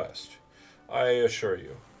request. I assure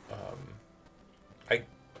you, I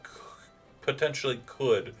potentially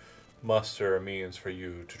could muster a means for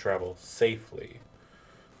you to travel safely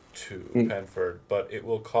to Penford, but it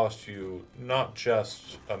will cost you not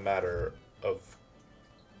just a matter of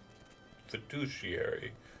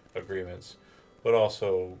fiduciary agreements, but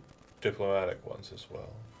also diplomatic ones as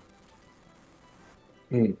well.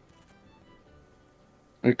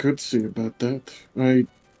 I could see about that. I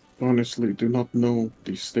honestly do not know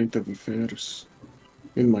the state of affairs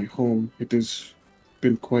in my home. It has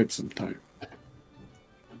been quite some time.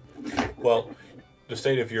 Well, the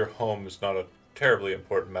state of your home is not a terribly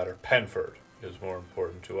important matter. Penford is more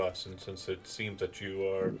important to us, and since it seems that you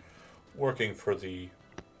are working for the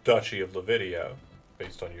Duchy of Lavidia,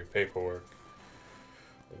 based on your paperwork,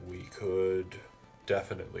 we could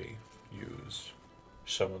definitely use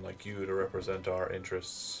someone like you to represent our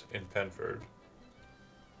interests in Penford.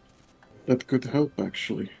 That could help,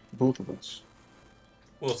 actually. Both of us.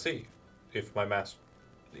 We'll see if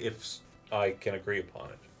if I can agree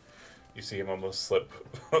upon it. You see him almost slip,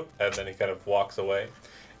 and then he kind of walks away,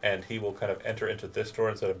 and he will kind of enter into this door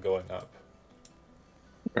instead of going up.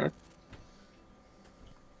 Okay.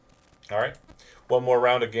 All right. One more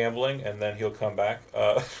round of gambling, and then he'll come back.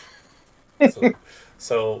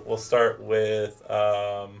 So we'll start with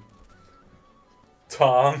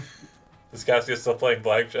Tom. Is Cassia still playing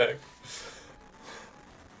blackjack?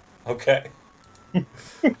 Okay.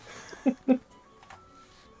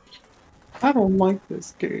 I don't like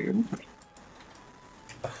this game.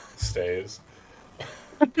 Stays.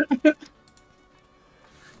 Okay.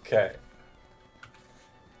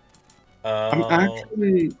 I'm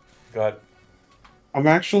actually Go ahead. I'm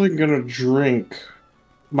actually gonna drink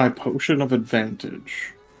my potion of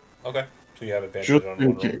advantage. Okay. So you have advantage Just on in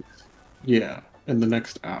one roll. case. Yeah, in the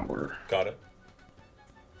next hour. Got it.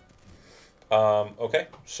 Okay.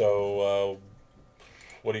 So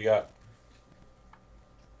what do you got?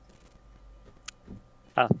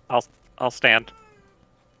 I'll stand.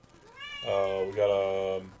 We got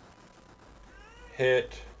a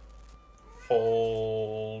hit,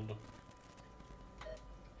 fold,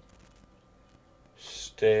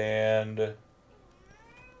 stand,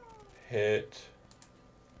 hit.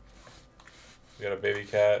 We got a baby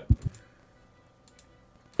cat,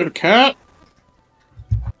 Got a cat?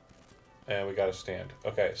 and we got a stand.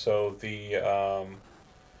 Okay, so the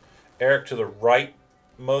Eric to the right,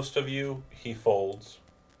 most of you, he folds,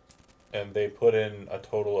 and they put in a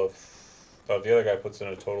total of. The other guy puts in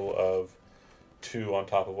a total of 2 on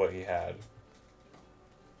top of what he had.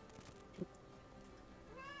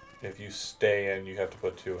 If you stay in, you have to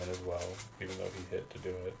put 2 in as well, even though he hit to do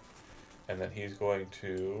it. And then he's going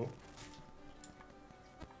to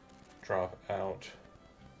drop out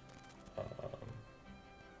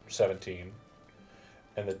 17.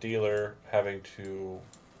 And the dealer, having to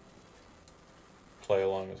play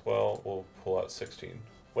along as well, will pull out 16.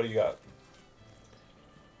 What do you got?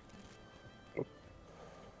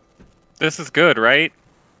 This is good, right?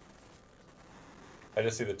 I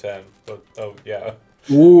just see the 10. But, oh, yeah.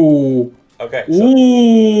 Ooh. Okay, so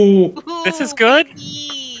Ooh. This is good?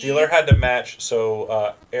 dealer had to match,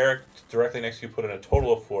 so Eric directly next to you put in a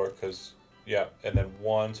total of 4, because, yeah, and then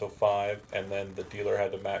 1, so 5, and then the dealer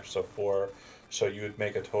had to match, so 4. So you would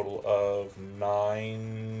make a total of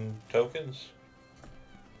 9 tokens.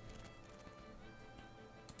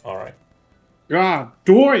 Alright. God,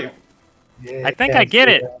 Doyle. Yeah, I think I get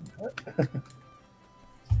it.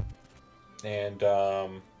 And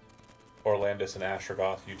Orlandis and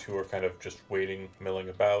Astrogoth, you two are kind of just waiting, milling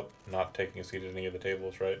about, not taking a seat at any of the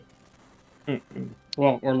tables, right? Mm-mm.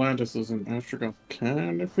 Well, Orlandis is an Astrogoth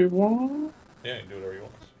can if he wants. Yeah, he can do whatever he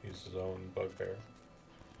wants. He's his own bugbear.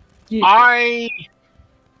 Yeah.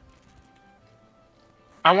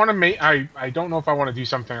 I want to make. I don't know if I want to do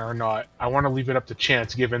something or not. I want to leave it up to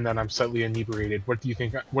chance, given that I'm slightly inebriated. What do you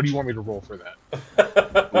think? What do you want me to roll for that?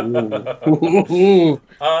 Ooh.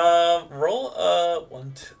 Roll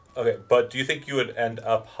 1, 2. Okay, but do you think you would end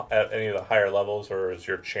up at any of the higher levels, or is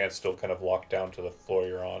your chance still kind of locked down to the floor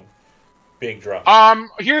you're on, being drunk?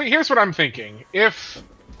 Here's what I'm thinking. If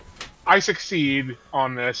I succeed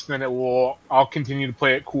on this, then I'll continue to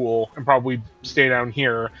play it cool and probably stay down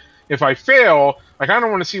here. If I fail, I kind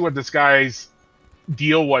of want to see what this guy's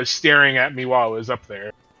deal was staring at me while I was up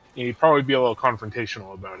there. He'd probably be a little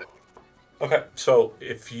confrontational about it. Okay, so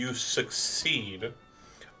if you succeed,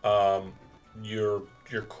 you're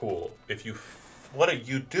cool. If you, what are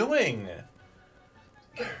you doing?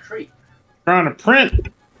 Get a treat. Trying to print.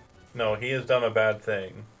 No, he has done a bad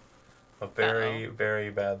thing, a very Uh-oh. very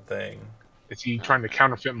bad thing. Is he trying to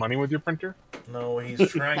counterfeit money with your printer? No, he's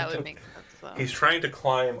trying That to. would make sense, though. He's trying to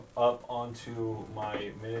climb up onto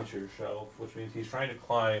my miniature shelf, which means he's trying to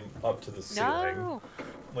climb up to the ceiling. No!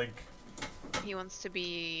 Like, He wants to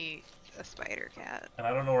be a spider cat. and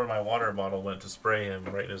I don't know where my water bottle went to spray him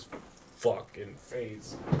right in his fucking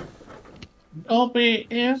face. Dobby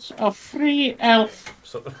is a free elf.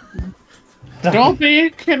 So, Dobby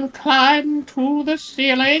can climb to the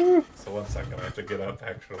ceiling. so 1 second, I have to get up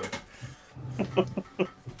actually.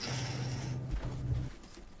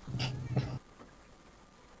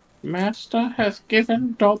 Master has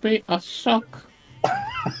given Dobby a suck.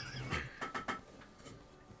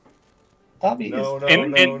 Dobby No, is. no,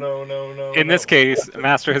 In- no, in- no, no, no. In this case,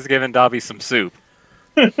 Master has given Dobby some soup.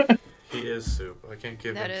 he is soup. I can't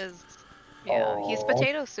give That him. is, yeah, he's Aw.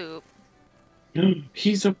 potato soup.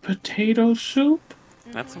 He's a potato soup?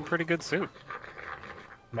 That's some pretty good soup.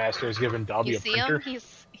 Master has given Dobby You a see printer. him?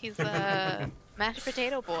 He's a mashed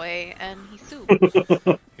potato boy, and he's soup.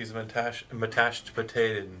 He's a matashed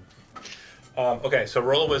potato. Okay, so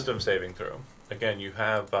roll a wisdom saving throw. Again, you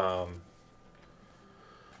have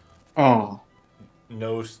Oh,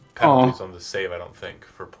 no penalties on the save, I don't think,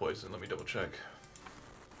 for poison. Let me double check.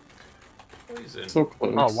 Poison. so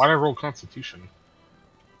close. Oh, why did I roll Constitution?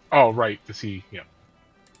 Oh, right, to see, yeah.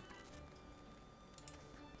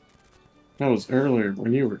 That was earlier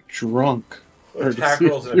when you were drunk. Attack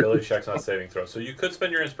rolls and ability checks, not saving throws. So you could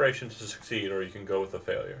spend your inspiration to succeed, or you can go with a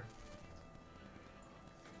failure.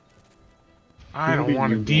 I don't Maybe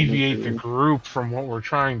want to you deviate the wanna do- group from what we're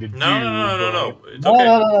trying to do. No. It's No, okay.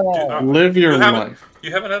 no, no, no, no. Live your you haven't- life.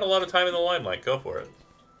 You haven't had a lot of time in the limelight. Go for it.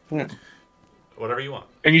 Yeah. Whatever you want.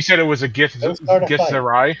 And you said it was a gift, Let's start a gift fight.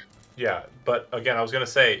 Zerai? Yeah, but again, I was going to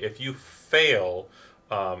say, if you fail,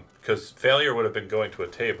 because failure would have been going to a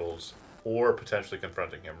tables or potentially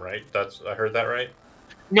confronting him, right? I heard that right?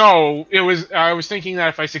 No, it was. I was thinking that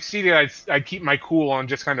if I succeeded, I'd keep my cool and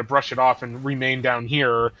just kind of brush it off and remain down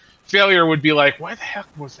here. Failure would be like, why the heck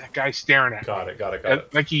was that guy staring at Got me? it, got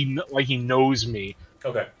it. Like he knows me.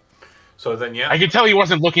 Okay. So then, yeah, I could tell he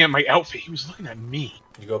wasn't looking at my outfit. He was looking at me.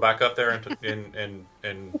 you go back up there and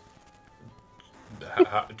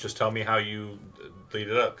just tell me how you lead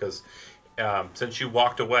it up, because since you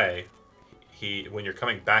walked away, when you're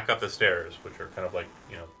coming back up the stairs, which are kind of like,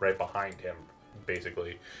 right behind him,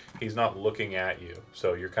 basically, he's not looking at you,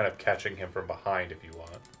 so you're kind of catching him from behind if you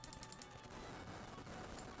want.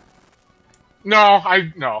 No,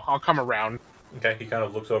 I'll come around. Okay, he kind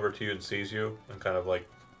of looks over to you and sees you and kind of like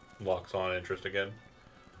locks on interest again.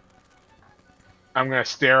 I'm gonna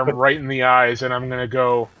stare him right in the eyes and I'm gonna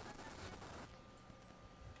go,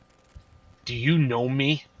 do you know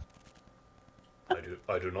me?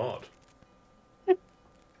 I do not.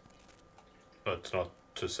 That's not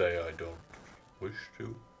to say I don't wish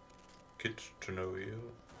to get to know you.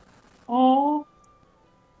 Oh.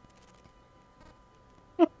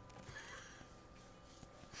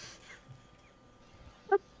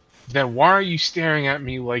 Then why are you staring at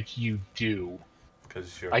me like you do?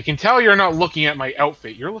 Because you're, I can tell you're not looking at my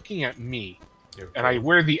outfit. You're looking at me. And I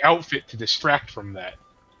wear the outfit to distract from that.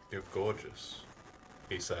 You're gorgeous,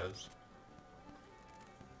 he says.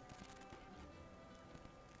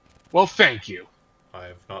 Well, thank you. I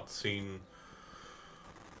have not seen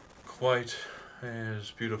quite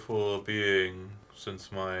as beautiful a being since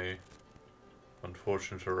my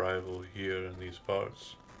unfortunate arrival here in these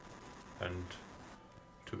parts. And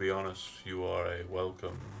to be honest, you are a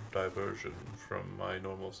welcome diversion from my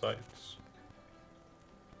normal sights.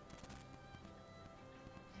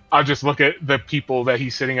 I'll just look at the people that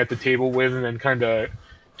he's sitting at the table with and then kind of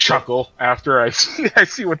chuckle after I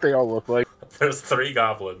see what they all look like. There's 3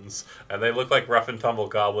 goblins, and they look like rough and tumble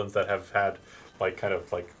goblins that have had kind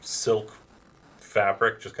of silk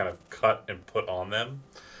fabric just kind of cut and put on them.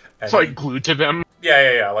 And It's like glued to them.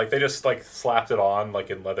 yeah. Like they just slapped it on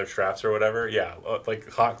in leather straps or whatever. Yeah,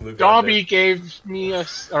 like hot glue gun. Dobby gave me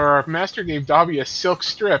or Master gave Dobby a silk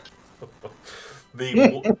strip.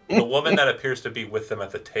 The woman that appears to be with them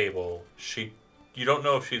at the table, you don't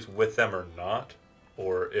know if she's with them or not,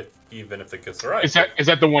 or even if the kids are right. Is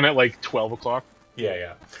that the one at like 12 o'clock?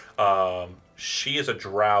 Yeah. She is a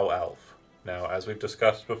drow elf. Now, as we've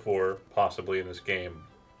discussed before, possibly in this game,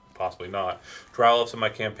 possibly not, drow elves in my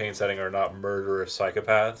campaign setting are not murderous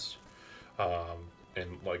psychopaths,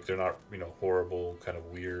 and they're not horrible, kind of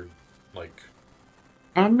weird,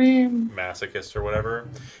 I mean, masochists or whatever.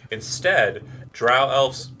 Instead, drow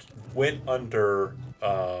elves went under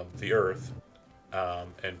the earth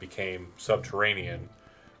and became subterranean,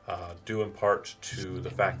 due in part to the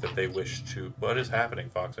fact that they wish to... What is happening,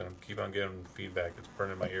 Fox? And I keep on getting feedback. It's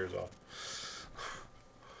burning my ears off.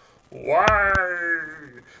 Why?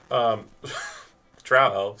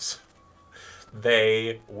 Drow elves,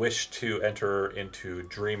 they wish to enter into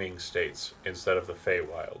dreaming states instead of the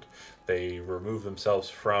Feywild. They remove themselves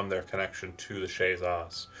from their connection to the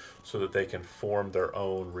Shazas so that they can form their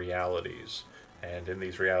own realities. And in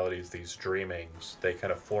these realities, these dreamings, they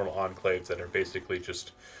kind of form enclaves that are basically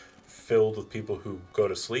just filled with people who go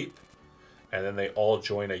to sleep, and then they all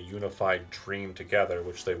join a unified dream together,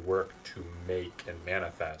 which they work to make and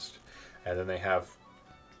manifest. And then they have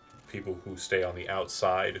people who stay on the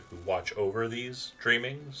outside who watch over these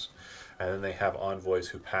dreamings, and then they have envoys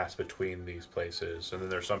who pass between these places, and then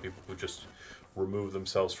there's some people who just remove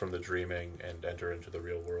themselves from the dreaming and enter into the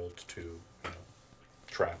real world to, you know,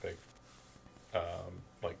 traffic,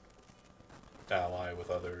 like ally with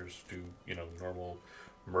others, do, you know, normal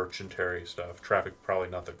merchantary stuff. Traffic, probably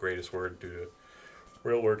not the greatest word due to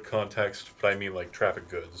real world context, but I mean like traffic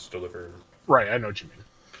goods, deliver. Right, I know what you mean.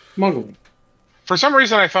 Smuggling. For some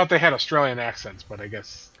reason, I thought they had Australian accents, but I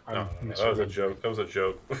guess No, I'm that was a joke. That was a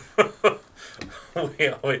joke.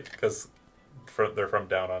 Wait, because they're from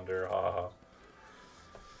down under. Ha ha.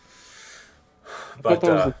 I thought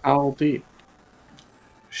that was the Owl Deep.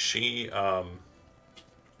 She,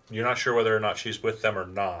 you're not sure whether or not she's with them or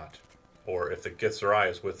not, or if the Githzerai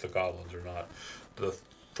is with the goblins or not. The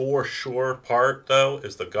for sure part, though,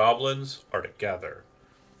 is the goblins are together.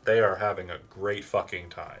 They are having a great fucking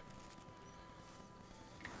time.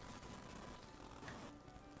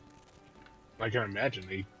 I can imagine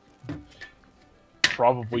they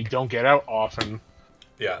probably don't get out often.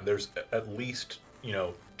 Yeah, there's at least, you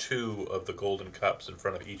know, 2 of the golden cups in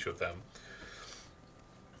front of each of them.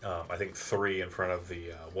 I think 3 in front of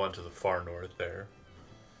the one to the far north there.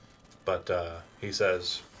 But he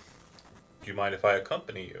says, "Do you mind if I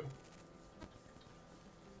accompany you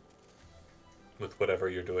with whatever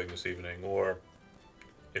you're doing this evening? Or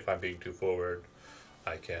if I'm being too forward,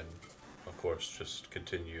 I can, of course, just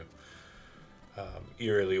continue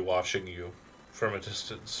eerily watching you from a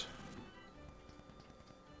distance."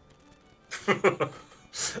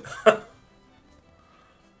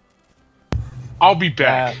 I'll be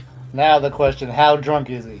back. Now the question: how drunk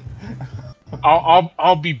is he?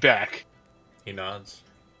 I'll be back. He nods.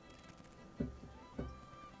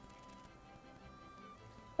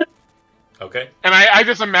 Okay. And I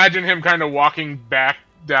just imagine him kind of walking back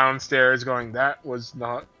downstairs, going, "That was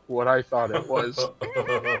not what I thought it was."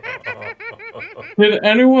 Did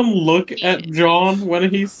anyone look at John when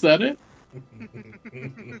he said it?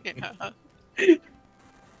 Yeah.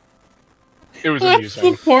 It was That's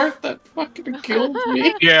amusing. the part that fucking killed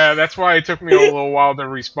me. Yeah, that's why it took me a little while to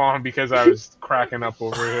respawn, because I was cracking up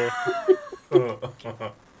over here.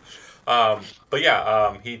 But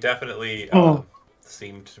yeah, he definitely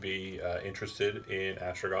seemed to be interested in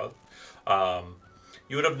Astrogoth.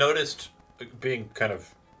 You would have noticed, being kind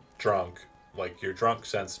of drunk, like your drunk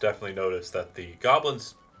sense definitely noticed that the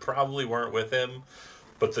goblins probably weren't with him,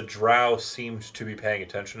 but the drow seemed to be paying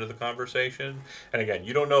attention to the conversation. And again,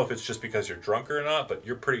 you don't know if it's just because you're drunk or not, but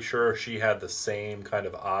you're pretty sure she had the same kind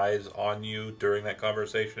of eyes on you during that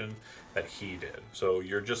conversation that he did. So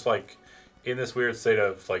you're just like in this weird state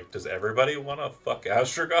of like, does everybody want to fuck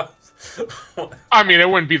Astrogoth? I mean, it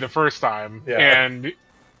wouldn't be the first time. Yeah. And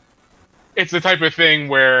it's the type of thing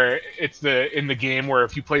where it's in the game where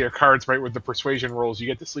if you play your cards right with the persuasion rolls, you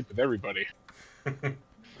get to sleep with everybody.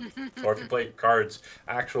 Or if you play cards,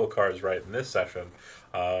 actual cards right in this session.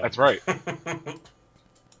 That's right.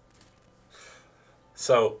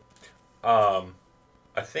 So, I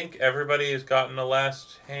think everybody has gotten a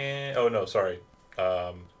last hand. Oh, no, sorry.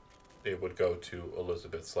 It would go to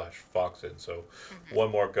Elizabeth/Foxen. So, one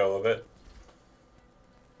more go of it.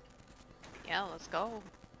 Yeah, let's go.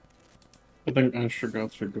 I think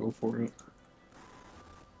Astrogoth should go for it.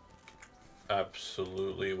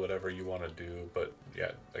 Absolutely, whatever you want to do. But,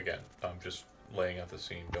 yeah, again, I'm just laying out the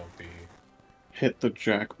scene. Don't be... Hit the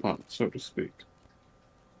jackpot, so to speak.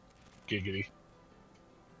 Giggity.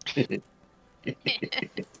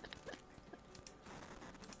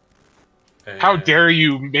 How dare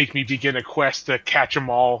you make me begin a quest to catch them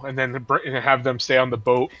all and then have them stay on the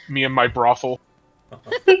boat, me and my brothel.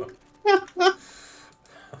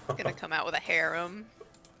 Gonna come out with a harem.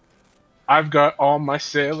 I've got all my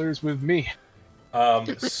sailors with me.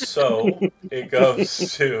 So it goes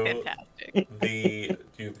to Fantastic. the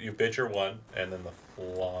you bid your one, and then the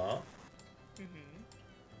flaw,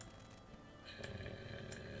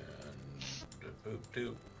 and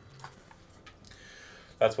boop.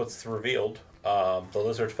 That's what's revealed. The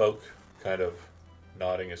lizard folk kind of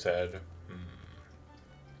nodding his head.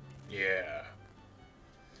 Yeah.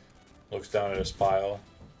 Looks down at his pile.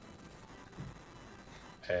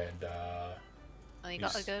 And Oh, you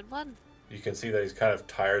got a good one. you can see that he's kind of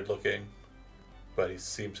tired looking, but he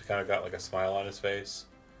seems to kind of got like a smile on his face.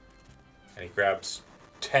 And he grabs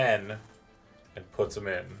 10 and puts them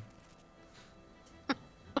in.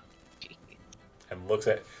 And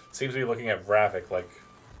seems to be looking at Vravik like,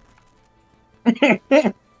 Can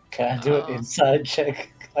I do an inside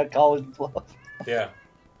check? I call it bluff. yeah.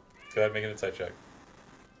 Go ahead and make an insight check.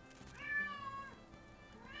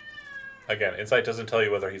 Again, insight doesn't tell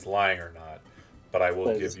you whether he's lying or not, but I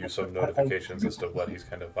will give you some notifications as to what he's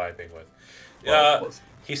kind of vibing with.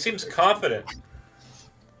 He seems confident.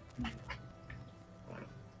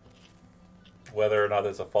 Whether or not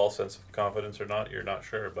there's a false sense of confidence or not, you're not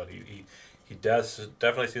sure, but he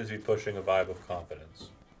definitely seems to be pushing a vibe of confidence.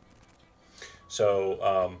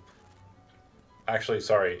 So, actually,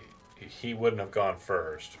 sorry, he wouldn't have gone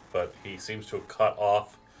first, but he seems to have cut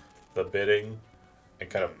off the bidding and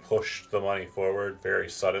kind of pushed the money forward very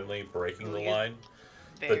suddenly, breaking the line.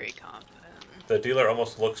 Very confident. The dealer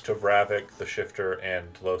almost looks to Vravik, the shifter, and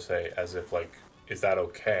Lose as if, like, is that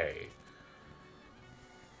okay?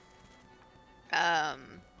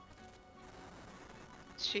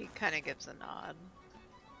 She kind of gives a nod.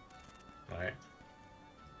 Alright.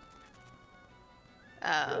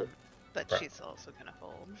 But Right. she's also gonna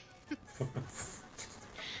fold.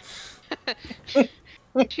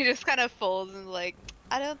 She just kind of folds and like,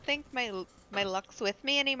 I don't think my luck's with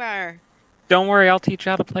me anymore. Don't worry, I'll teach you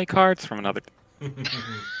how to play cards from another. I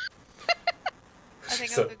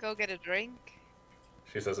think So- I'm gonna go get a drink.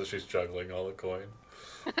 She says that she's juggling all the coin.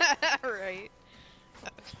 Right.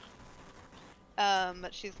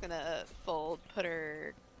 But she's gonna fold, put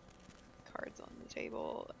her cards on the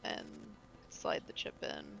table, and slide the chip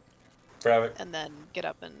in, Vravik, and then get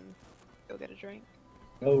up and go get a drink.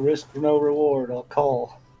 No risk, no reward. I'll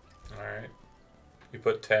call. alright. You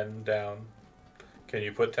put 10 down. Can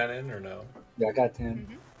you put 10 in or no? Yeah, I got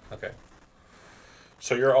 10. Okay.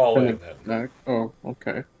 So you're all in then. Oh,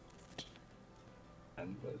 okay. But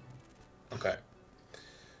Okay.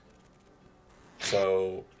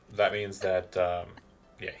 So that means that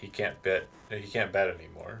yeah, he can't bet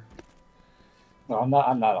anymore. no, I'm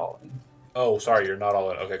not all in. Oh, sorry, you're not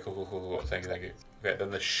all in. Okay, cool. Thank you. Okay,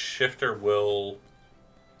 then the shifter will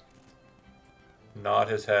nod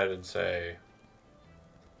his head and say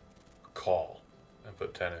call and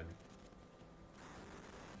put 10 in.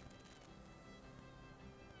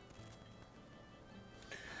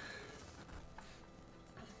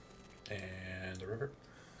 And the river.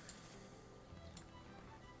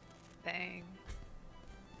 Dang.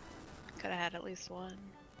 Could have had at least one.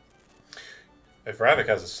 If Vravik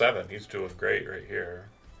has a 7, he's doing great right here.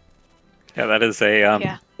 Yeah, that is a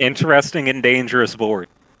Yeah. interesting and dangerous board.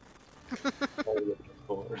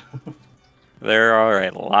 There are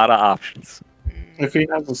a lot of options. If he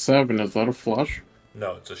has a 7, is that a flush?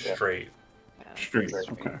 No, it's a Yeah. straight. Straight.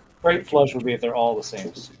 Okay. Great flush would be if they're all the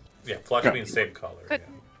same suit. Yeah, flush Got means same color. Could- Yeah.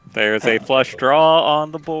 There's a flush draw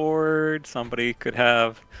on the board. Somebody could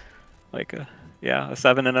have like a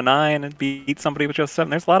 7 and a 9 and beat somebody with just 7.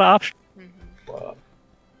 There's a lot of options. Wow.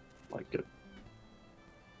 Like it.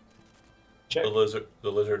 Check.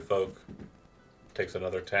 The lizard folk takes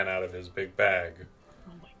another 10 out of his big bag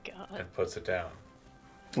Oh my god. and puts it down.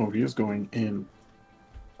 Oh, he is going in.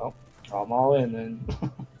 I'm all in then.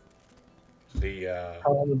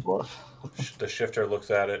 Call the bluff. The shifter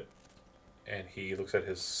looks at it, and he looks at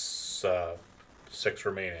his 6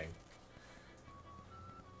 remaining.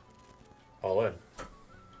 All in.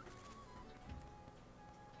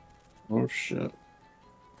 Oh shit.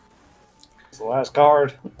 It's the last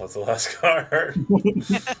card. What's the last card?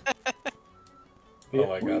 Oh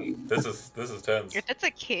my god, this is tense. If it's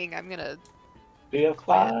a king, I'm gonna. Be a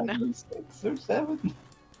 5, Yeah. 6, or 7.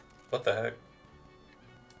 What the heck?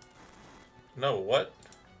 No, what?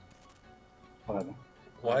 Whatever.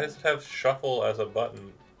 Why does it have shuffle as a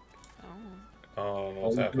button? Oh. Oh, I don't know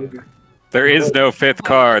what's happening. There is no 5th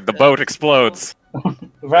card. The boat explodes.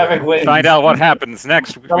 Ravik wins. Find out what happens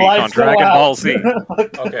next week The on lights go Dragon out. Ball Z.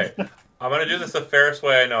 Okay, I'm gonna do this the fairest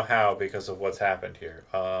way I know how because of what's happened here.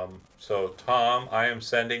 So Tom, I am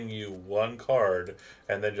sending you 1 card,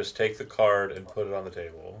 and then just take the card and put it on the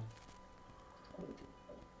table.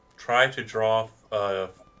 Try to draw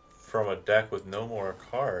from a deck with no more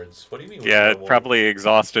cards. What do you mean? With Yeah, no it's more? probably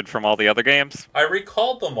exhausted from all the other games. I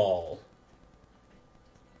recalled them all.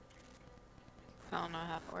 I don't know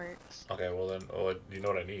how it works. Okay, well then, you know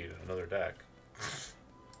what I need? Another deck.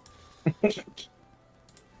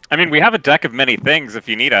 I mean, we have a deck of many things if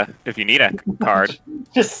you need a card.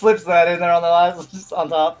 Just slips that in there on the last, just on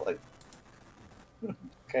top, like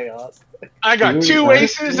chaos. I got 2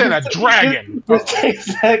 aces and a dragon. Just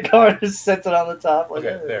takes that card and sets it on the top. Like,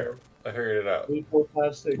 Okay, there. I figured it out. 3, 4,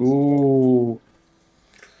 5, 6. Ooh.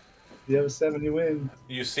 If you have a 7, you win.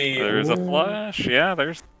 You see, There's a flush. Yeah,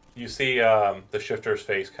 there's. you see the shifter's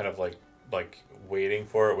face kind of like waiting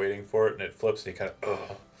for it, and it flips, and he kind of,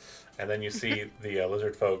 ugh. And then you see the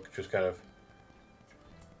lizard folk just kind of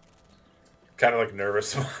like nervous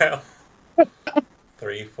smile.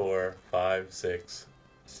 3, 4, 5, 6,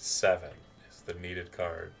 7 is the needed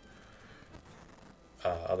card.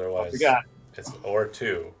 Otherwise, We got It's or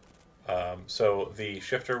 2. So the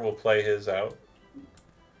shifter will play his out.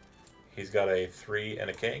 He's got a 3 and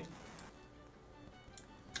a king.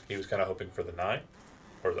 He was kind of hoping for the 9,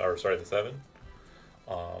 or sorry, the 7.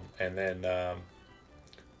 And then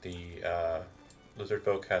the lizard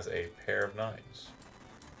folk has a pair of 9s.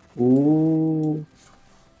 Ooh.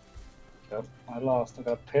 Yep, I lost. I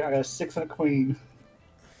got a 6 and a queen.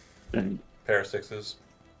 Dang. Pair of 6s.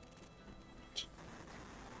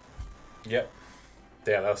 Yep.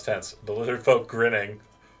 Damn, that was tense. The lizard folk grinning.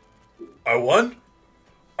 I won?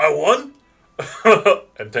 I won?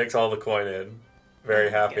 And takes all the coin in.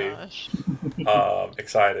 Very happy. Gosh.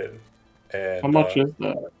 Excited. And How much is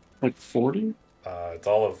that? Like 40? it's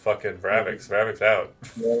all of fucking Vravix. Vravix out.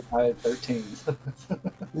 Yeah, I had 13.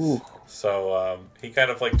 Ooh. So he kind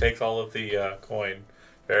of like takes all of the coin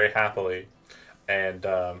very happily and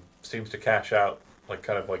seems to cash out, like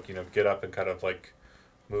kind of like, you know, get up and kind of like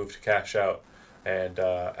move to cash out. And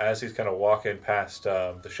as he's kind of walking past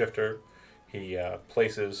the shifter, he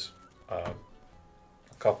places a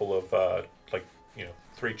couple of like, you know,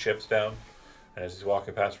 3 chips down. And as he's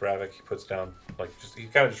walking past Ravik, he puts down, like, just he's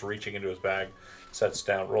kind of just reaching into his bag, sets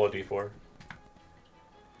down, roll a d4.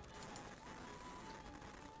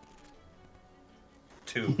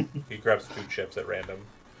 2. He grabs 2 chips at random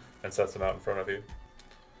and sets them out in front of you.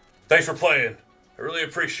 Thanks for playing. I really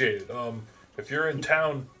appreciate it. If you're in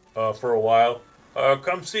town for a while,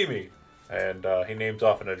 come see me. And he names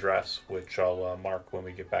off an address, which I'll mark when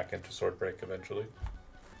we get back into Swordbreak eventually.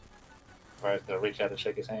 Alright, so reach out and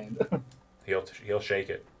shake his hand. He'll shake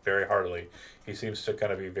it very heartily. He seems to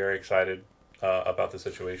kind of be very excited about the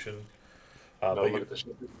situation. No, But look at the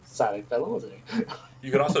silent fellow, wasn't he?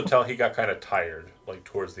 you can also tell he got kind of tired, like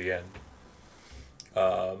towards the end.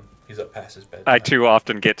 He's up past his bed. I too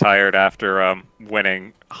often get tired after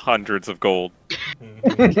winning hundreds of gold.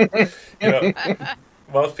 You know,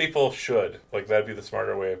 most people should. Like, that'd be the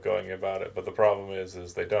smarter way of going about it. But the problem is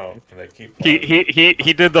they don't, and they keep playing.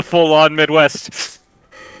 He did the full-on Midwest.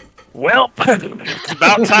 Well, it's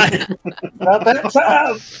about time. About that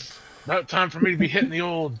time! About time for me to be hitting the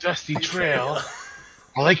old dusty trail.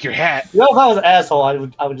 I like your hat. You know, if I was an asshole, I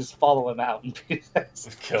would just follow him out and be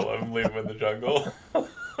Kill him, leave him in the jungle. No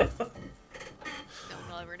one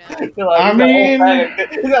will ever know. Like, I mean-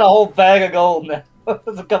 he's got a whole bag of gold now.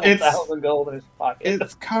 There's a couple It's- thousand gold in his pocket.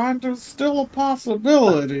 It's kind of still a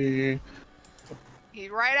possibility. He's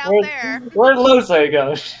right out Where'd- there. Where'd Lose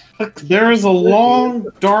go? There is a long,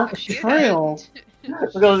 dark Shoot it. trail. I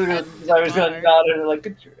was gonna nod and like,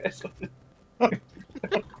 good dress.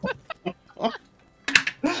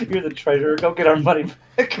 You're the treasurer. Go get our money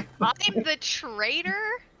back. I'm the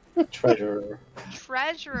traitor? Treasurer.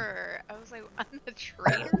 Treasurer. I was like, I'm the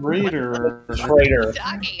traitor? Reader. What are Traitor. you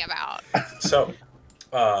talking about? So,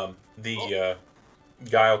 the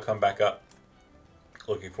guy will come back up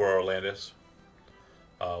looking for Orlandis.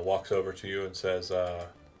 Walks over to you and says,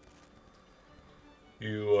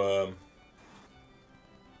 you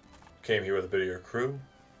came here with a bit of your crew?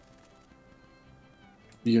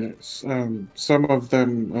 Yes, some of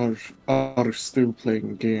them are still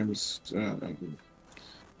playing games.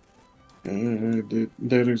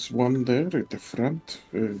 There is one there at the front,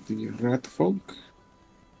 the rat folk.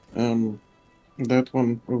 That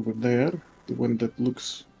one over there, the one that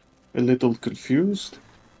looks a little confused.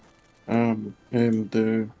 And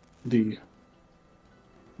the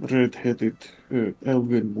red-headed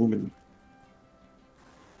elven woman.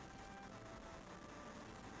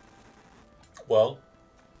 Well,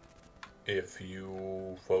 if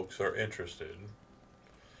you folks are interested,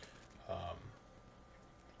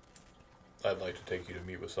 I'd like to take you to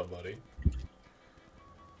meet with somebody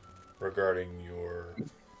regarding your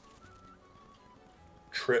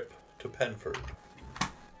trip to Penford.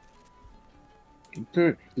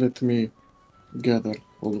 Okay, let me gather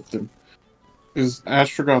all of them.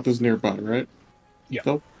 Astrogoth is nearby, right? Yeah.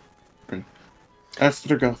 So? Okay.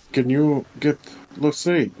 Astrogoth, can you get Lose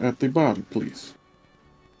at the bar, please?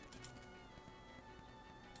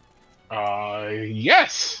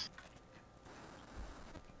 Yes.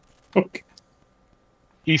 Okay.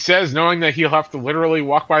 He says, knowing that he'll have to literally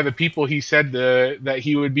walk by the people he said that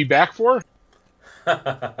he would be back for.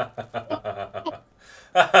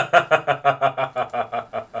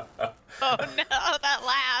 Oh no, that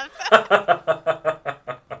laugh.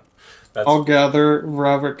 I'll gather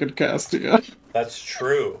Ravik and Castia. That's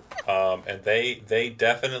true. And they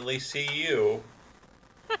definitely see you.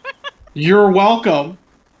 You're welcome.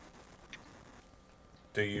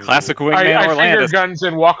 Do you Classic I wingman finger Orlandis. guns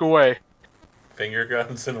and walk away. finger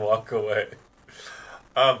guns and walk away?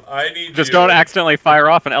 I need Just you. don't accidentally fire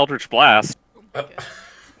off an Eldritch Blast. Oh my God.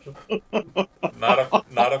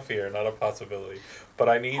 Not a fear, not a possibility. But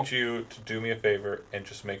I need you to do me a favor and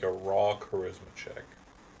just make a raw charisma check.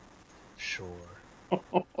 Sure.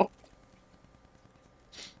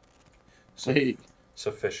 Hey,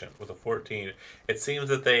 Sufficient. With a 14, it seems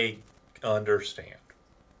that they understand.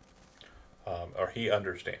 Or he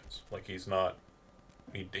understands. Like, he's not...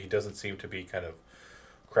 He doesn't seem to be kind of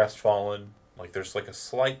crestfallen. Like, there's like a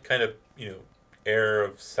slight kind of, air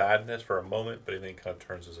of sadness for a moment, but he then kind of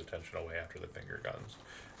turns his attention away after the finger guns,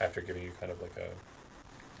 after giving you kind of like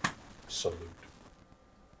a salute.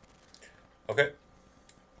 Okay.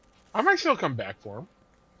 I might still come back for him.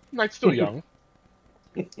 Night's still young.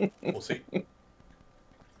 We'll see.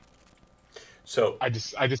 So I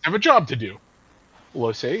just have a job to do.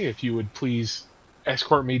 Lose, if you would please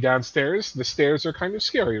escort me downstairs. The stairs are kind of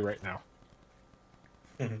scary right now.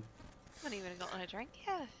 Not even gotten a drink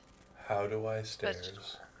yet. how do I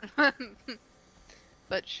stairs?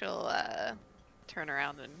 But she'll turn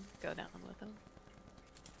around and go down with him.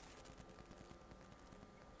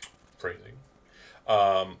 Phrasing.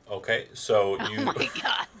 Okay, so you. Oh my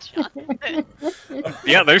god, Jonathan.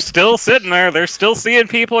 Yeah, they're still sitting there. They're still seeing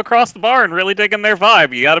people across the bar and really digging their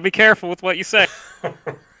vibe. You got to be careful with what you say.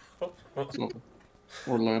 So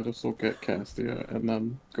Orlandis will get Castia and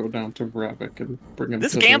then go down to Ravik and bring him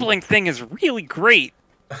This to gambling thing is really great.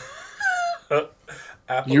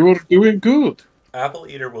 You're doing good. Apple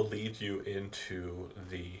Eater will lead you into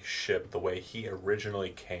the ship the way he originally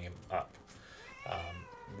came up.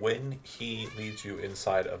 When he leads you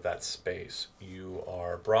inside of that space, you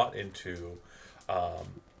are brought into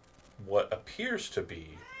what appears to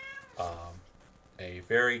be a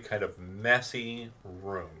very kind of messy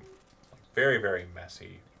room. Very, very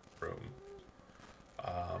messy room.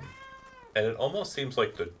 And it almost seems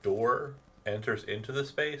like the door enters into the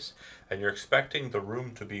space, and you're expecting the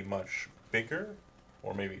room to be much bigger,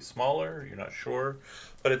 or maybe smaller, you're not sure.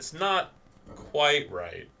 But it's not quite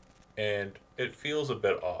right, and it feels a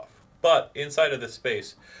bit off. But inside of this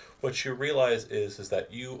space, what you realize is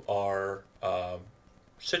that you are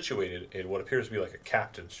situated in what appears to be like a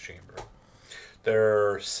captain's chamber.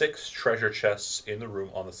 There are 6 treasure chests in the room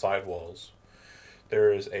on the side walls.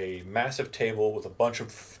 There is a massive table with a bunch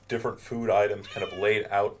of different food items kind of laid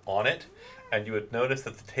out on it. And you would notice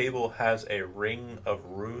that the table has a ring of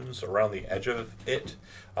runes around the edge of it,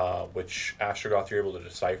 which Astrogoth you're able to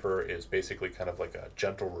decipher is basically kind of like a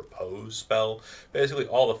gentle repose spell. Basically,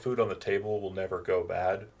 all the food on the table will never go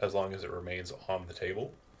bad as long as it remains on the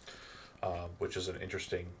table, which is an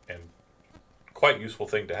interesting and quite useful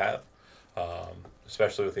thing to have,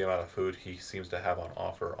 especially with the amount of food he seems to have on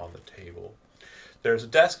offer on the table. There's a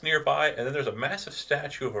desk nearby, and then there's a massive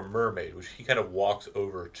statue of a mermaid, which he kind of walks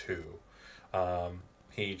over to.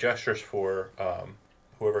 He gestures for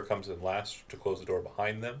whoever comes in last to close the door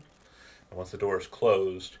behind them. And once the door is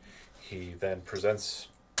closed, he then presents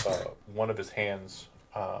one of his hands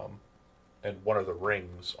and one of the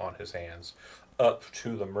rings on his hands up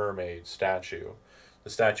to the mermaid statue.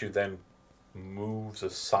 The statue then moves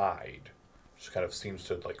aside, just kind of seems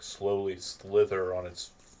to like slowly slither on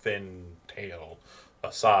its thin tail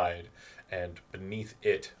aside, and beneath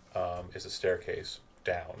it is a staircase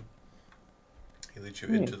down. He leads you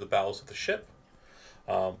into the bowels of the ship,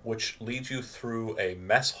 which leads you through a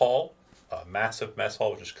mess hall, a massive mess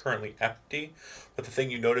hall, which is currently empty. But the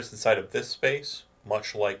thing you notice inside of this space,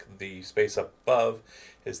 much like the space up above,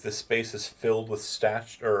 is this space is filled with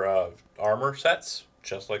armor sets,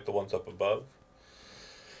 just like the ones up above.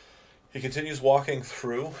 He continues walking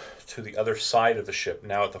through to the other side of the ship,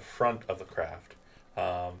 now at the front of the craft,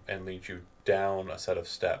 and leads you down a set of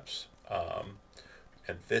steps.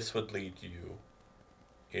 And this would lead you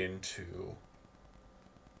into...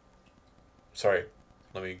 Sorry,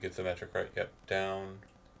 let me get the metric right. Yep, down,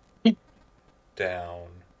 down.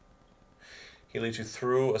 He leads you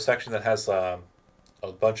through a section that has a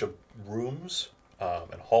bunch of rooms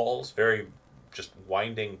and halls, very just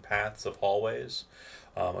winding paths of hallways,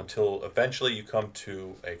 until eventually you come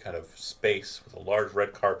to a kind of space with a large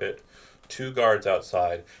red carpet, 2 guards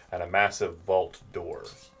outside, and a massive vault door,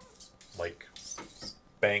 like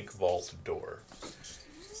bank vault door.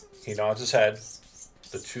 He nods his head.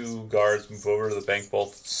 The 2 guards move over to the bank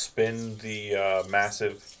vault, spin the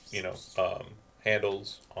massive,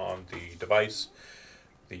 handles on the device.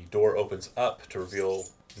 The door opens up to reveal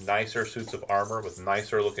nicer suits of armor with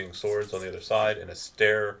nicer looking swords on the other side, and a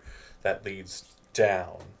stair that leads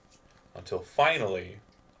down until finally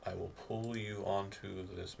I will pull you onto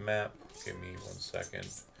this map. Give me 1 second.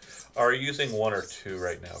 Are you using 1 or 2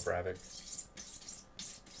 right now, Bravik?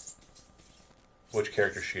 Which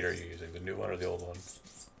character sheet are you using? The new one or the old one?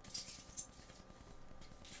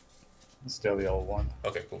 It's still the old one.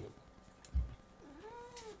 Okay, cool.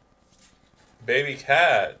 Baby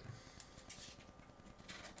cat.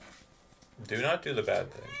 Do not do the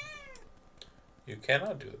bad thing. You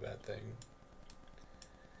cannot do the bad thing.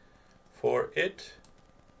 For it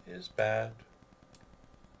is bad.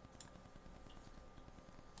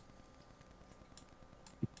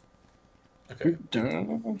 Okay.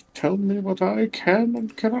 Tell me what I can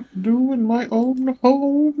and cannot do in my own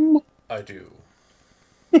home. I do.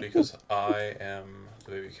 Because I am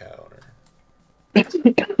the baby cat owner.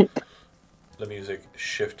 The music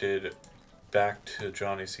shifted back to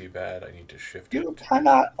Johnny C. Bad. I need to shift You it.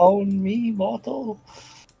 cannot own me, mortal.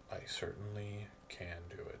 I certainly can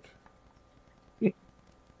do it.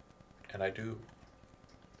 And I do.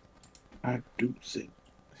 I do see.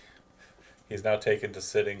 He's now taken to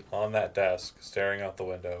sitting on that desk, staring out the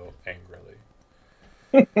window angrily.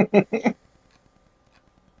 I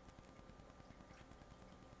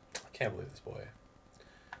can't believe this boy.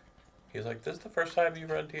 He's like, this is the first time you've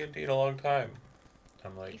run D&D in a long time.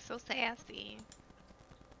 I'm like, He's so sassy. He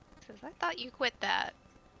says, I thought you quit that.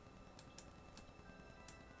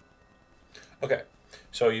 okay.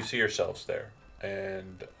 So you see yourselves there.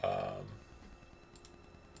 And,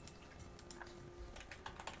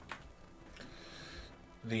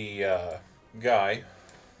 the guy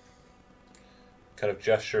kind of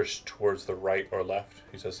gestures towards the right or left.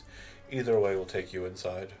 He says, either way will take you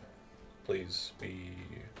inside. Please be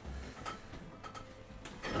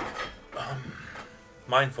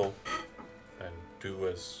mindful and do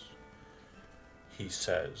as he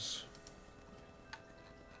says.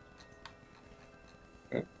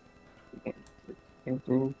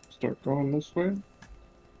 I'll start going this way.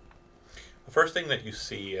 The first thing that you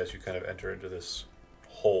see as you kind of enter into this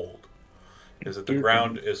hold is that the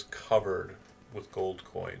ground is covered with gold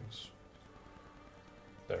coins.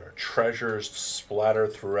 There are treasures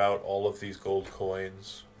splattered throughout all of these gold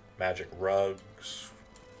coins. Magic rugs,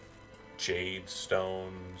 jade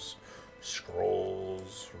stones,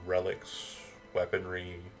 scrolls, relics,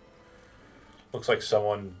 weaponry. Looks like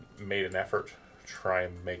someone made an effort to try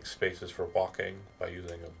and make spaces for walking by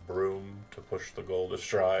using a broom to push the gold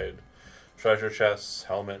astride. Treasure chests,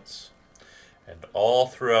 helmets, and all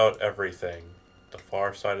throughout everything, the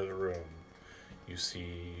far side of the room, you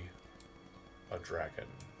see a dragon.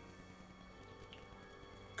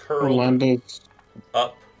 Curled Orlando's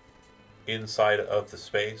up inside of the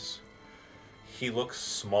space. He looks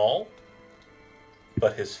small,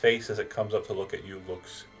 but his face as it comes up to look at you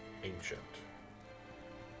looks ancient.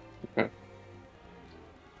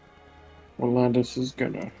 Orlando's is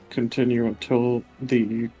gonna continue until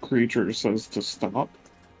the creature says to stop.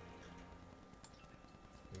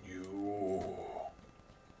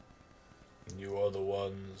 You are the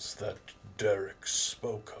ones that Derek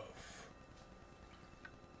spoke of.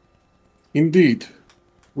 Indeed,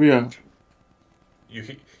 we are.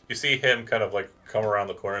 You see him kind of like come around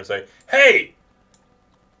the corner and say, "Hey,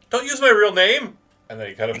 don't use my real name!" And then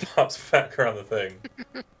he kind of pops back around the thing.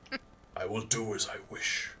 I will do as I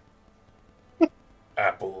wish.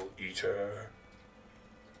 Apple eater.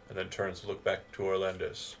 And then turns to look back to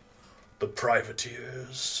Orlandis. The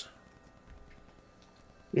privateers.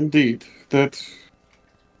 Indeed, that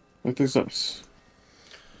is us.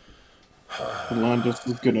 Orlando's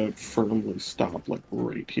is gonna firmly stop, like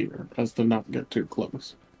right here, as to not get too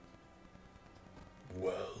close.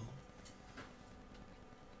 Well,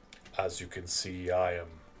 as you can see, I am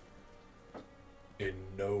in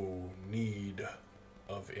no need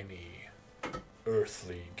of any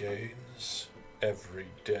earthly gains. Every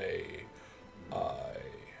day I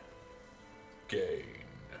gain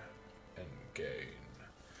and gain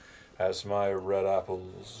as my red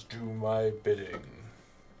apples do my bidding.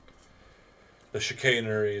 The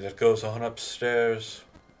chicanery that goes on upstairs,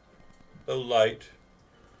 though light,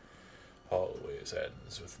 always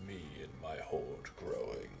ends with me and my hoard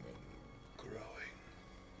growing and growing.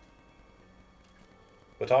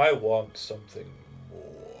 But I want something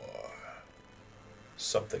more.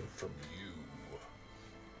 Something from you.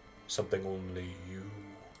 Something only you,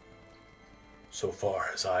 so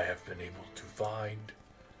far as I have been able to find,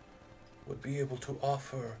 would be able to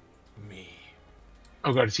offer me.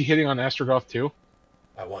 Oh god, is he hitting on Astrogoth too?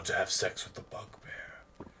 I want to have sex with the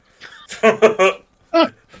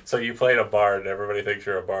bugbear. So you played a bard, and everybody thinks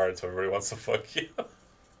you're a bard, so everybody wants to fuck you.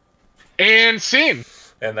 And scene!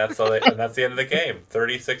 And that's the end of the game.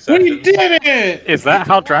 36 sessions. We did it! Is that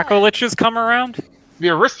how Dracoliches come around? The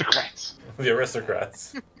aristocrats. The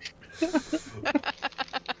aristocrats.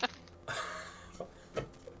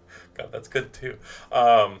 God, that's good too.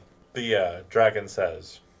 The dragon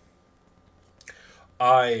says,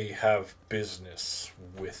 I have business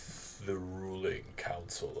with the ruling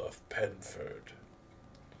council of Penford.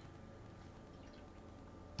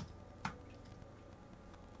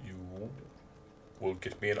 You will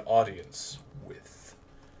get me an audience with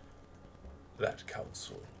that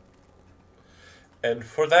council. And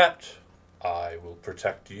for that, I will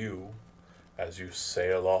protect you as you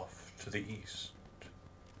sail off to the east.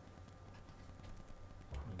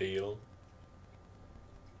 Deal?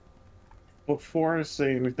 Before I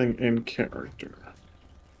say anything in character,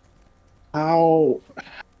 how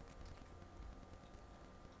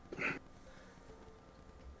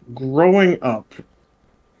growing up,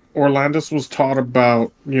 Orlandis was taught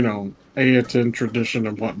about, Aeton tradition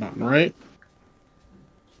and whatnot, right?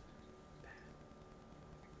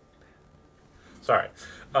 Sorry.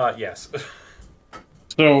 Yes.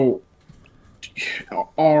 So,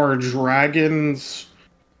 are dragons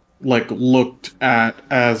looked at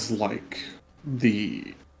as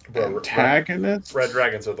the antagonists? Red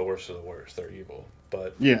dragons are the worst of the worst. They're evil,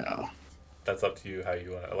 but Yeah. that's up to you how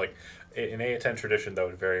you want to. In Aeton tradition, that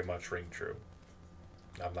would very much ring true.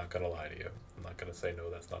 I'm not going to lie to you. I'm not going to say no,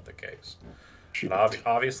 that's not the case. And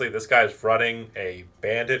obviously, this guy's running a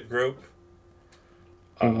bandit group.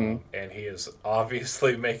 And he is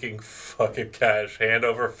obviously making fucking cash hand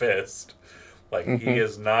over fist. He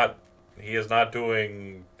is not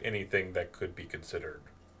doing anything that could be considered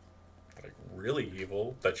really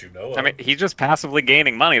evil that you know of. I mean, he's just passively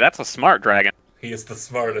gaining money. That's a smart dragon. He is the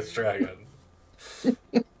smartest dragon.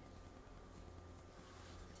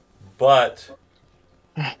 But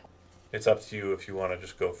it's up to you if you want to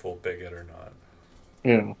just go full bigot or not.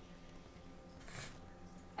 Yeah.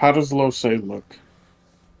 How does Lose look?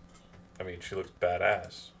 I mean, she looks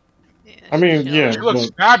badass. Yeah, I mean, she's yeah. She looks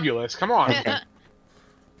fabulous. Come on. Okay.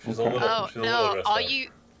 She's a Okay. little. Oh she's a no! little dressed All up. you,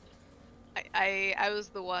 I was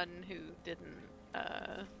the one who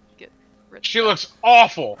didn't get rich. She looks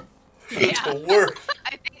awful. It's Yeah. the worst.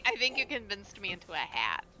 I think you convinced me into a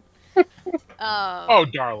hat. Oh,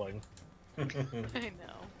 darling. I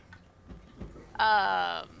know.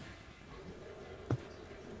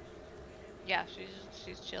 Yeah,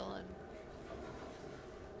 she's chilling.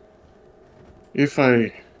 If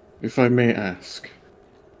I may ask,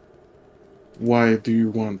 why do you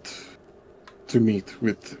want to meet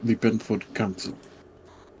with the Penford Council?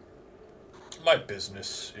 My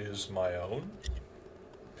business is my own.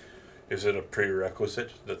 Is it a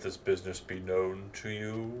prerequisite that this business be known to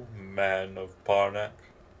you, man of Parnak,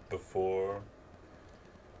 before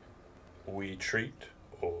we treat,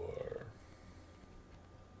 or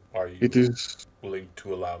are you It is willing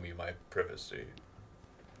to allow me my privacy?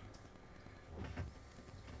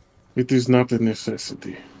 not a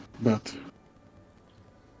necessity, but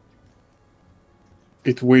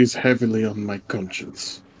it weighs heavily on my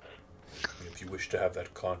conscience. If you wish to have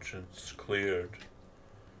that conscience cleared,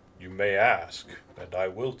 you may ask, and I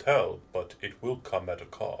will tell, but it will come at a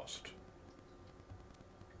cost.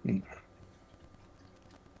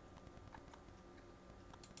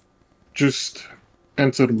 Just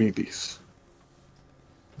answer me this.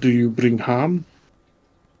 Do you bring harm?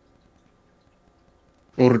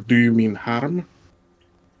 Or do you mean harm?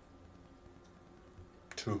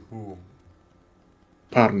 To whom?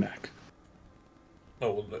 Parnak.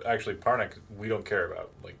 No, well, actually, Parnak, we don't care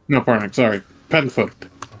about. No, Parnak, sorry. Penford.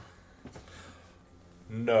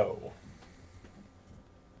 No.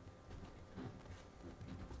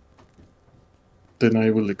 Then I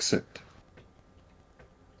will accept.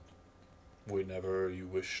 Whenever you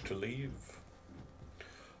wish to leave,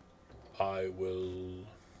 I will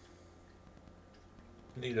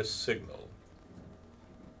need a signal.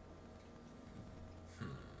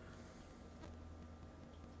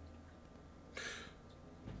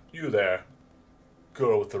 You there,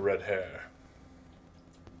 girl with the red hair.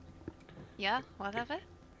 Yeah, what of it?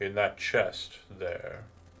 In that chest there,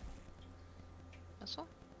 This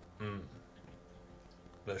one?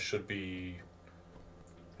 there should be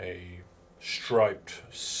a striped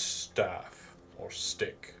staff or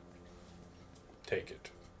stick. Take it.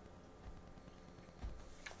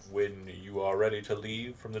 When you are ready to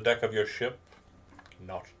leave from the deck of your ship,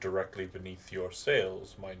 not directly beneath your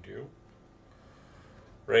sails, mind you,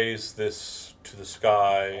 raise this to the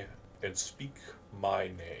sky and speak my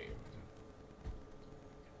name.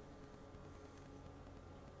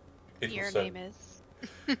 It will Your send- name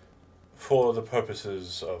is. For the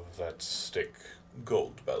purposes of that stick,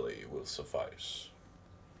 Goldbelly will suffice.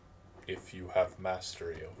 If you have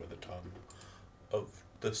mastery over the tongue of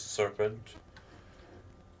the serpent,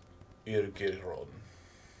 Irgiron.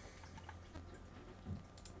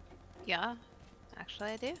 Yeah,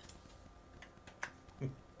 actually I do.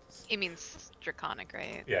 He means draconic,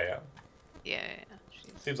 right? Yeah. Yeah.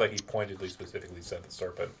 She's Seems like he pointedly, specifically said the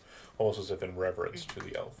serpent, almost as if in reverence to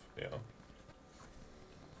the elf. You know.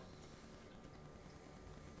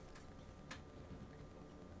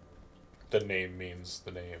 The name means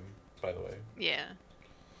the name, by the way. Yeah,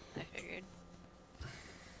 I figured.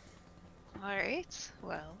 Alright,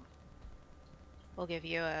 well, we'll give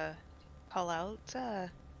you a call out, Mr.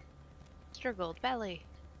 Goldbelly.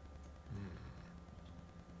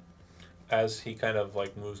 As he kind of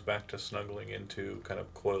like moves back to snuggling into kind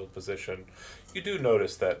of coiled position, you do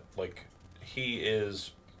notice that like he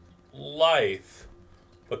is lithe,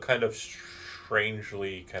 but kind of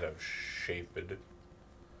strangely kind of shaped.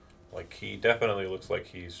 Like he definitely looks like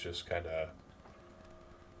he's just kind of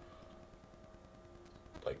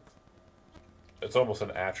like it's almost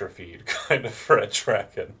an atrophied kind of red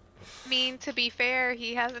dragon. I mean, to be fair,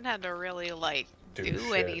 he hasn't had to really, like, Do do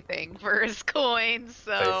shit. anything for his coins,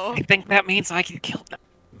 so... I think that means I can kill them.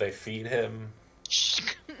 They feed him.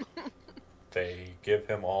 They give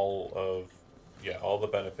him all the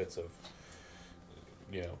benefits of,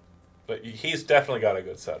 but he's definitely got a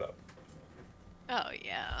good setup. Oh,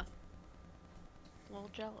 yeah. A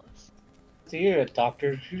little jealous. So you're a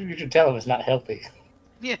doctor. You should tell him it's not healthy.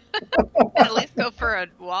 Yeah. At least go for a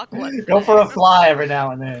walk once. Go for a fly every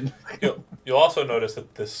now and then. You'll also notice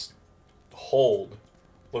that this hold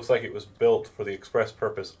looks like it was built for the express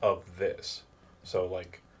purpose of this. So,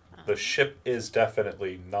 like, the ship is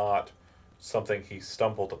definitely not something he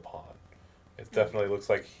stumbled upon. It definitely looks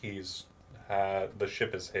like the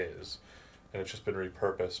ship is his, and it's just been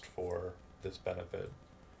repurposed for this benefit.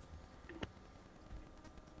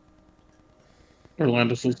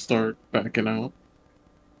 Orlandis will start backing out.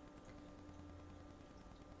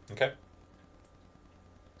 Okay.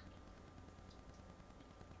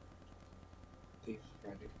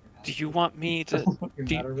 Do you want me to? You're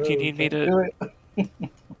Do not a you rogue, need me can't to? do it.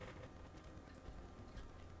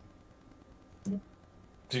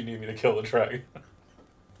 Do you need me to kill the dragon?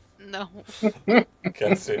 No.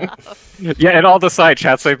 Can't see it. Yeah, and all the side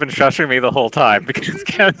chats they've been shushing me the whole time because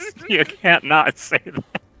you can't not say that.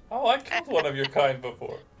 Oh, I killed one of your kind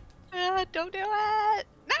before. Don't do it!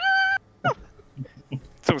 No!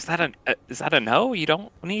 So is that a no? You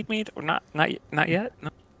don't need me to, or not yet? No.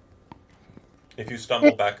 If you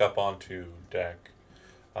stumble back up onto deck,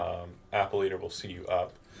 Apple Eater will see you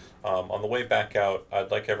up. On the way back out,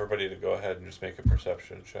 I'd like everybody to go ahead and just make a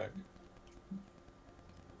perception check.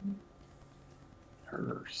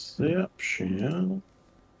 Perception.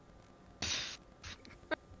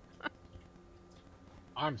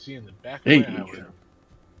 I'm seeing the back of Hey. my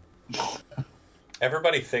eye.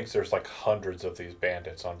 Everybody thinks there's like hundreds of these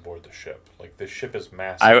bandits on board the ship. Like, this ship is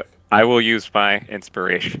massive. I will use my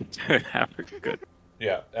inspiration to have a good.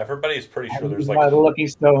 Yeah, everybody's pretty sure there's My like lucky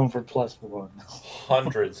stone for +1.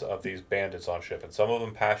 hundreds of these bandits on ship, and some of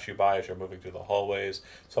them pass you by as you're moving through the hallways.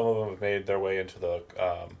 Some of them have made their way into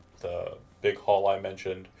the big hall I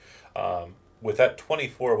mentioned. With that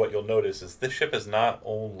 24, what you'll notice is this ship is not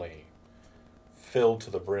only filled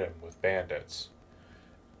to the brim with bandits,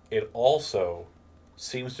 it also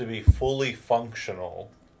seems to be fully functional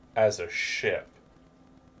as a ship.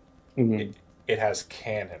 Mhm. It has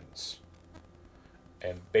cannons.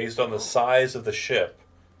 And based on the size of the ship,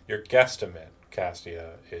 your guesstimate,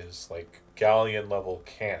 Castia, is like galleon level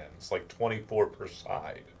cannons, like 24 per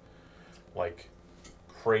side. Like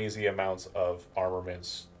crazy amounts of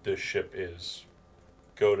armaments. This ship is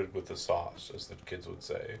goated with the sauce, as the kids would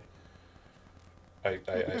say. I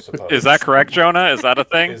suppose. Is that correct, Jonah? Is that a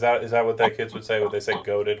thing? Is that what the kids would say? Would they say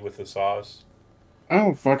goated with the sauce? I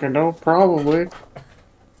don't fucking know. Probably.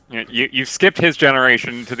 You skipped his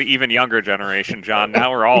generation to the even younger generation, John.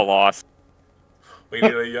 Now we're all lost. We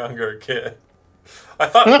need a younger kid. I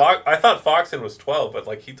thought Foxen was 12, but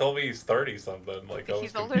like he told me he's 30 something. Like I was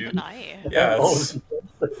He's older confused. than I am. Yeah,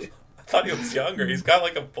 I thought he was younger. He's got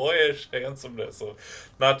like a boyish handsomeness. So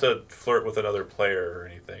not to flirt with another player or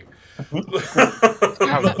anything.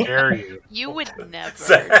 How dare you? You would never,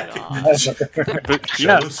 Zach. John. But,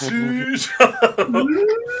 yeah. Jealousies.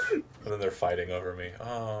 And then they're fighting over me.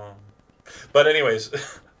 Oh. But anyways,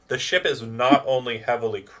 the ship is not only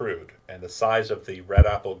heavily crewed, and the size of the Red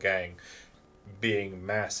Apple gang being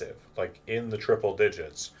massive, like in the triple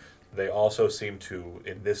digits, they also seem to,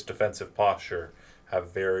 in this defensive posture,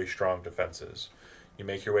 have very strong defenses. You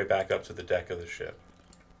make your way back up to the deck of the ship.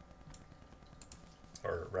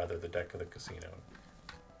 Or rather, the deck of the casino.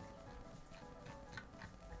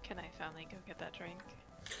 Can I finally go get that drink?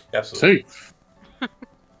 Absolutely. Safe.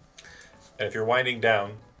 And if you're winding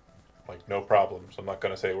down, like, no problems. I'm not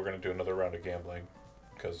going to say we're going to do another round of gambling,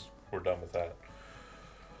 because we're done with that.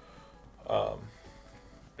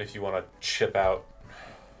 If you want to chip out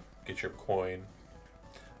get your coin.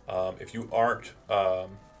 If you aren't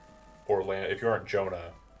if you aren't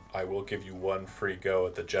Jonah, I will give you one free go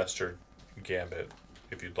at the Jester Gambit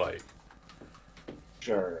if you'd like.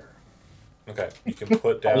 Sure. Okay, you can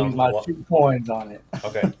put down I'll use my 2 coins on it.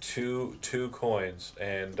 Okay, two coins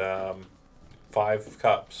and 5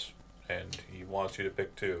 cups, and he wants you to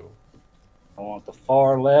pick 2. I want the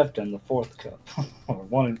far left and the 4th cup, or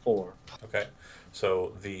 1 and 4. Okay,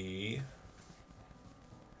 so the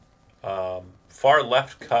far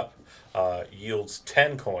left cup yields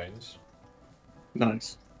 10 coins.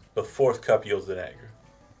 Nice. The 4th cup yields an egg.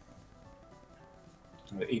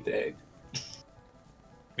 I'm gonna eat the egg.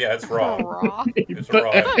 Yeah, it's raw. Raw. It's a raw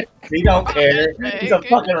egg. He don't care. He's a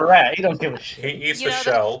fucking rat. He don't give a He shit. eats You the know,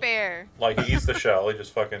 shell. that's fair. Like, he eats the shell. He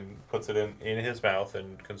just fucking puts it in his mouth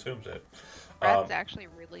and consumes it. Rats actually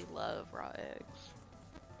really love raw eggs.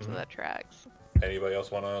 So Mhm. that tracks. Anybody else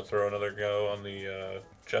want to throw another go on the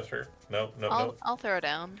Jester? No. I'll throw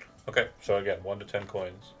down. Okay, so again, 1 to 10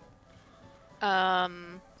 coins.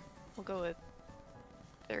 We'll go with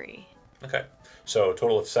 3. Okay, so a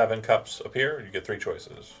total of 7 cups appear. You get 3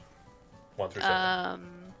 choices, 1 through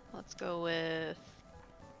 7. Let's go with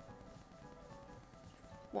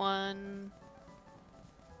 1,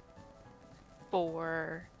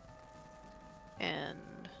 4,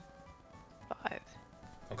 and 5.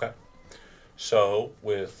 Okay, so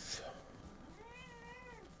with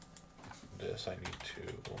this, I need to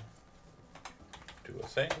do a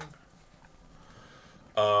thing.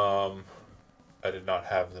 I did not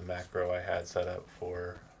have the macro I had set up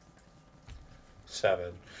for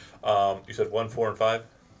 7. You said 1, 4, and 5?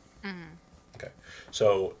 Mm-hmm. Okay.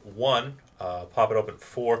 So 1, pop it open,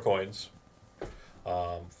 4 coins.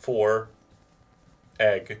 4,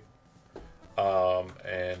 egg.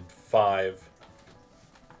 And 5,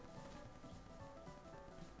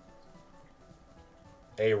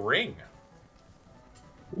 a ring.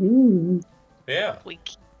 Ooh. Yeah,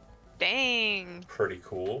 Dang. pretty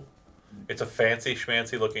cool. It's a fancy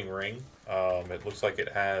schmancy looking ring. It looks like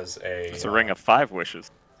it has a... It's a ring of 5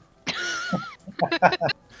 wishes. I'm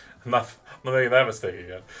not making that mistake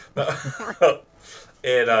again. No.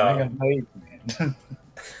 It Ring of Maze, man.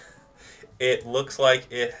 it looks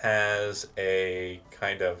like it has a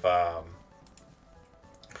kind of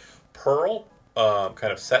pearl,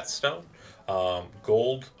 kind of set stone,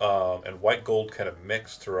 gold and white gold kind of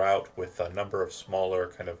mixed throughout with a number of smaller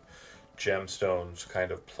kind of gemstones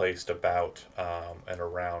kind of placed about and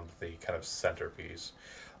around the kind of centerpiece.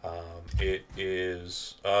 It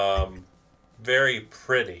is very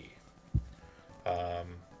pretty.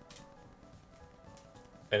 And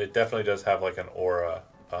it definitely does have like an aura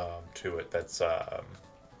to it that's a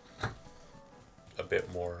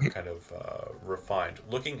bit more kind of refined.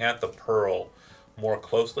 Looking at the pearl more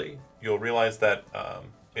closely, you'll realize that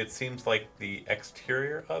it seems like the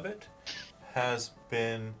exterior of it has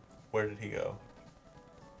been... Where did he go?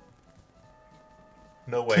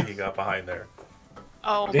 No way he got behind there.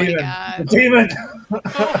 Oh my Demon. god. Demon!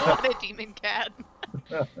 The demon cat.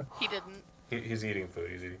 He didn't. He's eating food.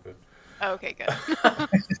 He's eating food. Okay, good.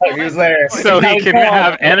 He was there. So Now he he's can gone.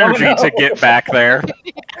 have energy Oh, no. to get back there.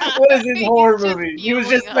 What is this horror He's just movie? He was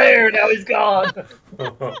fueling just up. there, now he's gone.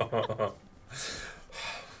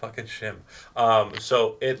 Fucking shim.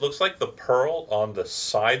 So it looks like the pearl on the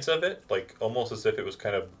sides of it, like almost as if it was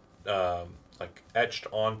kind of like etched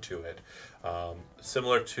onto it.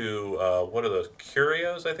 Similar to what are those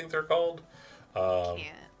curios? I think they're called.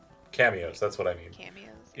 Cameos. That's what I mean. Cameos.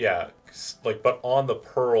 Yeah, like but on the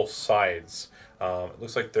pearl sides, it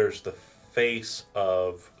looks like there's the face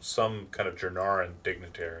of some kind of Jernaran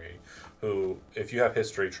dignitary, who, if you have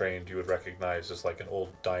history trained, you would recognize as like an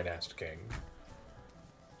old dynast king.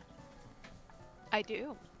 I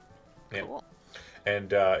do. Yeah. Cool.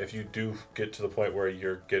 And if you do get to the point where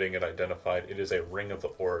you're getting it identified, it is a Ring of the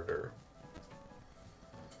Orator.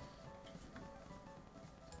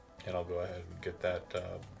 And I'll go ahead and get that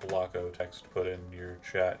Blocko text put in your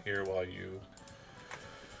chat here while you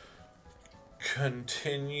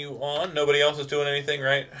continue on. Nobody else is doing anything,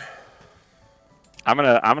 right? I'm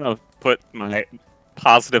gonna put my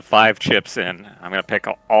positive 5 chips in. I'm gonna pick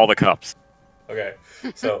all the cups. Okay,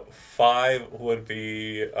 so 5 would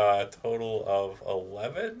be a total of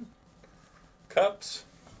 11 cups.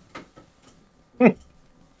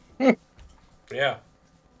 Yeah.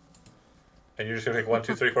 And you're just gonna pick 1,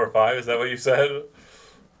 2, 3, 4, 5. Is that what you said?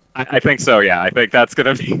 I think so. Yeah, I think that's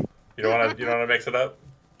gonna be. You don't wanna mix it up?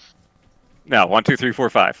 No, 1, 2, 3, 4,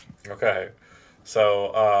 5. Okay.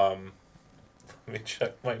 So let me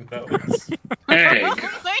check my notes. Egg.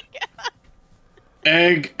 Oh my god.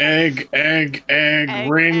 Egg, egg, egg, egg,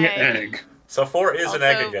 Egg, ring, egg. egg. So 4 is an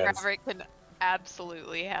egg again. Maverick can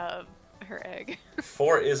absolutely have her egg.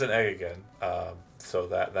 4 is an egg again. So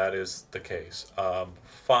that is the case.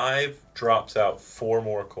 5 drops out 4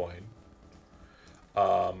 more coin.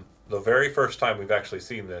 The very first time we've actually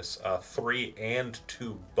seen this, 3 and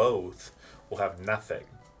 2 both will have nothing,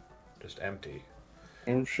 just empty.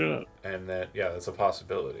 Oh shit! And then that's a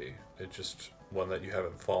possibility. It's just one that you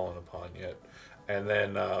haven't fallen upon yet. And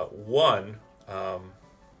then 1.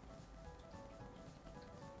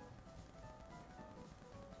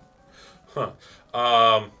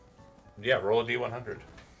 Roll a d100.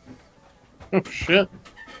 Oh shit!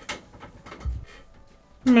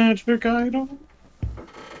 Magic item.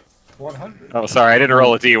 100. Oh, sorry, I didn't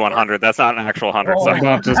roll a D100. That's not an actual 100. I was Sorry.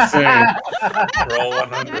 about to say. Roll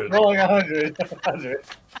 100. Rolling 100. 100.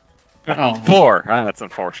 Oh. 4. That's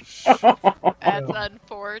unfortunate. That's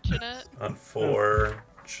unfortunate.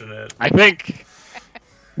 Unfortunate. I think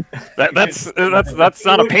that's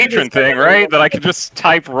not a patron thing, right? That I could just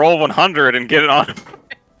type roll 100 and get it on.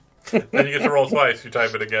 Then you get to roll twice. You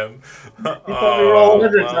type it again. You thought we rolled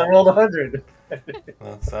 100, so I rolled 100.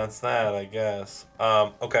 That's that, I guess.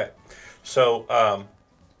 Okay. So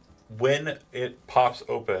when it pops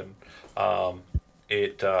open, a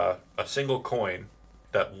single coin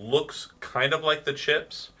that looks kind of like the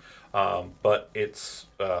chips, but its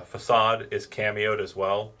facade is cameoed as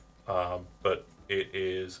well. But it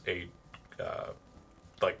is a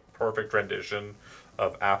perfect rendition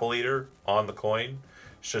of Apple Eater on the coin.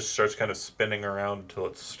 It just starts kind of spinning around until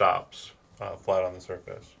it stops flat on the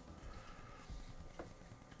surface.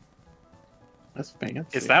 That's fancy.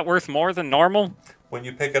 Is that worth more than normal? When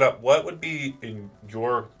you pick it up, what would be, in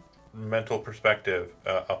your mental perspective,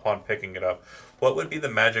 upon picking it up, what would be the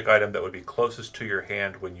magic item that would be closest to your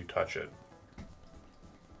hand when you touch it?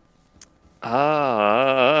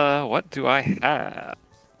 What do I have?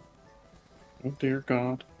 Oh dear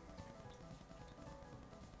God.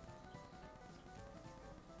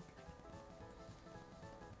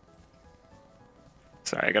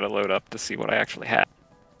 Sorry, I gotta load up to see what I actually have.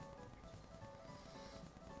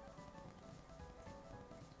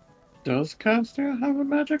 Does Castia have a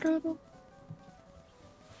magic item?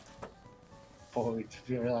 Before we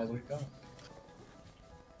realize we don't.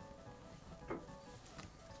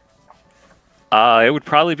 It would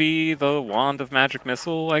probably be the Wand of Magic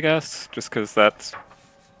Missile, I guess, just because that's...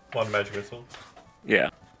 One magic missile? Yeah.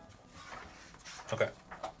 Okay.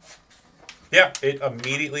 Yeah, it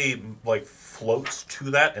immediately, floats to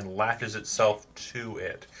that and latches itself to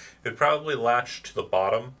it. It would probably latch to the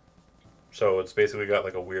bottom, so it's basically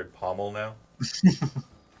got, a weird pommel now.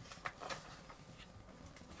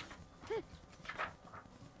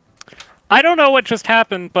 I don't know what just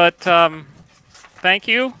happened, but, thank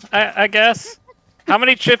you, I guess. How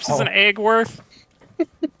many chips is an egg worth?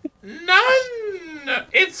 None!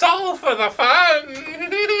 It's all for the fun!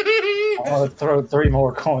 I want to throw 3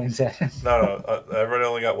 more coins at him. No, everybody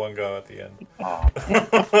only got one go at the end. Oh.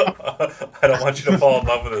 I don't want you to fall in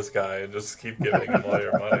love with this guy and just keep giving him all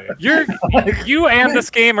your money. You and this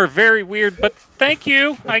game are very weird, but thank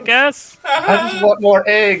you, I guess. I just want more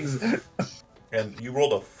eggs. And you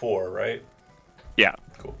rolled a 4, right? Yeah.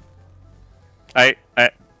 Cool.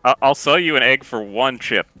 I'll sell you an egg for 1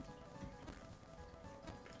 chip.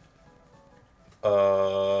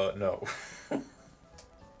 No.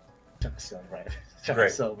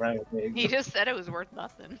 Great. He just said it was worth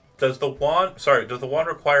nothing. Does the wand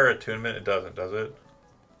require attunement? It doesn't, does it?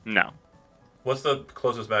 No. What's the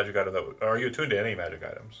closest magic item are you attuned to any magic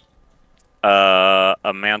items?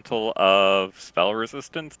 A mantle of spell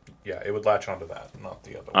resistance? Yeah, it would latch onto that, not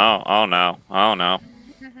the other one. Oh no.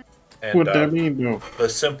 And, What that mean, though? the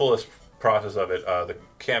simplest process of it, the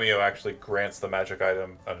cameo actually grants the magic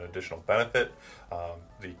item an additional benefit.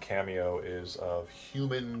 The cameo is of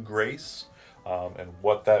human grace, and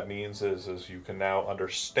what that means is you can now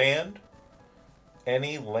understand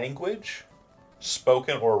any language,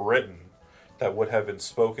 spoken or written, that would have been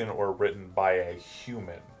spoken or written by a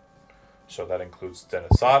human. So that includes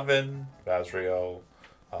Denisovin, Vazriel,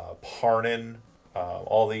 Parnin,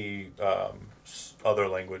 all the other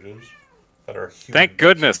languages that are human. Thank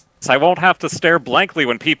goodness. I won't have to stare blankly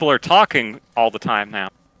when people are talking all the time now.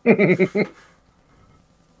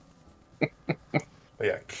 But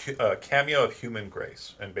yeah, cameo of human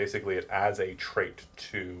grace, and basically it adds a trait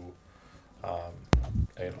to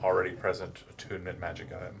an already present attunement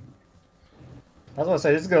magic item. I was going to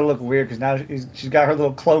say, this is going to look weird because now she's got her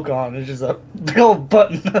little cloak on. It's just a big old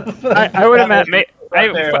button. I would imagine.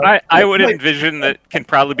 I would envision that can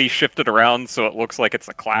probably be shifted around so it looks like it's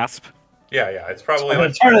a clasp. Yeah, it's I'm probably gonna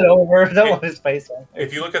like turn it over. I don't want his face on.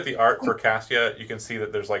 if you look at the art for Cassia, you can see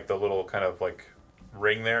that there's like the little kind of like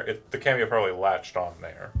ring there. The cameo probably latched on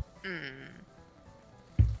there.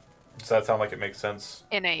 Does that sound like it makes sense?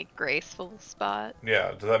 In a graceful spot.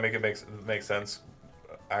 Yeah. Does that make it make sense?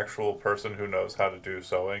 Actual person who knows how to do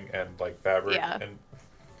sewing and like fabric Yeah. and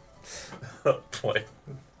like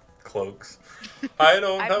cloaks. I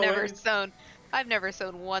don't know. I've never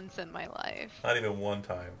sewn once in my life. Not even one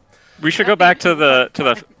time. We should go back to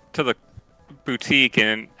the boutique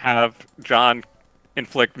and have John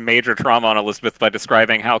inflict major trauma on Elizabeth by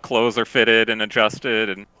describing how clothes are fitted and adjusted,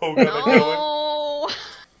 and Oh god, I know it. No.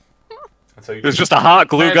 And so you there's just a hot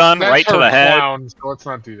glue gun That's right to her the head. clown, so let's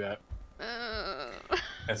not do that.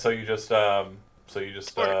 and so you just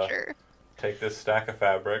Torture. take this stack of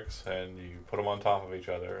fabrics and you put them on top of each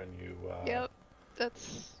other and you Yep.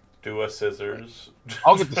 That's do a scissors.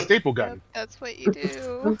 I'll get the staple gun. that's what you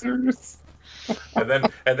do. and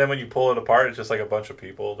then when you pull it apart, it's just like a bunch of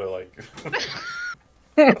people. They're like,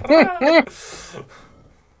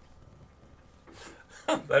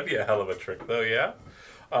 that'd be a hell of a trick, though. Yeah.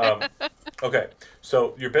 Okay,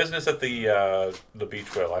 so your business at the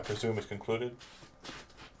beach whale, I presume, is concluded.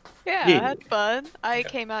 Yeah, I had fun. I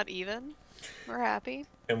came out even. We're happy.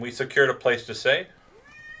 And we secured a place to stay.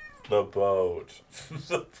 The boat.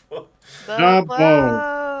 The boat.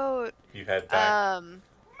 boat. You head back.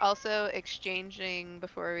 Also exchanging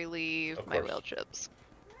before we leave Of my course. whale chips.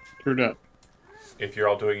 True that. If you're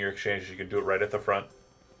all doing your exchanges, you can do it right at the front.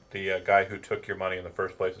 The guy who took your money in the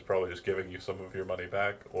first place is probably just giving you some of your money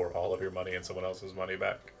back, or all of your money and someone else's money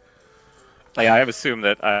back. Yeah, I assume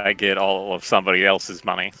that I get all of somebody else's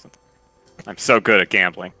money. I'm so good at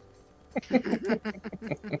gambling.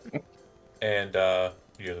 And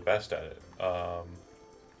you're the best at it. I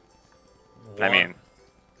mean,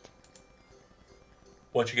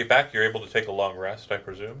 once you get back, you're able to take a long rest, I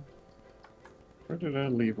presume. Where did I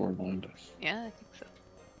leave Orlandis? Yeah, I think so.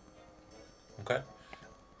 Okay.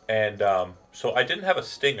 And so I didn't have a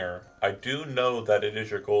stinger. I do know that it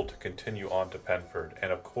is your goal to continue on to Penford.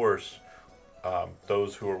 And of course,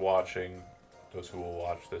 those who are watching, those who will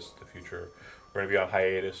watch this in the future, we're going to be on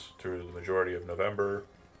hiatus through the majority of November,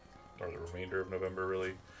 or the remainder of November,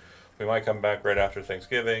 really. We might come back right after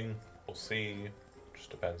Thanksgiving. We'll see. Just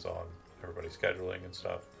depends on everybody's scheduling and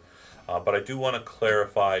stuff. But I do want to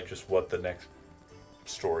clarify just what the next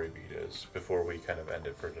story beat is before we kind of end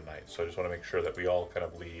it for tonight. So I just want to make sure that we all kind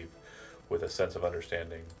of leave with a sense of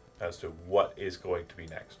understanding as to what is going to be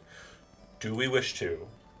next. Do we wish to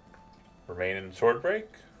remain in Swordbreak?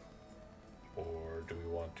 Or do we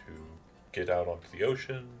want to get out onto the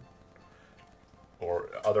ocean? Or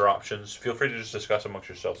other options? Feel free to just discuss amongst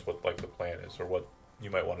yourselves what like the plan is or what you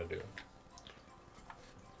might want to do.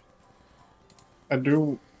 I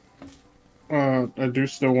do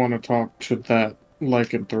still want to talk to that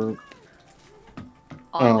lycanthrope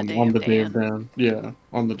On on the day of Dan. Yeah,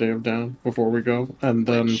 on the day of Dan before we go, and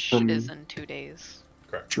then Which from is in 2 days.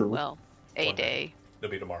 Correct. true. Well, a One day. day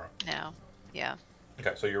It'll be tomorrow. now. Yeah.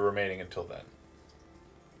 Okay, so you're remaining until then.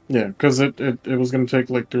 Yeah, because it was going to take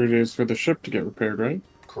like 3 days for the ship to get repaired, right?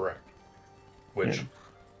 Correct. Which Yeah.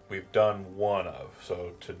 we've done one of.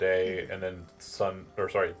 So today and then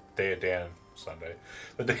day of Dan Sunday.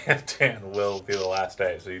 The day of Dan will be the last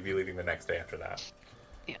day, so you'll be leaving the next day after that.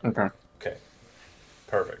 Okay. Okay.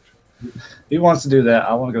 Perfect. He wants to do that.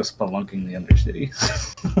 I want to go spelunking the Undercity.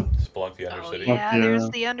 Spelunk the Oh Undercity. yeah, Yeah. there's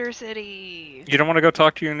the Undercity. you don't want to go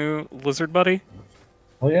talk to your new lizard buddy?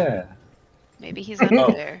 Oh yeah. Maybe he's under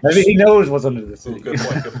Oh. there. Maybe he knows what's under the Ooh, city. good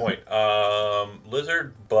point, good point.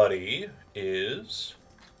 Lizard Buddy is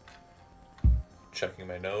checking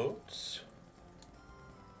my notes.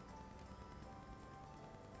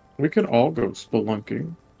 We could all go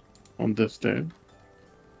spelunking on this day.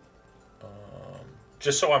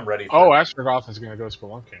 Just so I'm ready for Oh, Astrogoth is gonna go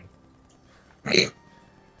spelunking. There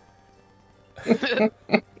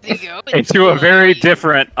you go. Into a very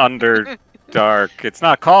different Underdark. It's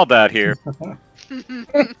not called that here.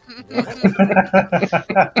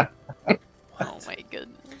 Oh my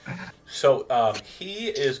goodness. So he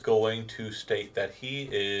is going to state that he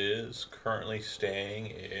is currently staying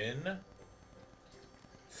in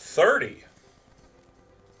 30.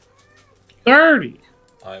 30!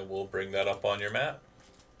 I will bring that up on your map.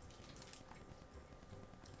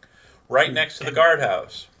 Right next to the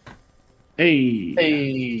guardhouse. Hey!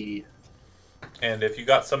 Hey. And if you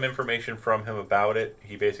got some information from him about it,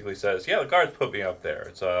 he basically says, yeah, the guards put me up there.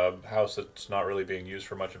 It's a house that's not really being used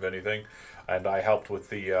for much of anything. And I helped with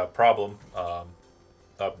the problem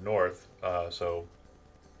up north.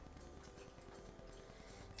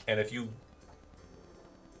 And if you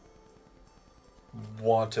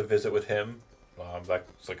want to visit with him,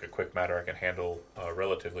 that's like a quick matter I can handle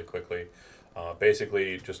relatively quickly.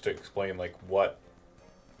 Basically, just to explain, like, what.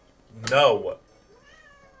 No!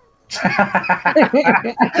 That's That's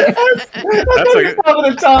like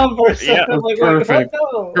talking to Tom for a second. Yeah, like, perfect.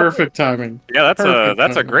 What? No. Perfect timing. Yeah, that's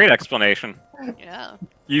Perfect. a great explanation. Yeah.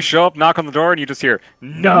 You show up, knock on the door, and you just hear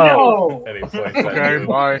no. No. And he points at Okay, you.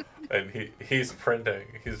 bye. And he's printing.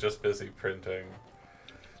 He's just busy printing.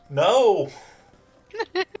 No!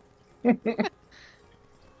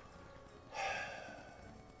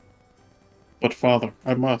 But father,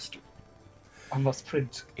 I must. I must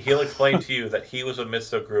print. He'll explain to you that he was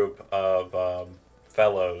amidst a group of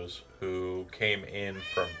fellows who came in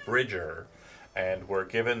from Bridger and were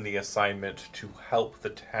given the assignment to help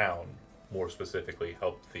the town, more specifically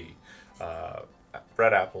help the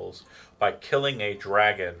Red Apples, by killing a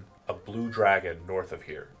dragon, a blue dragon north of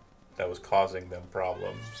here that was causing them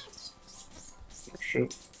problems.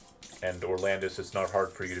 Shit. And Orlandis, it's not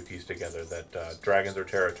hard for you to piece together that dragons are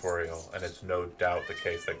territorial, and it's no doubt the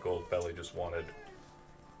case that Goldbelly just wanted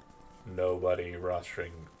nobody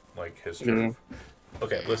rushing like his turf.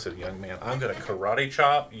 Okay, listen, young man, I'm gonna karate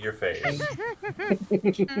chop your face.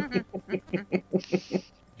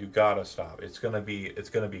 You gotta stop. It's gonna be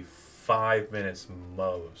 5 minutes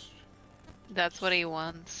most. That's what he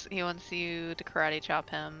wants. He wants you to karate chop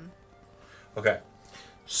him. Okay,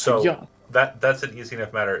 so. Yeah. That's an easy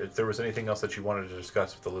enough matter. If there was anything else that you wanted to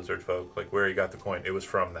discuss with the lizard folk, like where you got the coin, it was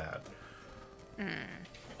from that. Oh,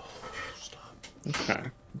 stop. Okay.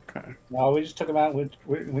 Okay. No, we just took him out.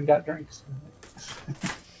 We got drinks.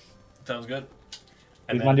 Sounds good.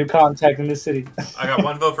 He's And my new contact in this city. I got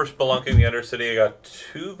 1 vote for Spelunking the Undercity. I got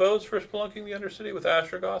 2 votes for Spelunking the Undercity with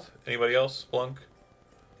Astrogoth. Anybody else? Splunk?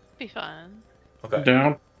 Be fun. Okay.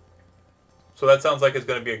 Down. So that sounds like it's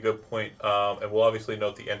going to be a good point. And we'll obviously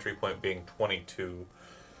note the entry point being 22,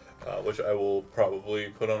 which I will probably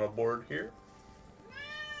put on a board here.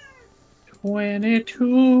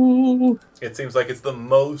 22. It seems like it's the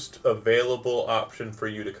most available option for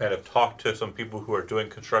you to kind of talk to some people who are doing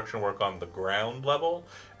construction work on the ground level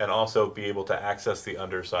and also be able to access the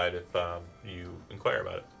underside if you inquire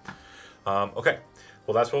about it. Okay.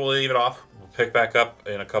 Well, that's where we'll leave it off. We'll pick back up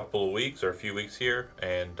in a couple of weeks or a few weeks here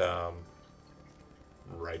and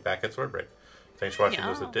right back at Swordbreak. Thanks for watching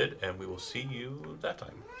those that did, and we will see you that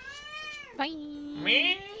time. Bye.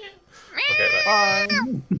 Okay, bye.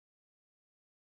 Bye.